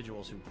the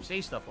individuals who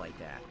say stuff like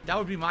that. That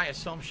would be my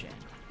assumption.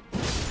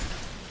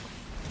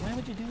 Why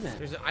would you do that?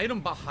 There's an item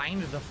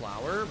behind the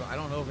flower, but I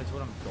don't know if it's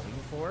what I'm going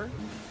for.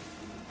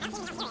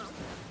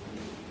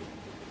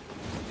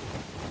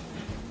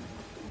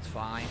 It's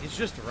fine. It's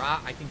just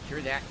rot. I can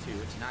cure that too.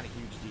 It's not a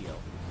huge deal.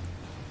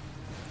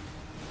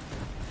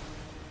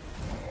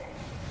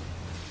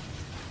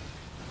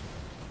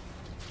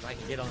 If I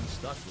can get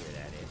unstuck here,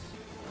 that is.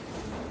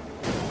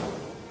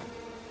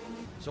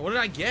 So what did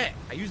I get?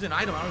 I used an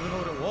item. I don't even know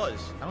what it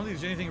was. I don't think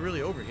there's anything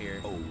really over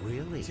here. Oh,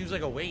 really? It seems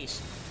like a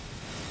waste.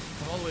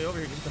 Come all the way over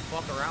here just to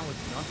fuck around with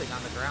nothing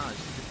on the ground.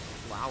 It's just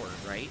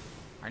flowers, right?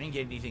 I didn't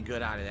get anything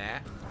good out of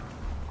that.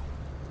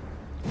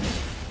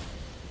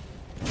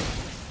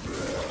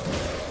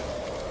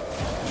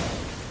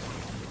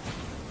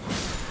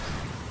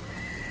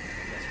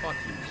 Yes, fuck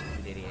you,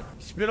 stupid idiot.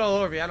 Spit all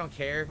over me, I don't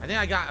care. I think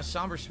I got a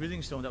somber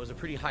smithing stone that was a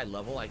pretty high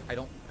level. I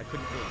couldn't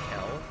really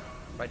tell.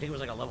 But I think it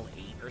was like a level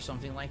 8 or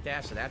something like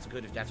that, so that's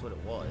good if that's what it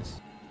was.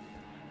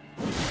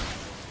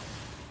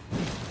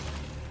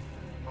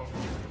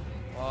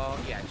 Oh,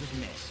 yeah, just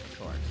miss, of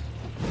course.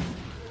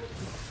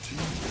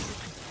 Teamwork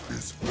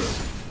is very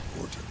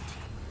important.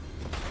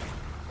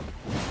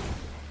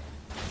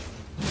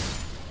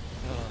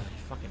 Oh,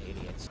 you fucking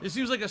idiots. This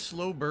seems like a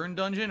slow burn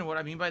dungeon, and what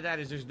I mean by that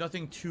is there's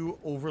nothing too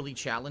overly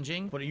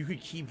challenging, but you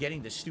could keep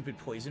getting this stupid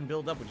poison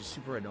buildup, which is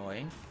super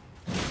annoying.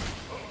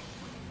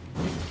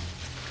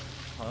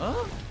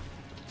 Huh?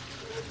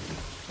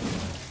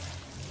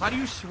 How do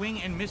you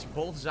swing and miss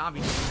both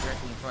zombies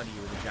directly in front of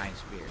you with a giant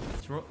spear?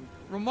 It's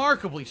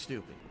remarkably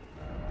stupid.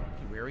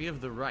 Be wary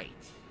of the right.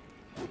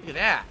 Look at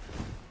that.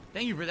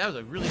 Thank you for that. Was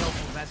a really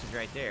helpful message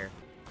right there.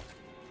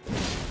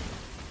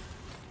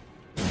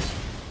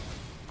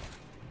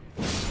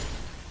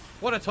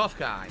 What a tough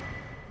guy.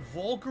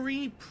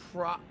 Valkyrie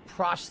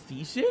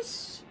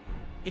prosthesis?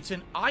 It's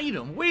an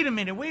item. Wait a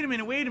minute, wait a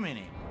minute, wait a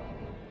minute.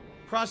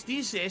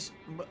 Prosthesis?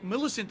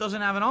 Millicent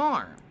doesn't have an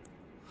arm.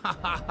 Ha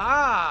ha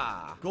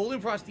ha!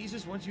 Golden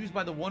prosthesis, once used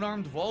by the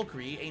one-armed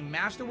Valkyrie, a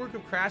masterwork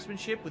of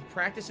craftsmanship with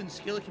practice and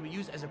skill, it can be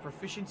used as a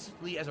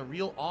proficiently as a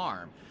real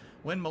arm.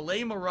 When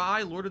Malay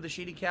Marai, Lord of the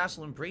Shady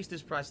Castle, embraced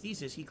this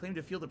prosthesis, he claimed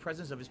to feel the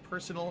presence of his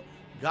personal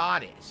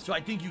goddess. So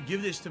I think you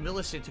give this to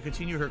Millicent to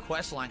continue her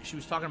quest line, because she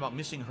was talking about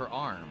missing her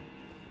arm.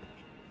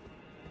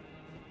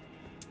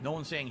 No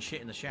one's saying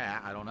shit in the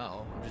chat. I don't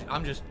know.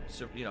 I'm just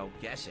you know,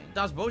 guessing.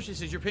 Das Bosch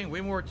says you're paying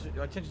way more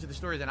attention to the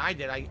story than I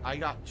did. I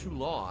got too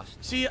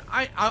lost. See,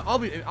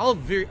 I'll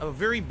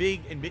very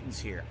big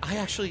admittance here. I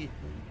actually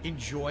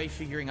enjoy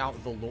figuring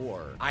out the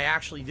lore. I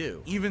actually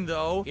do. Even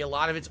though a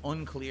lot of it's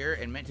unclear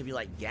and meant to be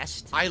like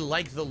guessed, I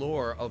like the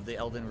lore of the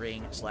Elden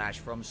Ring /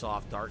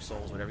 FromSoft, Dark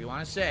Souls, whatever you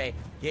want to say,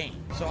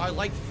 game. So I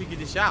like to figure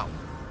this out.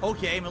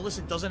 Okay,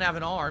 Melissa doesn't have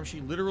an arm.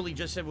 She literally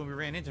just said when we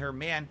ran into her,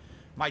 man,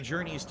 my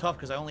journey is tough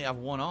because I only have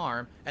one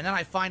arm, and then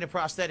I find a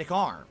prosthetic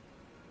arm.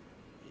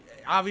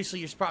 Obviously,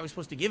 you're probably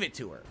supposed to give it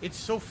to her. It's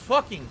so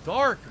fucking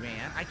dark,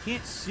 man. I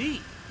can't see.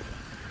 You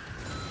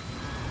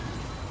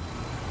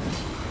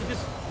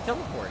just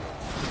teleported.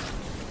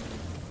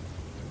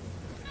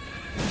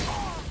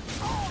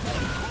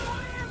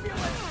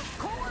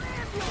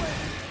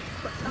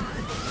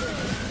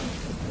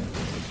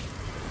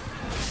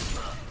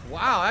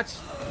 Wow, that's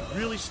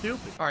really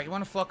stupid. All right, you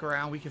want to fuck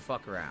around? We can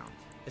fuck around.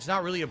 It's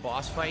not really a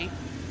boss fight,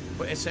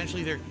 but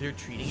essentially they're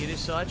treating it as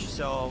such,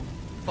 so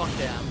fuck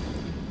them.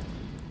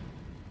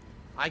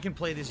 I can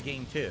play this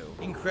game too.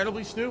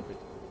 Incredibly stupid.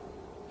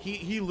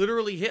 He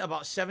literally hit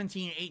about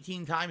 17,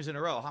 18 times in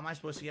a row. How am I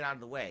supposed to get out of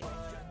the way?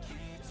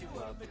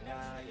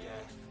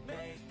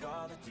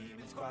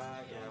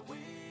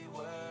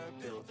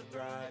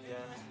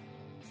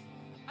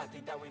 I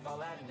think that we've all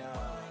had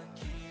enough.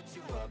 Keeps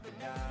you up at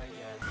night,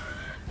 yeah.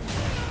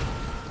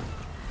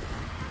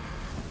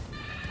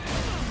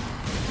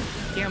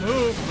 Can't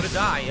move, I'm gonna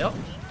die, yep.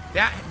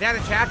 That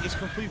attack is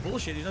complete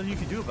bullshit. There's nothing you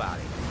can do about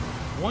it.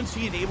 Once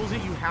he enables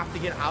it, you have to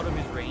get out of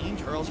his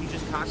range, or else he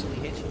just constantly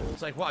hits you.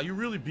 It's like, wow, you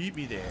really beat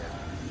me there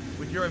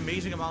with your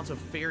amazing amounts of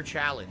fair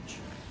challenge.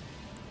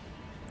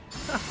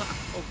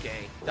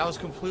 Okay, that was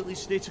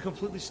it's a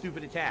completely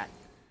stupid attack.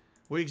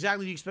 What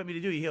exactly do you expect me to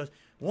do? He goes,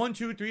 1,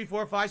 2, 3,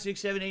 4, 5, 6,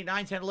 7, 8,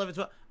 9, 10, 11,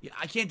 12.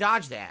 I can't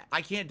dodge that.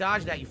 I can't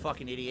dodge that, you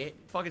fucking idiot.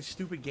 Fucking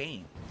stupid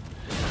game.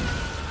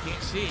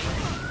 Can't see.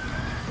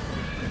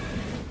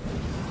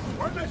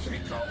 We're missing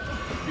goal.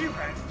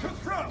 Defense to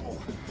throw.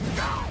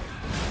 Now.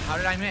 How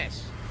did I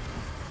miss?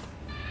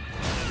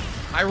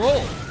 I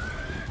rolled.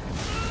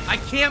 I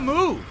can't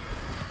move.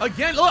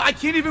 Again, look, I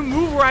can't even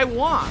move where I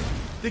want.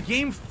 The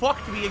game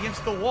fucked me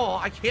against the wall.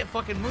 I can't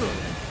fucking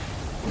move.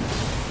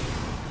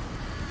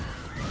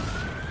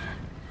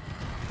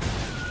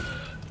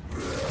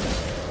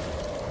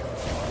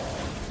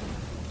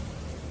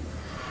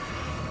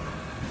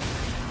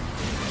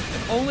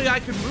 I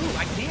could move.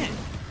 I can't.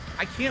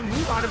 I can't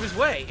move out of his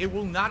way. It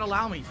will not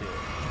allow me to.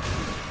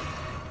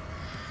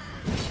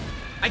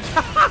 I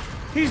can't.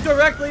 He's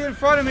directly in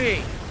front of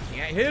me.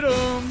 Can't hit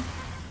him.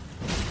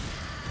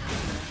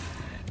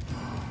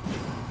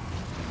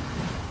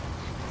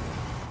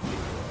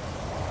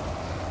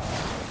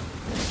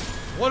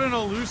 What an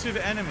elusive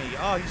enemy.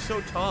 Oh, he's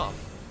so tough.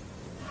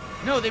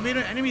 No, they made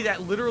an enemy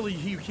that literally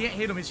you can't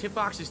hit him. His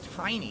hitbox is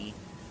tiny,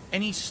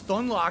 and he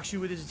stun locks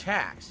you with his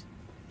attacks.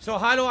 So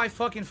how do I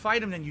fucking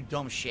fight him then, you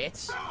dumb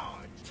shits?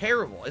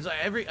 Terrible. It's like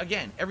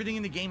everything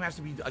in the game has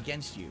to be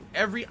against you.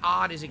 Every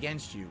odd is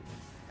against you.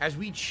 As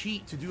we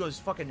cheat to do this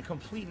fucking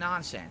complete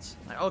nonsense.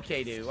 Like,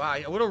 okay, dude. Wow,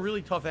 what a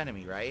really tough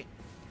enemy, right?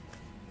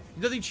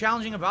 There's nothing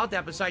challenging about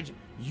that besides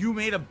you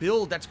made a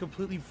build that's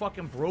completely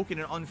fucking broken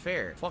and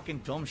unfair. Fucking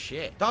dumb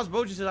shit. Das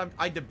Boja says,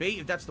 I debate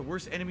if that's the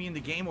worst enemy in the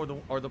game or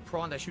the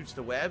prawn that shoots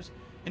the webs.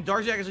 And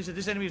Darzak actually said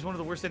this enemy is one of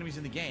the worst enemies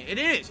in the game. It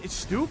is. It's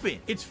stupid.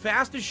 It's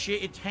fast as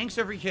shit. It tanks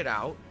every hit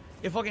out.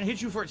 It fucking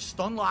hits you for its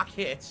stun lock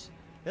hits.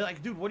 They're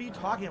like, dude, what are you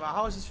talking about?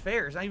 How is this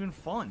fair? It's not even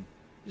fun.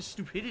 It's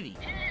stupidity.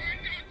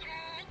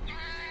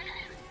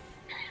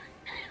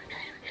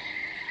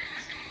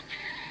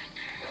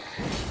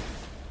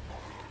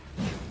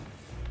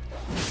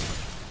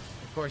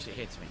 Of course it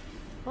hits me.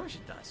 Of course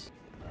it does.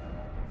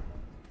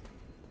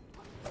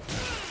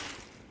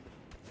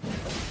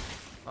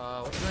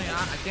 What's going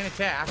on? I can't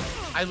attack.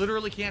 I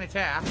literally can't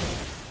attack.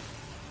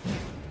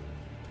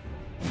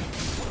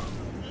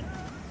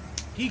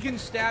 He can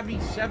stab me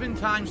 7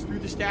 times through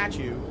the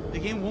statue. The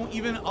game won't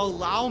even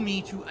allow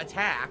me to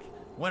attack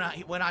when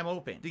I'm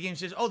open. The game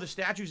says, oh, the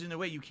statue's in the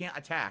way. You can't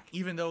attack.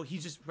 Even though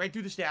he's just right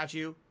through the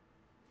statue.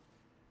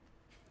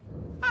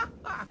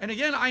 And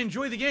again, I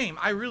enjoy the game.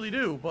 I really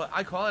do. But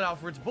I call it out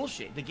for its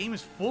bullshit. The game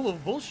is full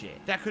of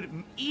bullshit that could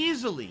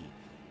easily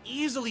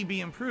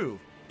be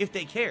improved if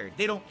they cared.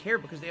 They don't care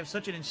because they have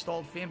such an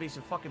installed fan base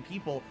of fucking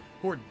people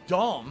who are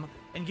dumb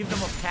and give them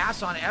a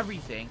pass on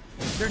everything.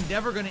 They're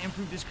never going to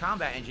improve this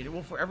combat engine. It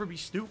will forever be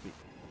stupid.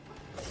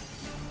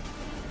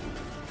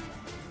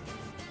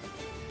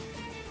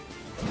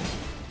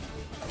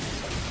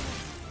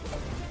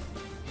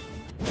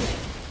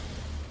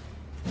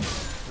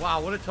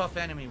 Wow, what a tough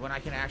enemy when I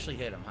can actually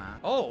hit him, huh?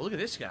 Oh, look at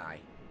this guy.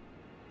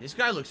 This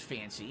guy looks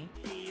fancy.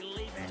 I'm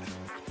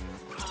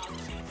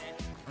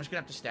just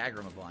gonna have to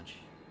stagger him a bunch.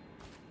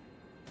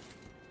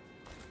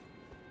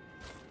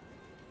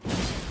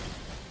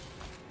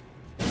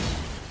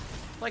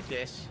 Like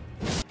this.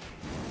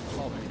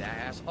 Oh, maybe that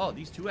ass. Oh,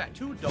 these two dumb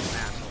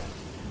assholes.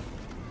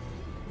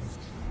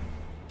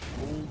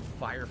 Gold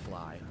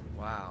Firefly.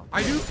 Wow.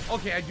 I do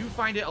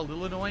find it a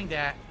little annoying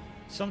that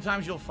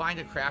sometimes you'll find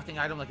a crafting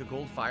item like a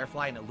gold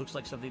firefly and it looks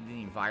like something in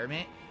the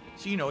environment,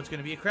 so you know it's going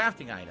to be a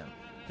crafting item.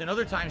 Then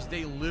other times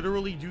they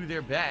literally do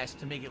their best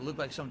to make it look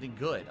like something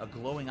good, a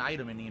glowing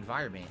item in the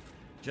environment,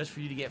 just for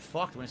you to get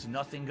fucked when it's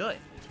nothing good.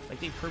 Like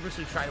they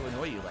purposely try to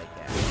annoy you like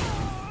that.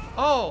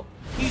 Oh,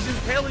 he's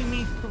impaling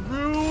me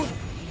through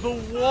the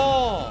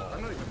wall.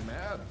 I'm not even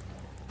mad.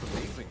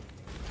 Amazing.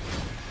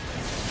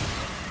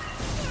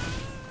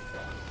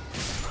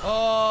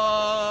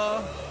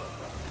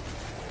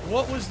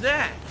 What was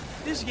that?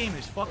 This game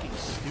is fucking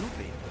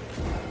stupid.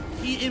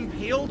 He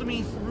impaled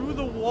me through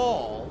the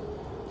wall,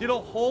 did a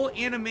whole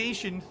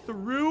animation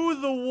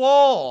through the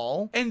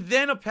wall, and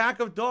then a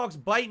pack of dogs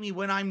bite me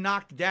when I'm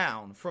knocked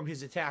down from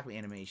his attack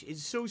animation.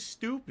 It's so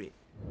stupid.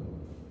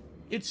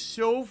 It's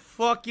so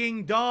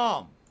fucking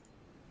dumb.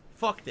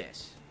 Fuck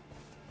this.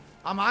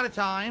 I'm out of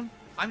time.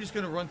 I'm just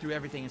gonna run through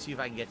everything and see if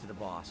I can get to the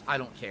boss. I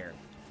don't care.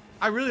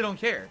 I really don't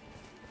care.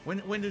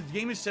 When the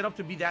game is set up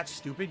to be that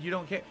stupid, you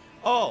don't care.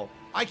 Oh,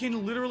 I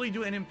can literally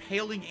do an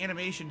impaling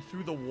animation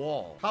through the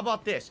wall. How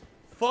about this?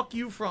 Fuck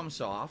you,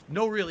 FromSoft.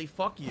 No, really,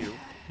 fuck you.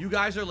 You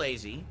guys are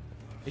lazy.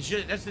 It's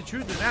just, that's the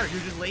truth of the matter.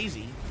 You're just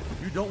lazy.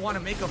 You don't want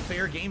to make a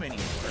fair game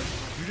anymore.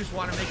 You just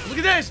want to make... Look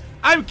at this!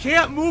 I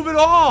can't move at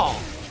all!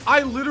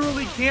 I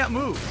literally can't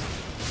move.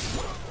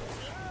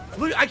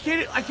 Look, I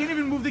can't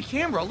even move the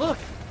camera. Look.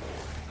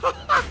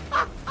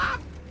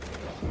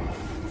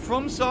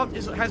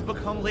 FromSoft has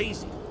become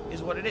lazy,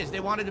 is what it is. They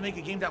wanted to make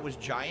a game that was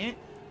giant,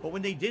 but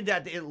when they did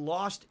that, it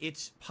lost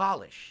its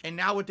polish. And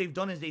now what they've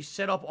done is they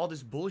set up all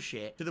this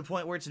bullshit to the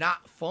point where it's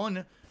not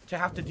fun to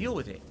have to deal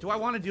with it. Do I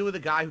want to deal with a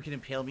guy who can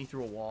impale me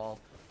through a wall?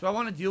 Do I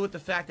want to deal with the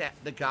fact that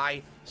the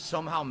guy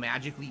somehow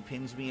magically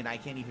pins me and I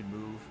can't even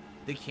move?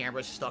 The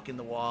camera's stuck in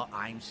the wall,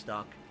 I'm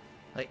stuck.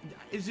 Like,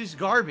 it's just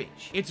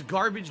garbage. It's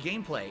garbage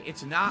gameplay.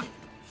 It's not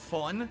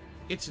fun.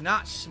 It's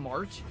not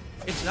smart.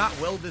 It's not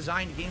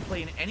well-designed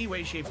gameplay in any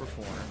way, shape, or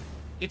form.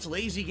 It's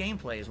lazy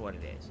gameplay is what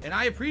it is. And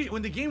I appreciate,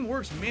 when the game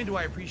works, man, do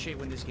I appreciate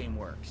when this game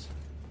works.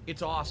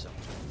 It's awesome.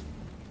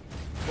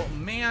 But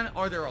man,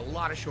 are there a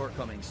lot of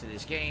shortcomings to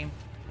this game.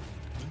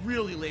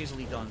 Really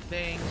lazily done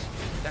things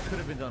that could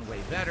have been done way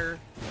better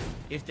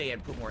if they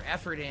had put more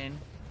effort in,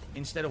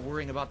 instead of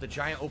worrying about the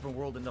giant open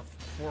world and the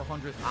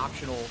 400th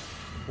optional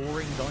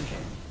boring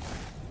dungeon.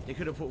 They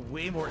could have put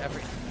way more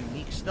effort into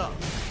unique stuff.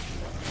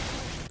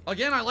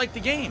 Again, I like the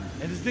game.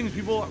 And the things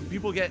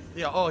people get,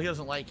 you know, oh, he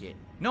doesn't like it.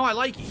 No, I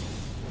like it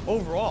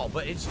overall,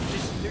 but it's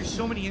just, there's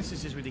so many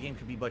instances where the game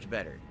could be much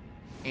better.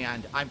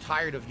 And I'm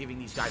tired of giving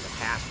these guys a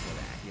pass for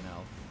that, you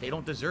know? They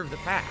don't deserve the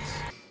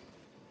pass.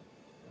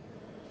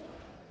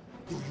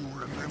 Do you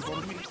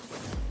remember me?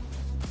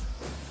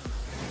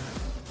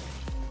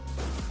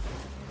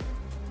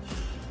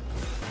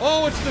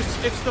 Oh,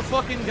 it's the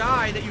fucking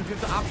guy that you give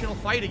the optional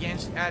fight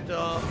against at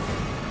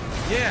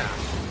yeah.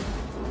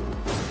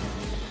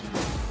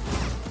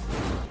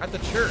 At the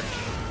church.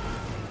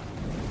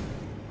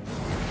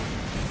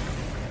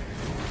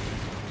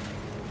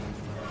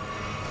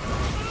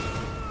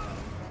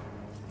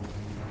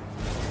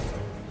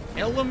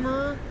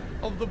 Elimer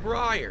of the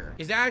Briar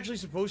is actually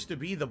supposed to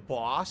be the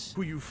boss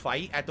who you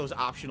fight at those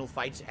optional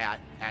fights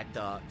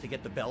to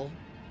get the bell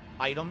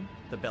item,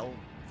 the bell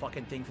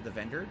fucking thing for the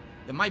vendor.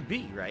 It might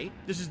be, right?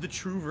 This is the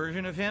true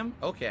version of him?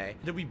 Okay.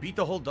 Did we beat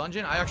the whole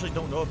dungeon? I actually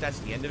don't know if that's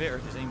the end of it or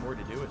if there's any more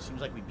to do. It seems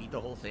like we beat the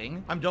whole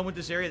thing. I'm done with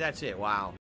this area. That's it. Wow.